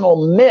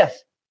nutritional myth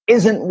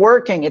isn't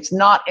working. It's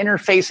not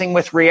interfacing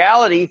with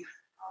reality.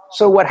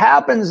 So what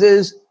happens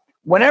is,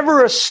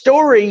 whenever a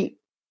story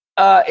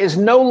is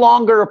no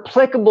longer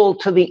applicable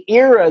to the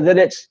era that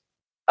it's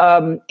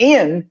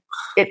in,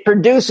 it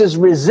produces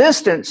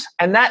resistance,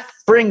 and that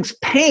brings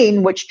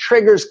pain, which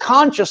triggers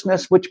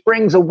consciousness, which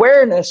brings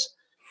awareness.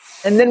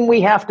 And then we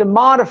have to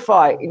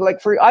modify.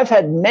 I've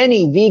had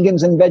many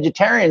vegans and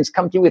vegetarians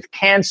come to me with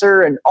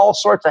cancer and all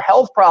sorts of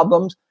health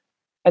problems.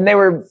 And they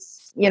were,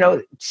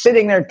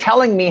 sitting there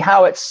telling me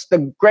how it's the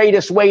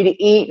greatest way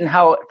to eat and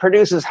how it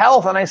produces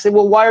health. And I said,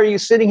 well, why are you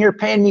sitting here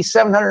paying me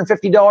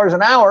 $750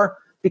 an hour?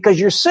 Because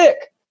you're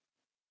sick.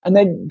 And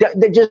then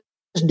it just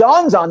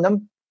dawns on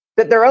them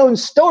that their own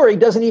story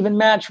doesn't even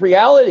match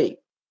reality.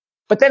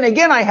 But then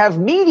again, I have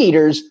meat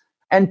eaters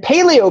and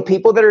paleo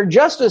people that are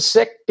just as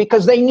sick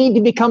because they need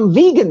to become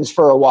vegans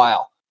for a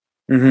while.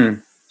 Mm-hmm.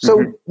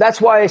 So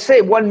that's why I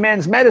say one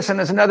man's medicine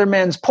is another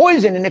man's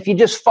poison. And if you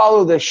just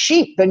follow the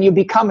sheep, then you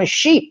become a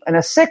sheep and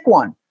a sick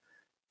one.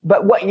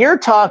 But what you're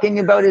talking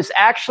about is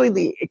actually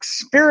the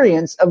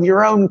experience of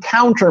your own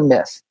counter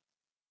myth.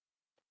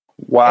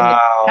 Wow. And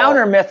the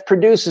counter myth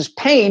produces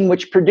pain,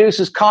 which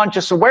produces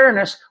conscious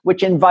awareness,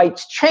 which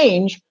invites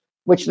change,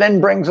 which then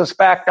brings us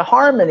back to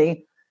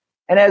harmony.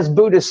 And as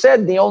Buddha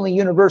said, the only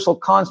universal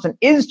constant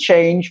is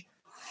change.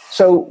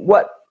 So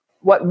what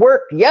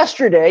worked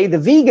yesterday, the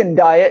vegan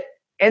diet,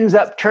 ends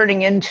up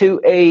turning into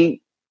a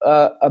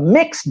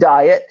mixed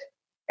diet,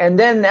 and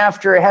then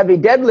after a heavy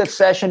deadlift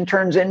session,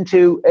 turns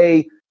into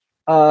a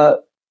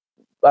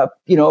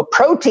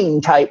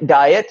protein type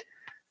diet,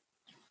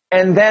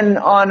 and then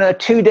on a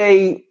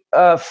 2-day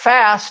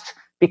fast,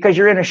 because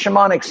you're in a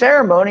shamanic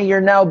ceremony, you're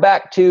now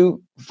back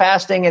to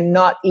fasting and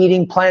not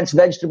eating plants,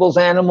 vegetables,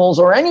 animals,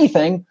 or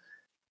anything.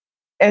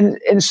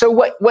 And so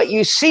what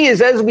you see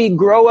is, as we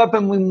grow up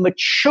and we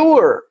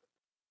mature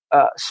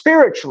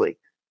spiritually,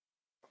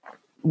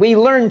 we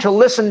learn to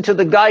listen to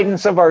the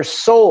guidance of our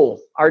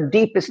soul, our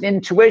deepest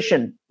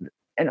intuition,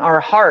 and our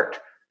heart.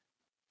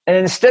 And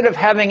instead of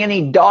having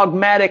any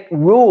dogmatic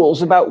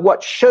rules about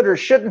what should or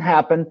shouldn't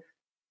happen,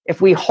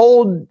 if we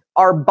hold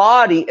our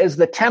body as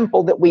the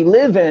temple that we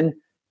live in,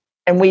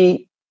 and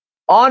we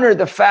honor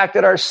the fact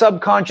that our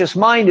subconscious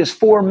mind is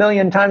 4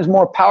 million times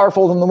more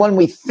powerful than the one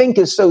we think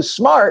is so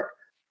smart,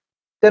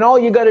 then all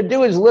you got to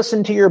do is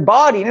listen to your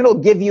body, and it'll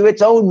give you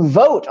its own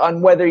vote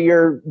on whether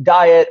your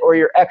diet or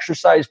your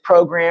exercise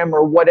program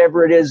or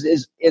whatever it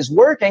is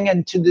working.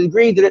 And to the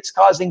degree that it's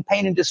causing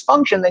pain and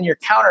dysfunction, then your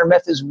counter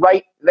myth is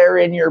right there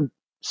in your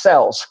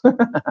cells.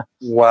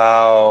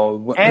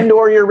 Wow. And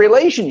or your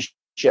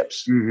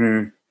relationships.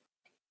 Mm-hmm.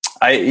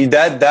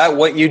 That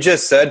what you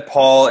just said,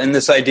 Paul, and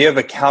this idea of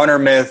a counter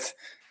myth,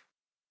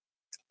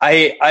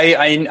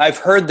 I've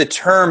heard the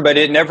term, but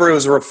it never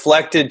was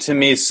reflected to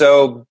me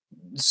so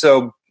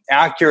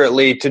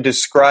accurately to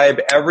describe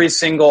every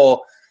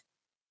single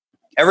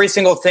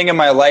thing in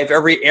my life,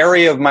 every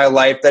area of my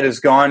life that has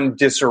gone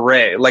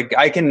disarray. Like,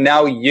 I can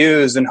now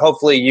use, and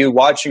hopefully you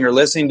watching or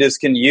listening to this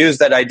can use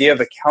that idea of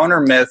a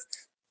counter myth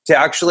to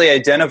actually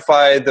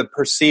identify the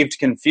perceived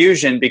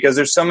confusion, because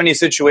there's so many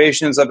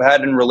situations I've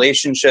had in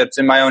relationships,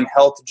 in my own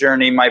health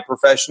journey, my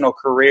professional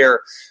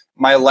career,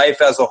 my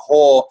life as a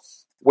whole,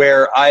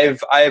 where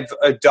I've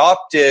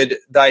adopted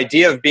the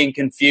idea of being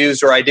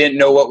confused, or I didn't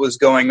know what was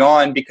going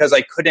on because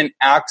I couldn't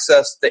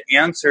access the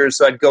answers.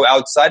 So I'd go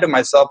outside of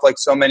myself, like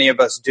so many of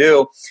us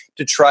do,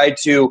 to try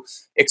to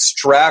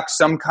extract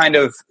some kind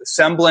of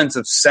semblance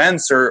of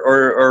sense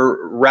or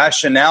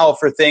rationale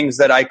for things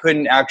that I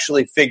couldn't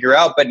actually figure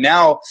out. But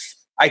now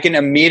I can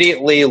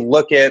immediately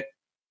look at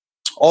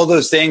all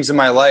those things in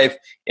my life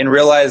and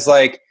realize,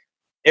 like,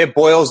 it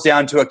boils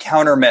down to a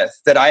counter myth,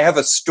 that I have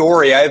a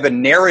story, I have a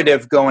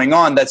narrative going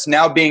on that's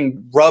now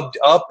being rubbed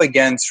up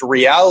against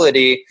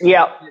reality.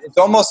 Yeah. It's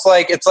almost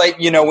like,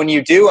 when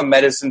you do a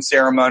medicine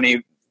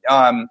ceremony,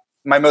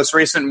 my most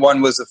recent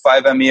one was a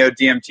 5-MeO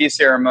DMT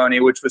ceremony,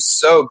 which was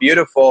so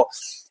beautiful.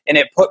 And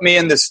it put me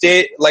in the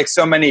state, like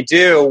so many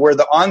do, where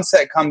the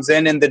onset comes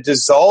in and the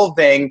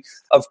dissolving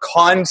of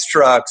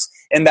constructs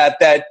and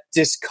that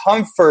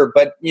discomfort,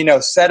 but,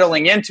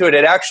 settling into it,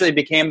 it actually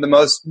became the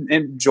most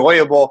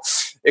enjoyable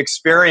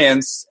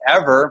experience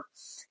ever.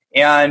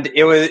 And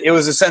it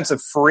was a sense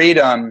of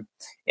freedom.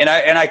 And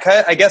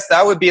I guess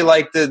that would be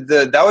like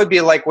that would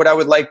be like what I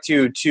would like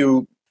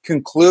to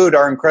conclude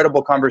our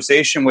incredible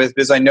conversation with,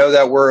 because I know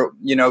that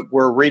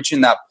we're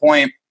reaching that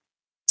point.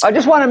 I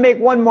just want to make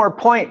one more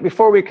point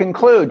before we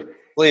conclude.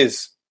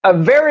 Please. A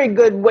very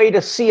good way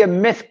to see a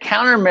myth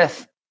counter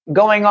myth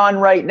going on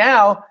right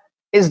now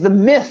is the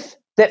myth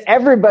that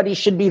everybody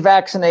should be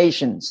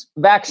vaccinated,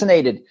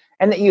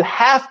 and that you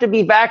have to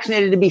be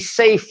vaccinated to be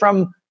safe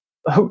from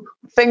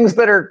things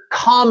that are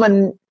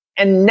common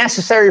and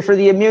necessary for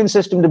the immune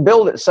system to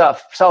build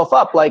itself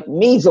up, like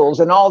measles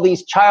and all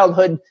these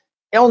childhood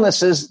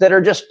illnesses that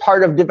are just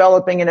part of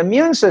developing an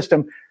immune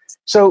system.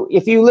 So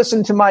if you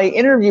listen to my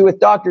interview with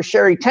Dr.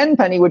 Sherry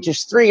Tenpenny, which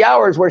is 3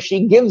 hours, where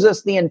she gives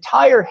us the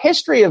entire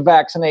history of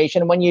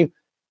vaccination, when you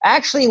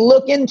actually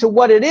look into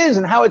what it is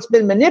and how it's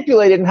been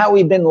manipulated and how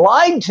we've been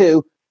lied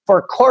to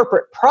for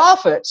corporate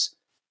profits,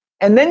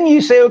 and then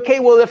you say, okay,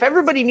 well, if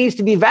everybody needs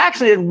to be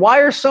vaccinated, why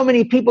are so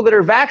many people that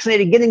are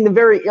vaccinated getting the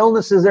very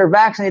illnesses they're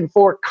vaccinated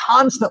for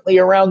constantly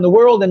around the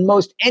world? And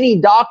most any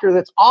doctor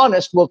that's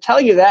honest will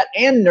tell you that,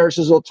 and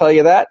nurses will tell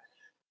you that.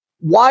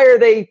 Why are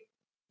they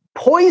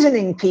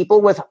poisoning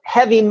people with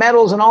heavy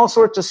metals and all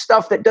sorts of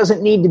stuff that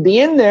doesn't need to be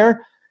in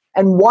there?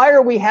 And why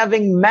are we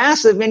having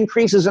massive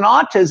increases in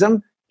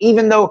autism,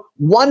 even though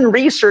one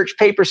research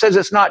paper says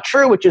it's not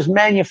true, which is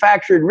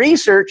manufactured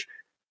research?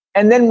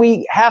 And then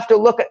we have to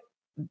look at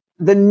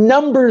the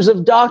numbers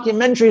of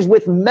documentaries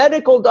with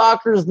medical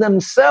doctors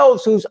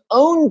themselves whose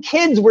own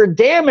kids were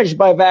damaged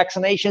by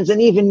vaccinations and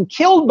even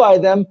killed by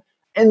them,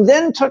 and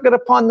then took it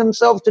upon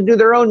themselves to do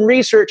their own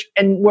research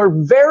and were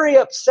very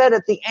upset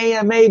at the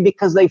AMA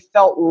because they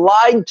felt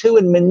lied to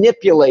and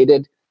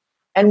manipulated.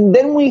 And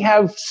then we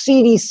have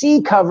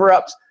CDC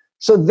cover-ups.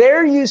 So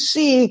there you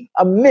see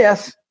a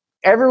myth,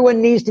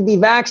 everyone needs to be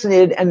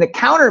vaccinated, and the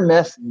counter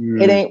myth,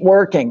 it ain't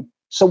working.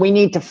 So we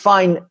need to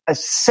find a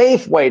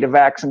safe way to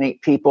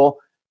vaccinate people,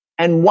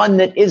 and one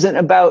that isn't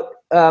about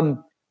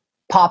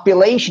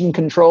population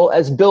control,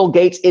 as Bill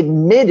Gates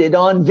admitted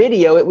on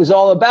video it was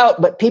all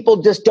about, but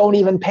people just don't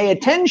even pay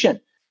attention.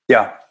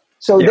 Yeah.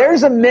 So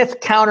there's a myth,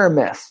 counter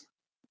myth.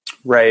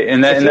 Right.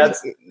 And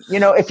that's,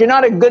 if you're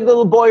not a good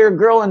little boy or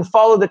girl and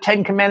follow the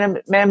 10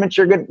 commandments,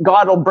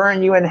 God will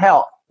burn you in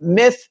hell.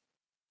 Myth.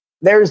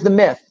 There's the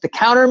myth. The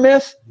counter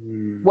myth.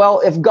 Well,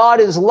 if God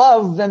is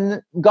love,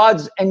 then God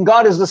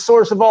is the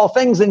source of all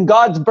things, then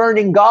God's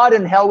burning God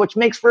in hell, which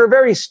makes for a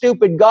very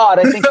stupid God.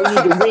 I think we need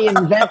to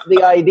reinvent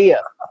the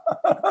idea.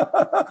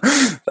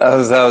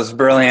 That was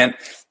brilliant.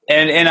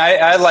 And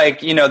I like,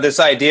 this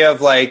idea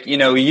of like,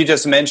 you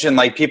just mentioned,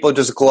 like, people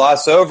just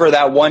gloss over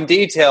that one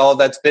detail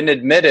that's been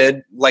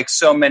admitted, like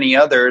so many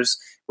others,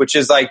 which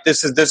is like,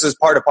 this is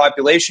part of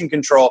population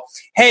control.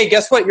 Hey,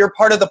 guess what? You're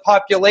part of the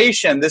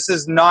population. This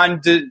is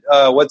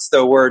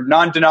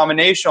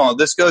non-denominational.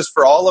 This goes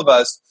for all of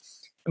us.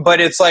 But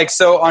it's like,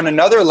 so on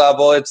another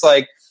level, it's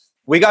like,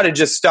 we got to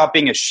just stop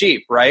being a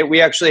sheep, right?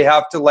 We actually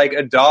have to like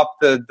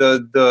adopt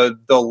the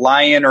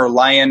lion or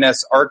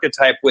lioness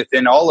archetype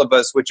within all of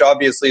us, which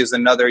obviously is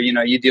another,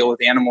 you deal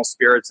with animal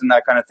spirits and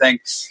that kind of thing,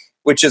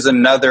 which is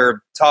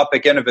another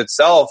topic in of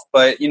itself.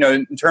 But,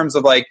 in terms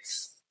of like,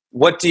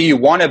 what do you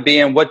want to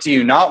be and what do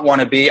you not want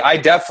to be? I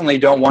definitely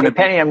don't want to be.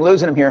 Penny, I'm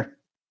losing him here.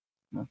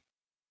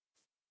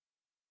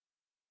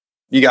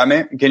 You got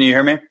me? Can you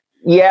hear me?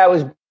 Yeah, I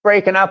was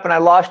breaking up and I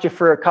lost you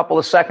for a couple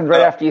of seconds right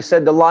after you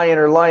said the lion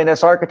or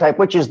lioness archetype,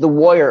 which is the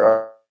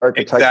warrior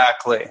archetype.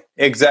 Exactly.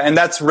 And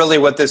that's really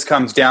what this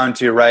comes down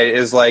to, right?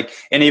 Is like,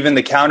 and even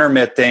the counter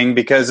myth thing,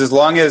 because as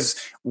long as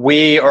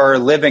we are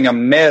living a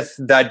myth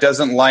that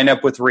doesn't line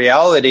up with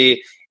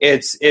reality,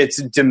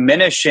 it's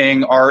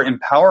diminishing our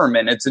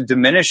empowerment. It's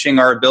diminishing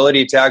our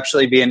ability to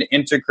actually be an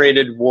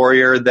integrated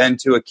warrior, then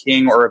to a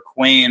king or a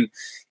queen.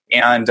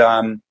 And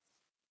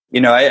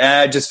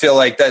I just feel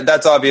like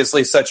that's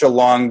obviously such a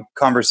long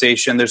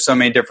conversation. There's so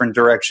many different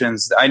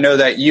directions. I know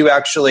that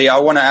I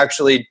want to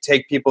actually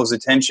take people's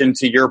attention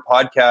to your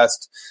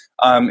podcast.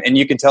 And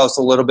you can tell us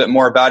a little bit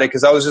more about it,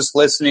 because I was just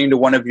listening to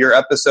one of your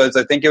episodes.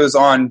 I think it was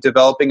on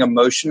developing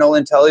emotional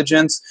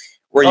intelligence,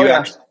 where you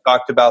actually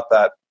talked about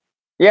that.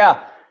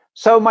 Yeah.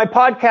 So my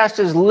podcast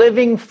is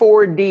Living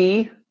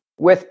 4D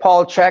with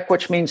Paul Chek,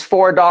 which means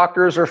 4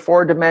 doctors or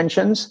 4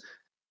 dimensions.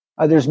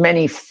 There's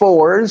many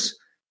 4s.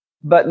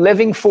 But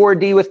Living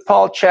 4D with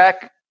Paul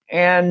Chek.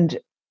 And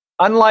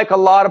unlike a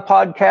lot of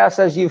podcasts,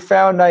 as you've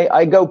found,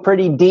 I go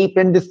pretty deep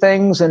into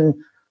things, and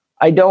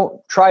I don't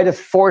try to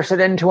force it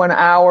into an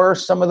hour.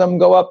 Some of them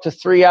go up to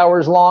 3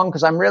 hours long,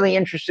 because I'm really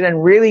interested in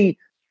really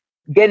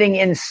getting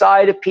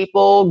inside of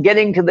people,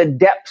 getting to the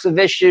depths of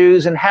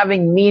issues, and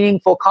having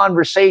meaningful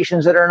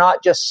conversations that are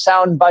not just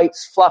sound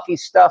bites, fluffy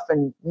stuff,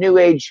 and new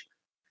age,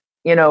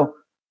 edutainment.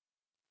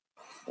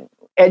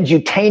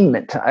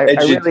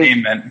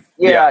 Edutainment.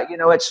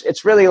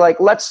 It's really like,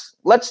 let's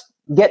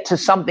get to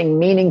something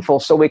meaningful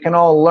so we can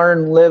all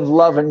learn, live,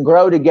 love, and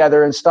grow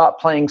together, and stop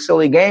playing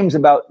silly games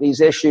about these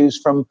issues,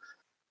 from,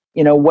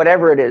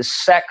 whatever it is,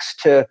 sex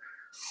to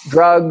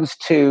drugs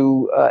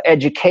to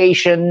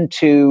education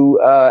to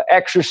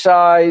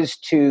exercise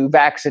to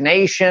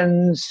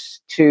vaccinations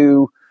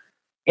to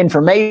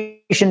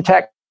information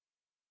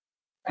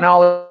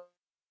technology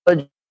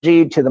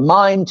to the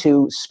mind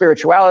to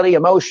spirituality,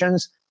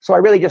 emotions. So I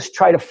really just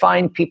try to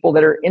find people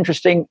that are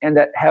interesting and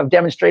that have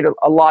demonstrated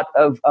a lot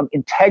of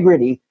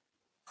integrity,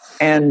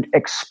 and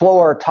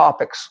explore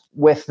topics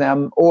with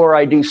them. Or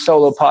I do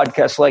solo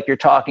podcasts like you're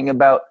talking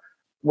about,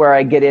 where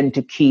I get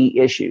into key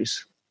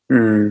issues.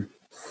 Mm.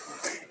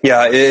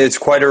 Yeah, it's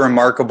quite a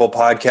remarkable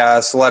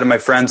podcast. A lot of my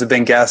friends have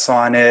been guests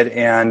on it,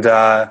 and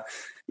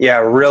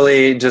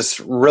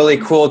really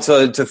cool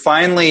to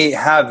finally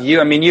have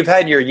you. I mean, you've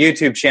had your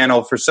YouTube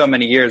channel for so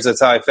many years. That's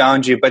how I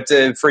found you. But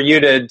for you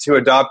to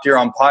adopt your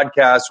own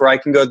podcast, where I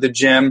can go to the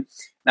gym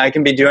and I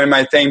can be doing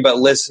my thing, but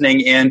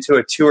listening into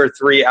a 2 or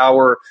 3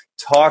 hour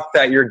talk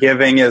that you're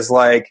giving is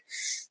like,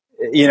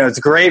 it's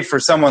great for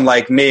someone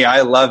like me.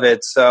 I love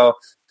it. So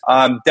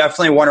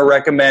definitely want to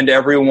recommend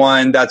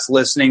everyone that's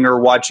listening or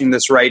watching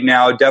this right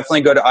now,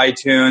 definitely go to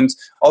iTunes.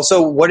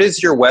 Also, what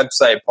is your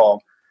website,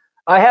 Paul?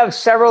 I have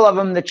several of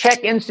them. The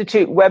Chek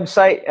Institute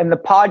website, and the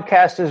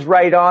podcast is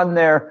right on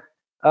there.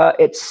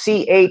 It's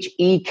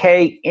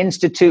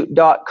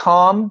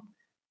chekinstitute.com.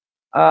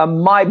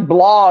 My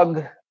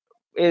blog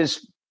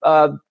is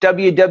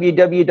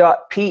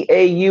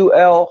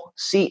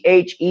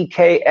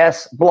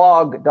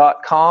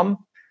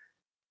www.paulcheksblog.com.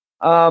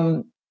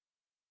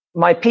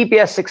 My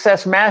PPS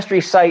Success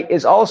Mastery site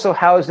is also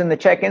housed in the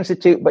Chek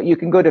Institute, but you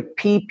can go to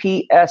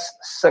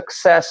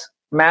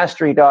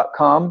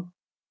ppssuccessmastery.com.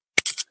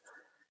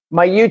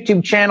 My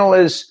YouTube channel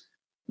is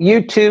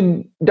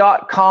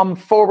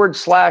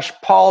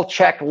youtube.com/Paul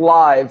Chek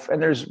Live.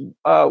 And there's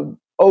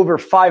over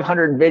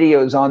 500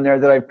 videos on there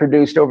that I've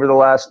produced over the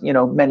last,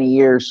 many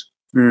years.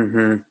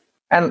 Mm-hmm.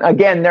 And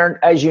again,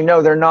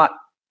 they're not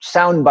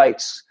sound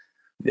bites.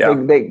 Yeah.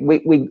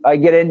 I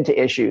get into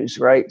issues,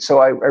 right? So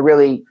I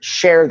really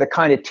share the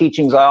kind of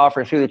teachings I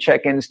offer through the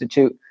Chek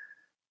Institute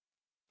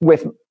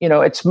with,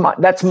 that's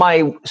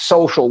my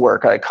social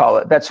work, I call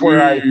it. That's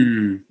where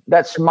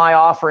that's my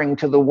offering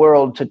to the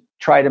world, to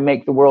try to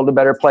make the world a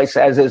better place,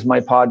 as is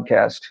my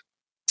podcast.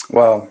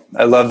 Well,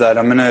 I love that.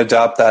 I'm going to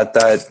adopt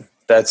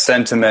that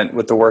sentiment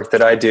with the work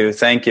that I do.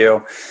 Thank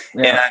you.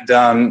 Yeah.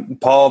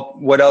 And Paul,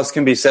 what else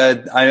can be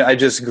said? I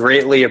just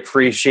greatly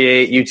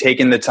appreciate you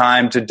taking the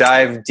time to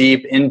dive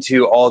deep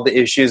into all the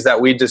issues that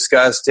we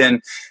discussed.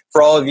 And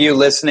for all of you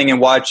listening and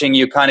watching,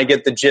 you kind of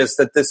get the gist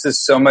that this is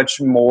so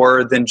much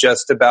more than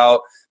just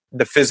about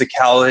the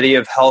physicality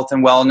of health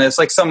and wellness.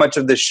 Like so much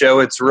of the show,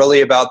 it's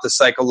really about the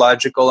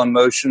psychological,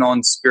 emotional,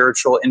 and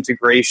spiritual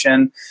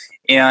integration,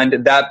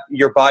 and that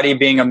your body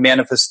being a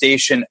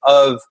manifestation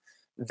of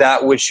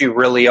that which you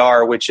really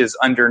are, which is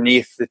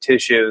underneath the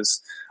tissues.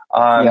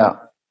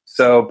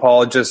 So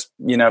Paul, just,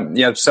 you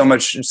have so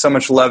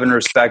much love and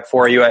respect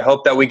for you. I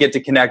hope that we get to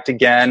connect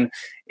again.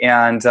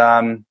 And,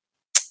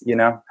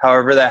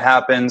 however that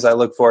happens, I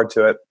look forward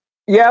to it.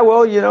 Yeah.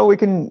 Well, we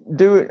can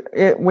do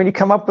it when you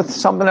come up with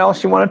something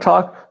else you want to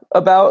talk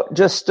about,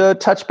 just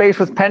touch base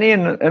with Penny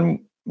and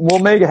we'll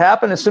make it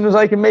happen as soon as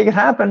I can make it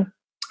happen.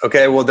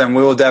 Okay. Well, then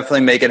we will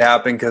definitely make it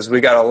happen, because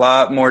we got a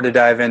lot more to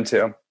dive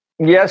into.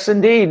 Yes,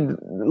 indeed.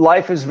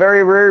 Life is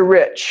very, very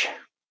rich.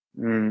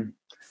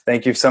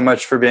 Thank you so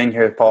much for being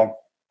here, Paul.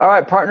 All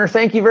right, partner.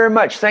 Thank you very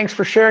much. Thanks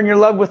for sharing your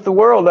love with the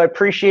world. I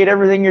appreciate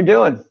everything you're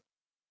doing.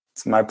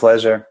 It's my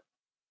pleasure.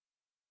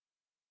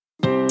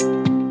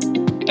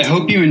 I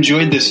hope you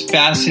enjoyed this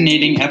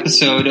fascinating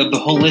episode of the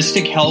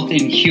Holistic Health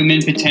and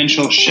Human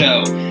Potential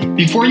show.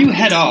 Before you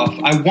head off,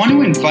 I want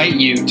to invite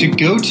you to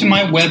go to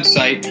my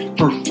website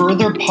for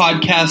further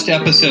podcast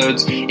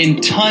episodes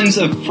and tons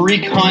of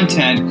free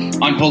content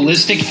on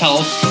holistic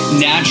health,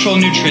 natural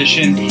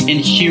nutrition,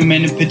 and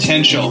human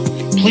potential.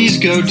 Please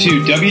go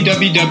to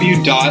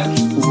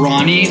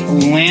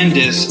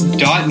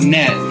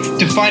www.ronnielandis.net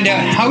to find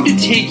out how to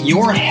take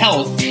your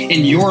health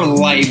and your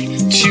life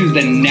to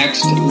the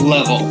next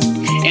level.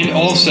 And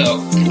also,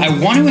 I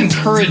want to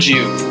encourage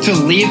you to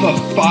leave a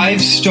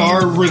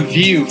 5-star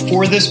review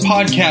for this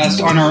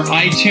podcast on our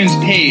iTunes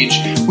page,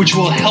 which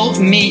will help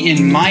me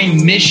in my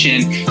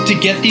mission to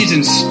get these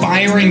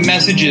inspiring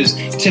messages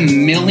to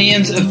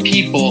millions of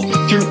people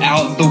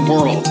throughout the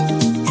world.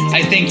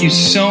 I thank you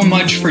so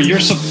much for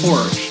your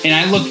support, and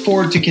I look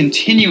forward to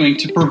continuing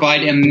to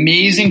provide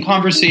amazing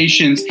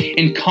conversations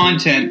and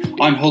content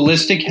on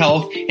holistic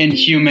health and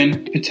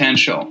human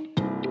potential.